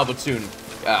 Not now, but soon.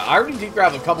 I already did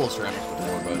grab a couple of ceramics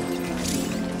before, but...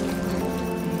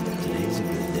 Today's a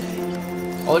good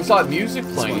day. Oh, I saw music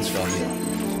playing and stuff.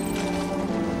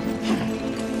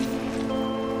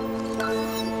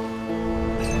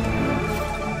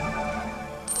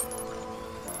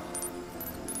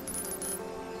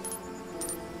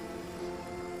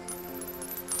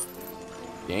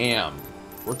 Damn.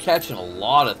 We're catching a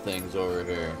lot of things over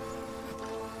here.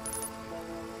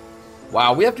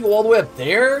 Wow, we have to go all the way up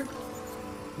there?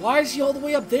 Why is he all the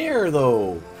way up there,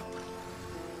 though?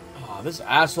 Oh, this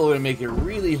asshole gonna make it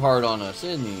really hard on us,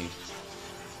 isn't he?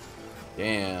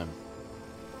 Damn.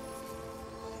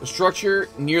 The structure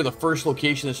near the first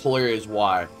location in this whole area is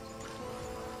why.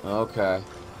 Okay.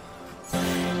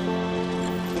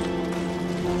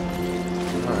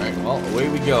 Alright, well, away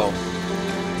we go.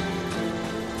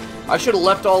 I should have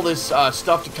left all this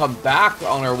stuff to come back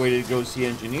on our way to go see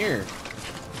Engineer.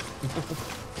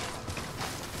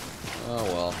 Oh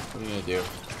well, what are you gonna do?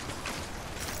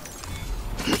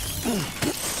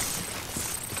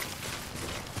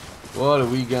 What are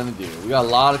we gonna do? We got a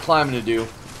lot of climbing to do.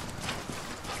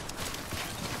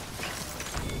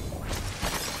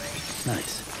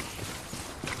 Nice.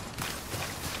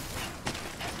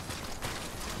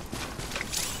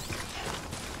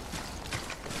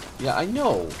 Yeah, I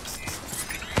know.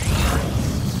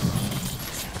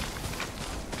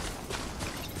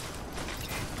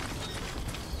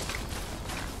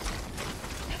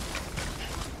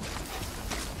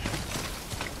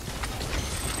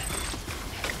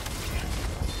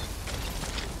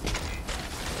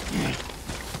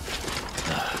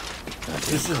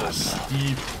 This is a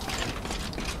steep.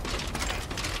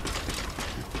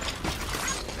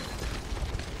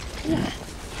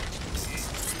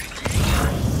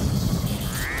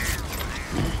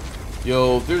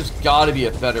 Yo, there's gotta be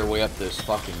a better way up this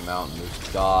fucking mountain.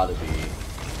 There's gotta be.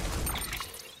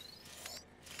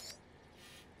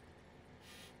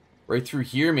 Right through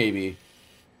here, maybe.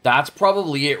 That's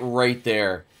probably it right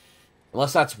there.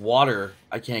 Unless that's water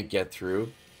I can't get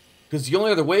through. Because the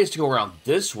only other way is to go around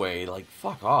this way. Like,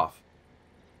 fuck off.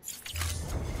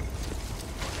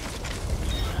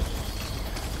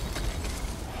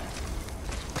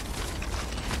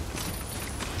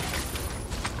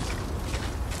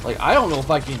 Like, I don't know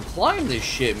if I can climb this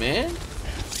shit, man.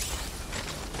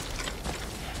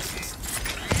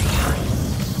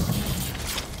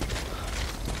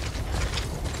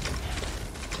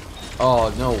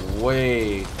 Oh, no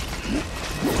way.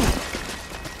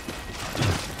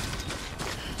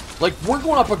 Like, we're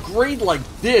going up a grade like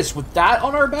this with that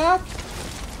on our back?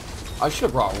 I should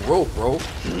have brought rope, bro.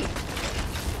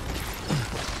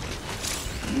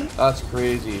 That's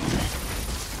crazy.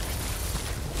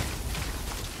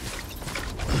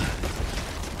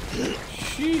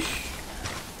 Sheesh.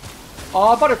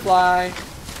 Aw, butterfly.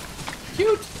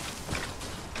 Cute.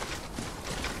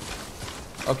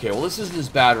 Okay, well, this isn't as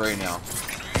bad right now.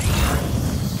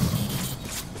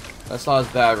 That's not as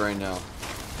bad right now.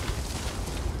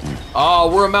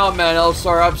 Oh, we're a mountain man,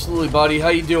 Elstar. Absolutely, buddy. How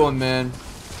you doing, man?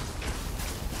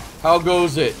 How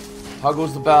goes it? How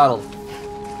goes the battle?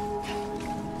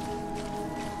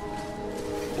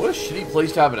 What a shitty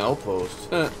place to have an outpost.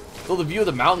 Though the view of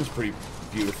the mountain's pretty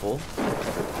beautiful.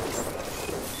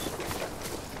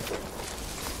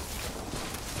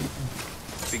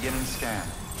 Beginning scan.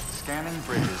 Scanning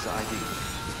bridges ID.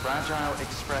 Fragile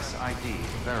Express ID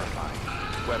verified.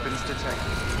 Weapons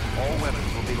detected. All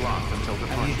weapons will be locked until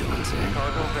departure.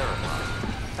 Cargo verified.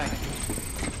 Thank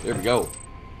you. There we go.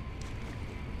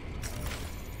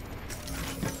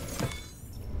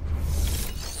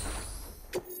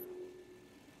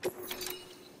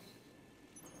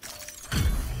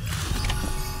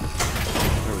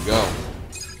 There we go.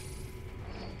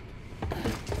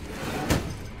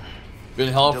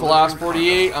 Been hell for the last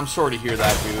 48. I'm sorry to hear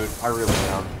that, dude. I really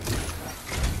am.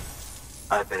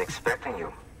 I've been expecting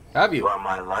you. Have You you? are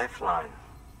my lifeline.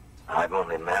 I've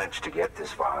only managed to get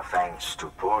this far thanks to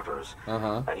porters.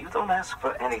 Uh-huh. And you don't ask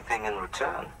for anything in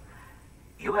return.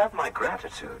 You have my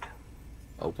gratitude.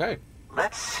 Okay.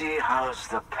 Let's see how's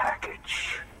the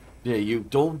package. Yeah, you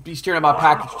don't be staring at my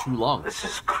package too long. This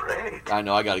is great. I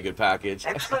know, I got a good package.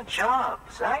 Excellent job.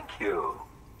 Thank you.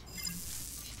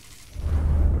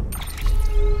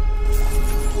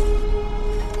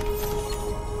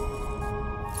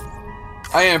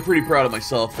 I am pretty proud of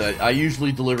myself that I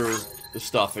usually deliver the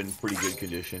stuff in pretty good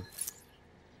condition.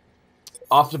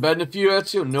 Off to bed in a few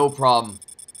minutes, no problem.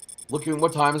 Looking,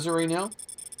 what time is it right now?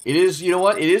 It is, you know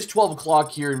what? It is 12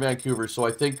 o'clock here in Vancouver, so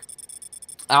I think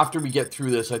after we get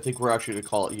through this, I think we're actually going to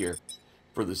call it here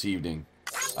for this evening.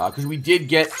 Because we did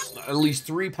get at least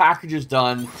 3 packages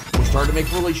done. We're starting to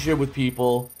make a relationship with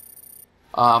people.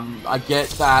 I get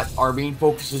that our main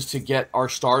focus is to get our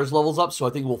stars levels up, so I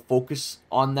think we'll focus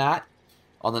on that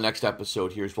on the next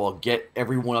episode here as well. Get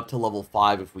everyone up to level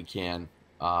 5 if we can.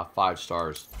 5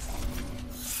 stars.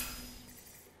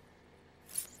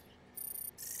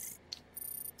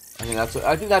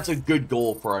 I think that's a good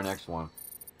goal for our next one.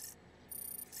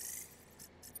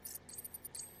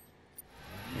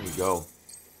 There we go.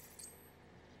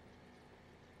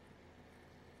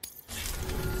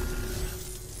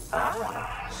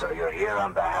 Ah, so you're here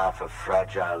on behalf of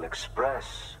Fragile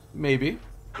Express. Maybe.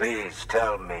 Please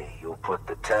tell me you put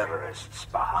the terrorists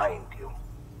behind you.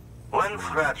 When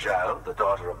Fragile, the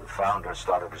daughter of the founder,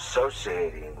 started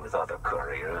associating with other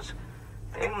couriers,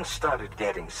 things started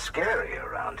getting scary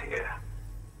around here.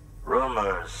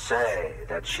 Rumors say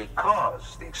that she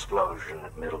caused the explosion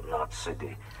at Middle Knot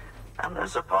City, and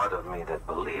there's a part of me that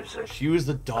believes it. She was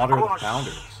the daughter of the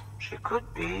founders. She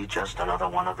could be just another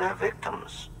one of their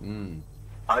victims. Mm.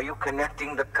 Are you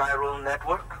connecting the chiral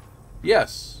network?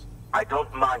 Yes. I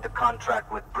don't mind a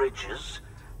contract with Bridges,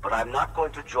 but I'm not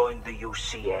going to join the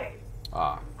UCA.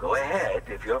 Ah. Go ahead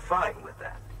if you're fine with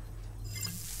that.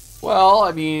 Well,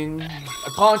 I mean,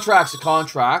 a contract's a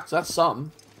contract. That's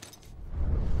something.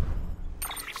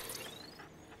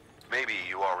 Maybe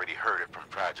you already heard it from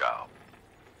Fragile,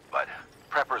 but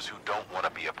preppers who don't want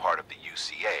to be a part of the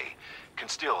UCA can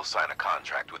still sign a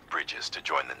contract with Bridges to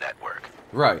join the network.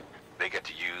 Right. They get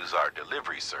to use our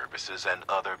delivery services and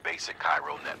other basic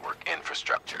chiral network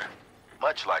infrastructure,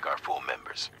 much like our full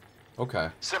members. Okay.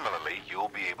 Similarly, you'll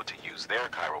be able to use their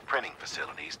chiral printing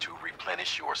facilities to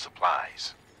replenish your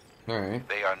supplies. Alright.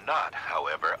 They are not,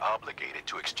 however, obligated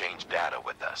to exchange data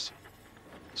with us.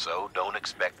 So don't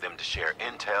expect them to share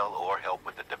intel or help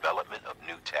with the development of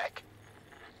new tech.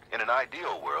 In an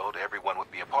ideal world, everyone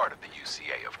would be a part of the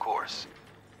UCA, of course.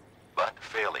 But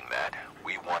failing that,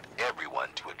 we want everyone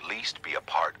to at least be a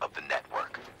part of the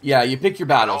network. Yeah, you pick your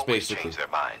battles, Always basically. change their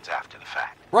minds after the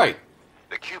fact. Right.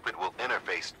 The Cupid will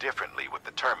interface differently with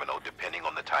the terminal depending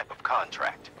on the type of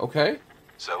contract. Okay.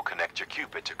 So connect your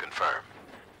Cupid to confirm.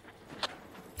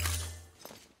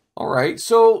 Alright,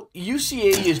 so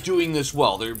UCA is doing this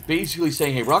well. They're basically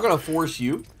saying, hey, we're not going to force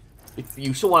you. If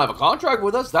you still want to have a contract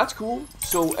with us, that's cool.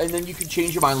 So, and then you can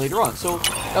change your mind later on. So,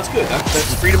 that's good.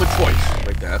 That's freedom of choice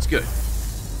right there. That's good.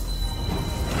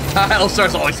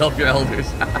 L-Stars always help your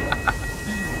elders.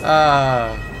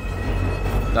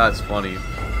 That's funny.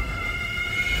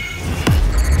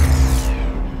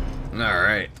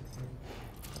 Alright.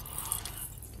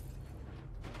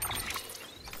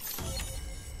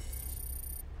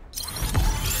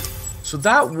 So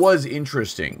that was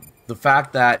interesting. The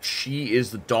fact that she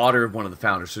is the daughter of one of the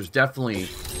founders. There's definitely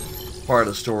part of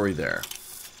the story there.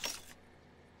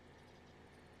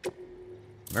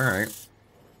 Alright.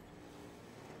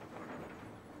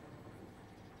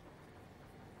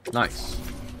 Nice.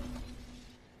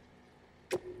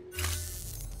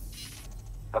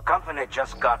 The company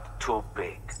just got too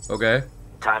big. Okay.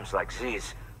 Times like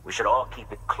these, we should all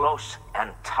keep it close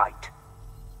and tight.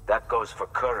 That goes for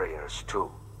couriers,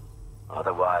 too.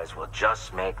 Otherwise, we'll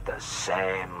just make the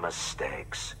same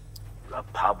mistakes.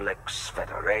 Republics,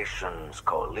 federations,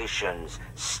 coalitions,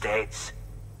 states,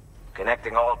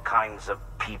 connecting all kinds of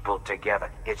people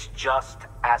together. It's just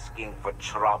asking for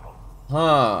trouble.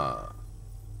 Huh.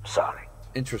 Sorry.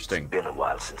 Interesting. It's been a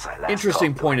while since I last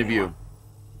Interesting talked to point of anyone. view.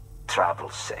 Travel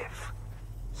safe.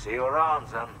 See you around,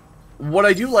 then. What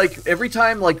I do like, every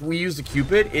time like we use the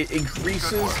Cupid, it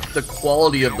increases the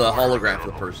quality of the hologram for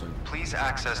the person. Please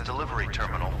access delivery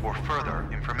terminal for further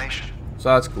information. So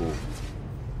that's cool.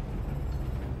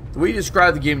 The way you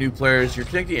describe the game to new players, you're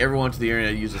connecting everyone to the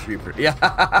internet to use this reaper. Yeah,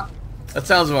 that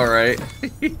sounds about right.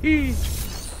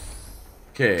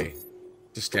 Okay.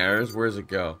 To stairs, where does it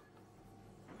go?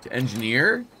 To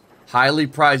engineer? Highly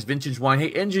prized vintage wine. Hey,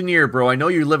 engineer, bro, I know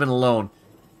you're living alone.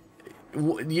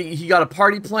 You got a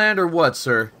party planned or what,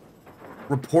 sir?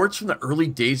 Reports from the early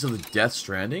days of the Death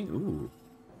Stranding? Ooh.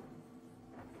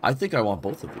 I think I want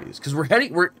both of these. Because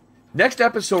next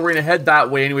episode, we're going to head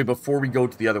that way anyway before we go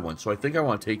to the other one. So I think I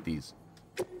want to take these.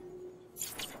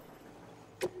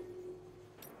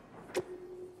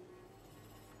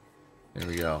 There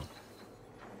we go.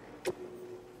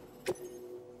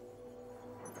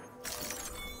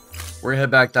 We're going to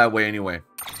head back that way anyway.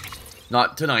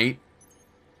 Not tonight.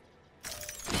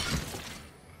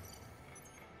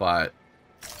 But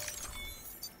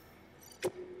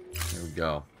there we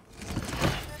go.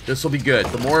 This will be good.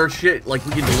 The more shit like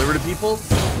we can deliver to people,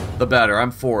 the better.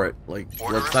 I'm for it. Like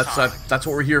that's what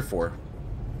we're here for.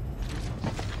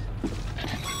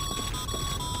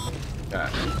 Okay.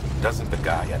 Doesn't the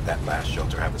guy at that last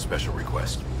shelter have a special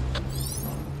request?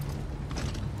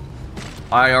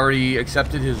 I already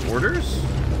accepted his orders?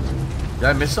 Did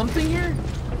I miss something here?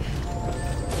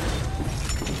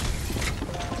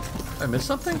 Did I miss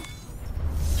something?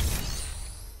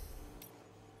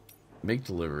 Make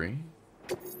delivery.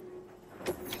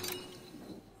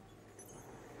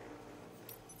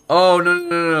 Oh,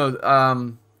 no.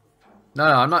 No,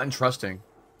 I'm not entrusting.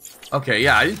 Okay,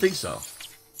 yeah, I didn't think so.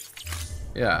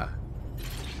 Yeah.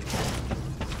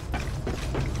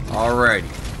 Alrighty.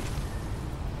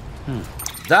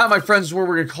 That, my friends, is where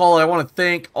we're going to call it. I want to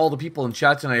thank all the people in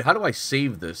chat tonight. How do I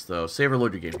save this, though? Save or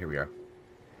load your game. Here we are.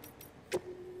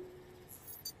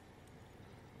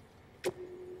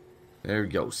 There we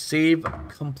go. Save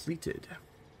completed.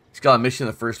 He's got a mission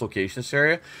in the first location in this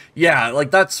area. Yeah, like,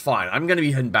 that's fine. I'm going to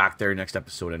be heading back there next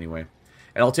episode anyway.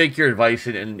 And I'll take your advice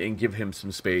and give him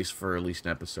some space for at least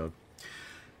an episode.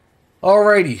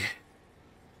 Alrighty.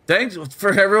 Thanks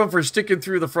for everyone for sticking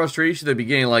through the frustration at the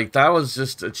beginning. Like, that was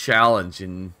just a challenge.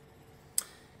 And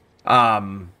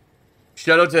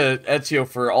shout out to Ezio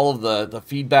for all of the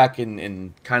feedback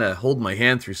and kind of holding my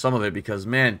hand through some of it. Because,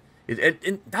 man,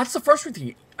 that's the frustrating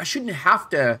thing. I shouldn't have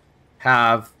to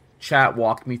have chat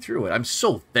walk me through it. I'm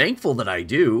so thankful that I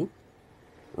do.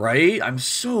 Right? I'm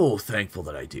so thankful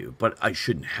that I do. But I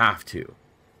shouldn't have to.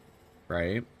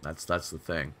 Right? That's the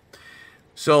thing.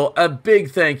 So, a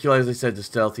big thank you, as I said, to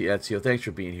Stealthy Ezio. Thanks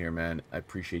for being here, man. I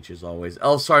appreciate you as always.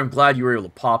 Elsar, I'm glad you were able to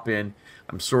pop in.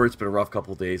 I'm sorry it's been a rough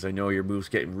couple of days. I know your move's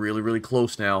getting really, really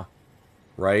close now.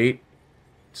 Right?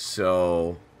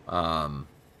 So,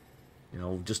 you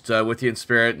know, just with you in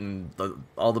spirit, and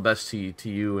all the best to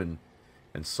you and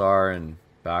Sar and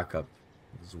backup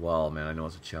as well, man. I know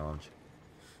it's a challenge.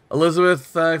 Elizabeth,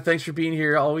 thanks for being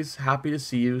here. Always happy to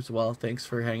see you as well. Thanks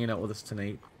for hanging out with us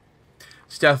tonight.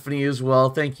 Stephanie as well.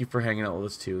 Thank you for hanging out with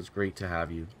us too. It's great to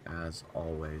have you as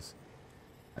always.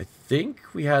 I think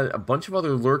we had a bunch of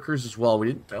other lurkers as well.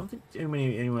 I don't think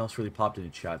anyone else really popped into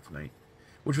chat tonight,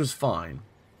 which was fine.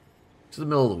 It's the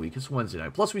middle of the week. It's Wednesday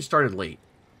night. Plus, we started late.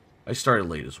 I started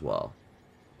late as well.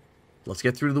 Let's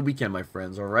get through the weekend, my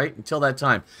friends. All right. Until that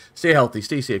time, stay healthy,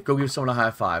 stay safe. Go give someone a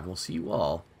high five. And we'll see you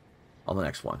all on the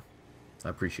next one. I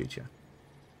appreciate you.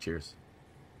 Cheers.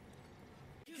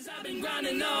 'Cause I've been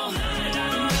grinding all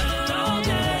night.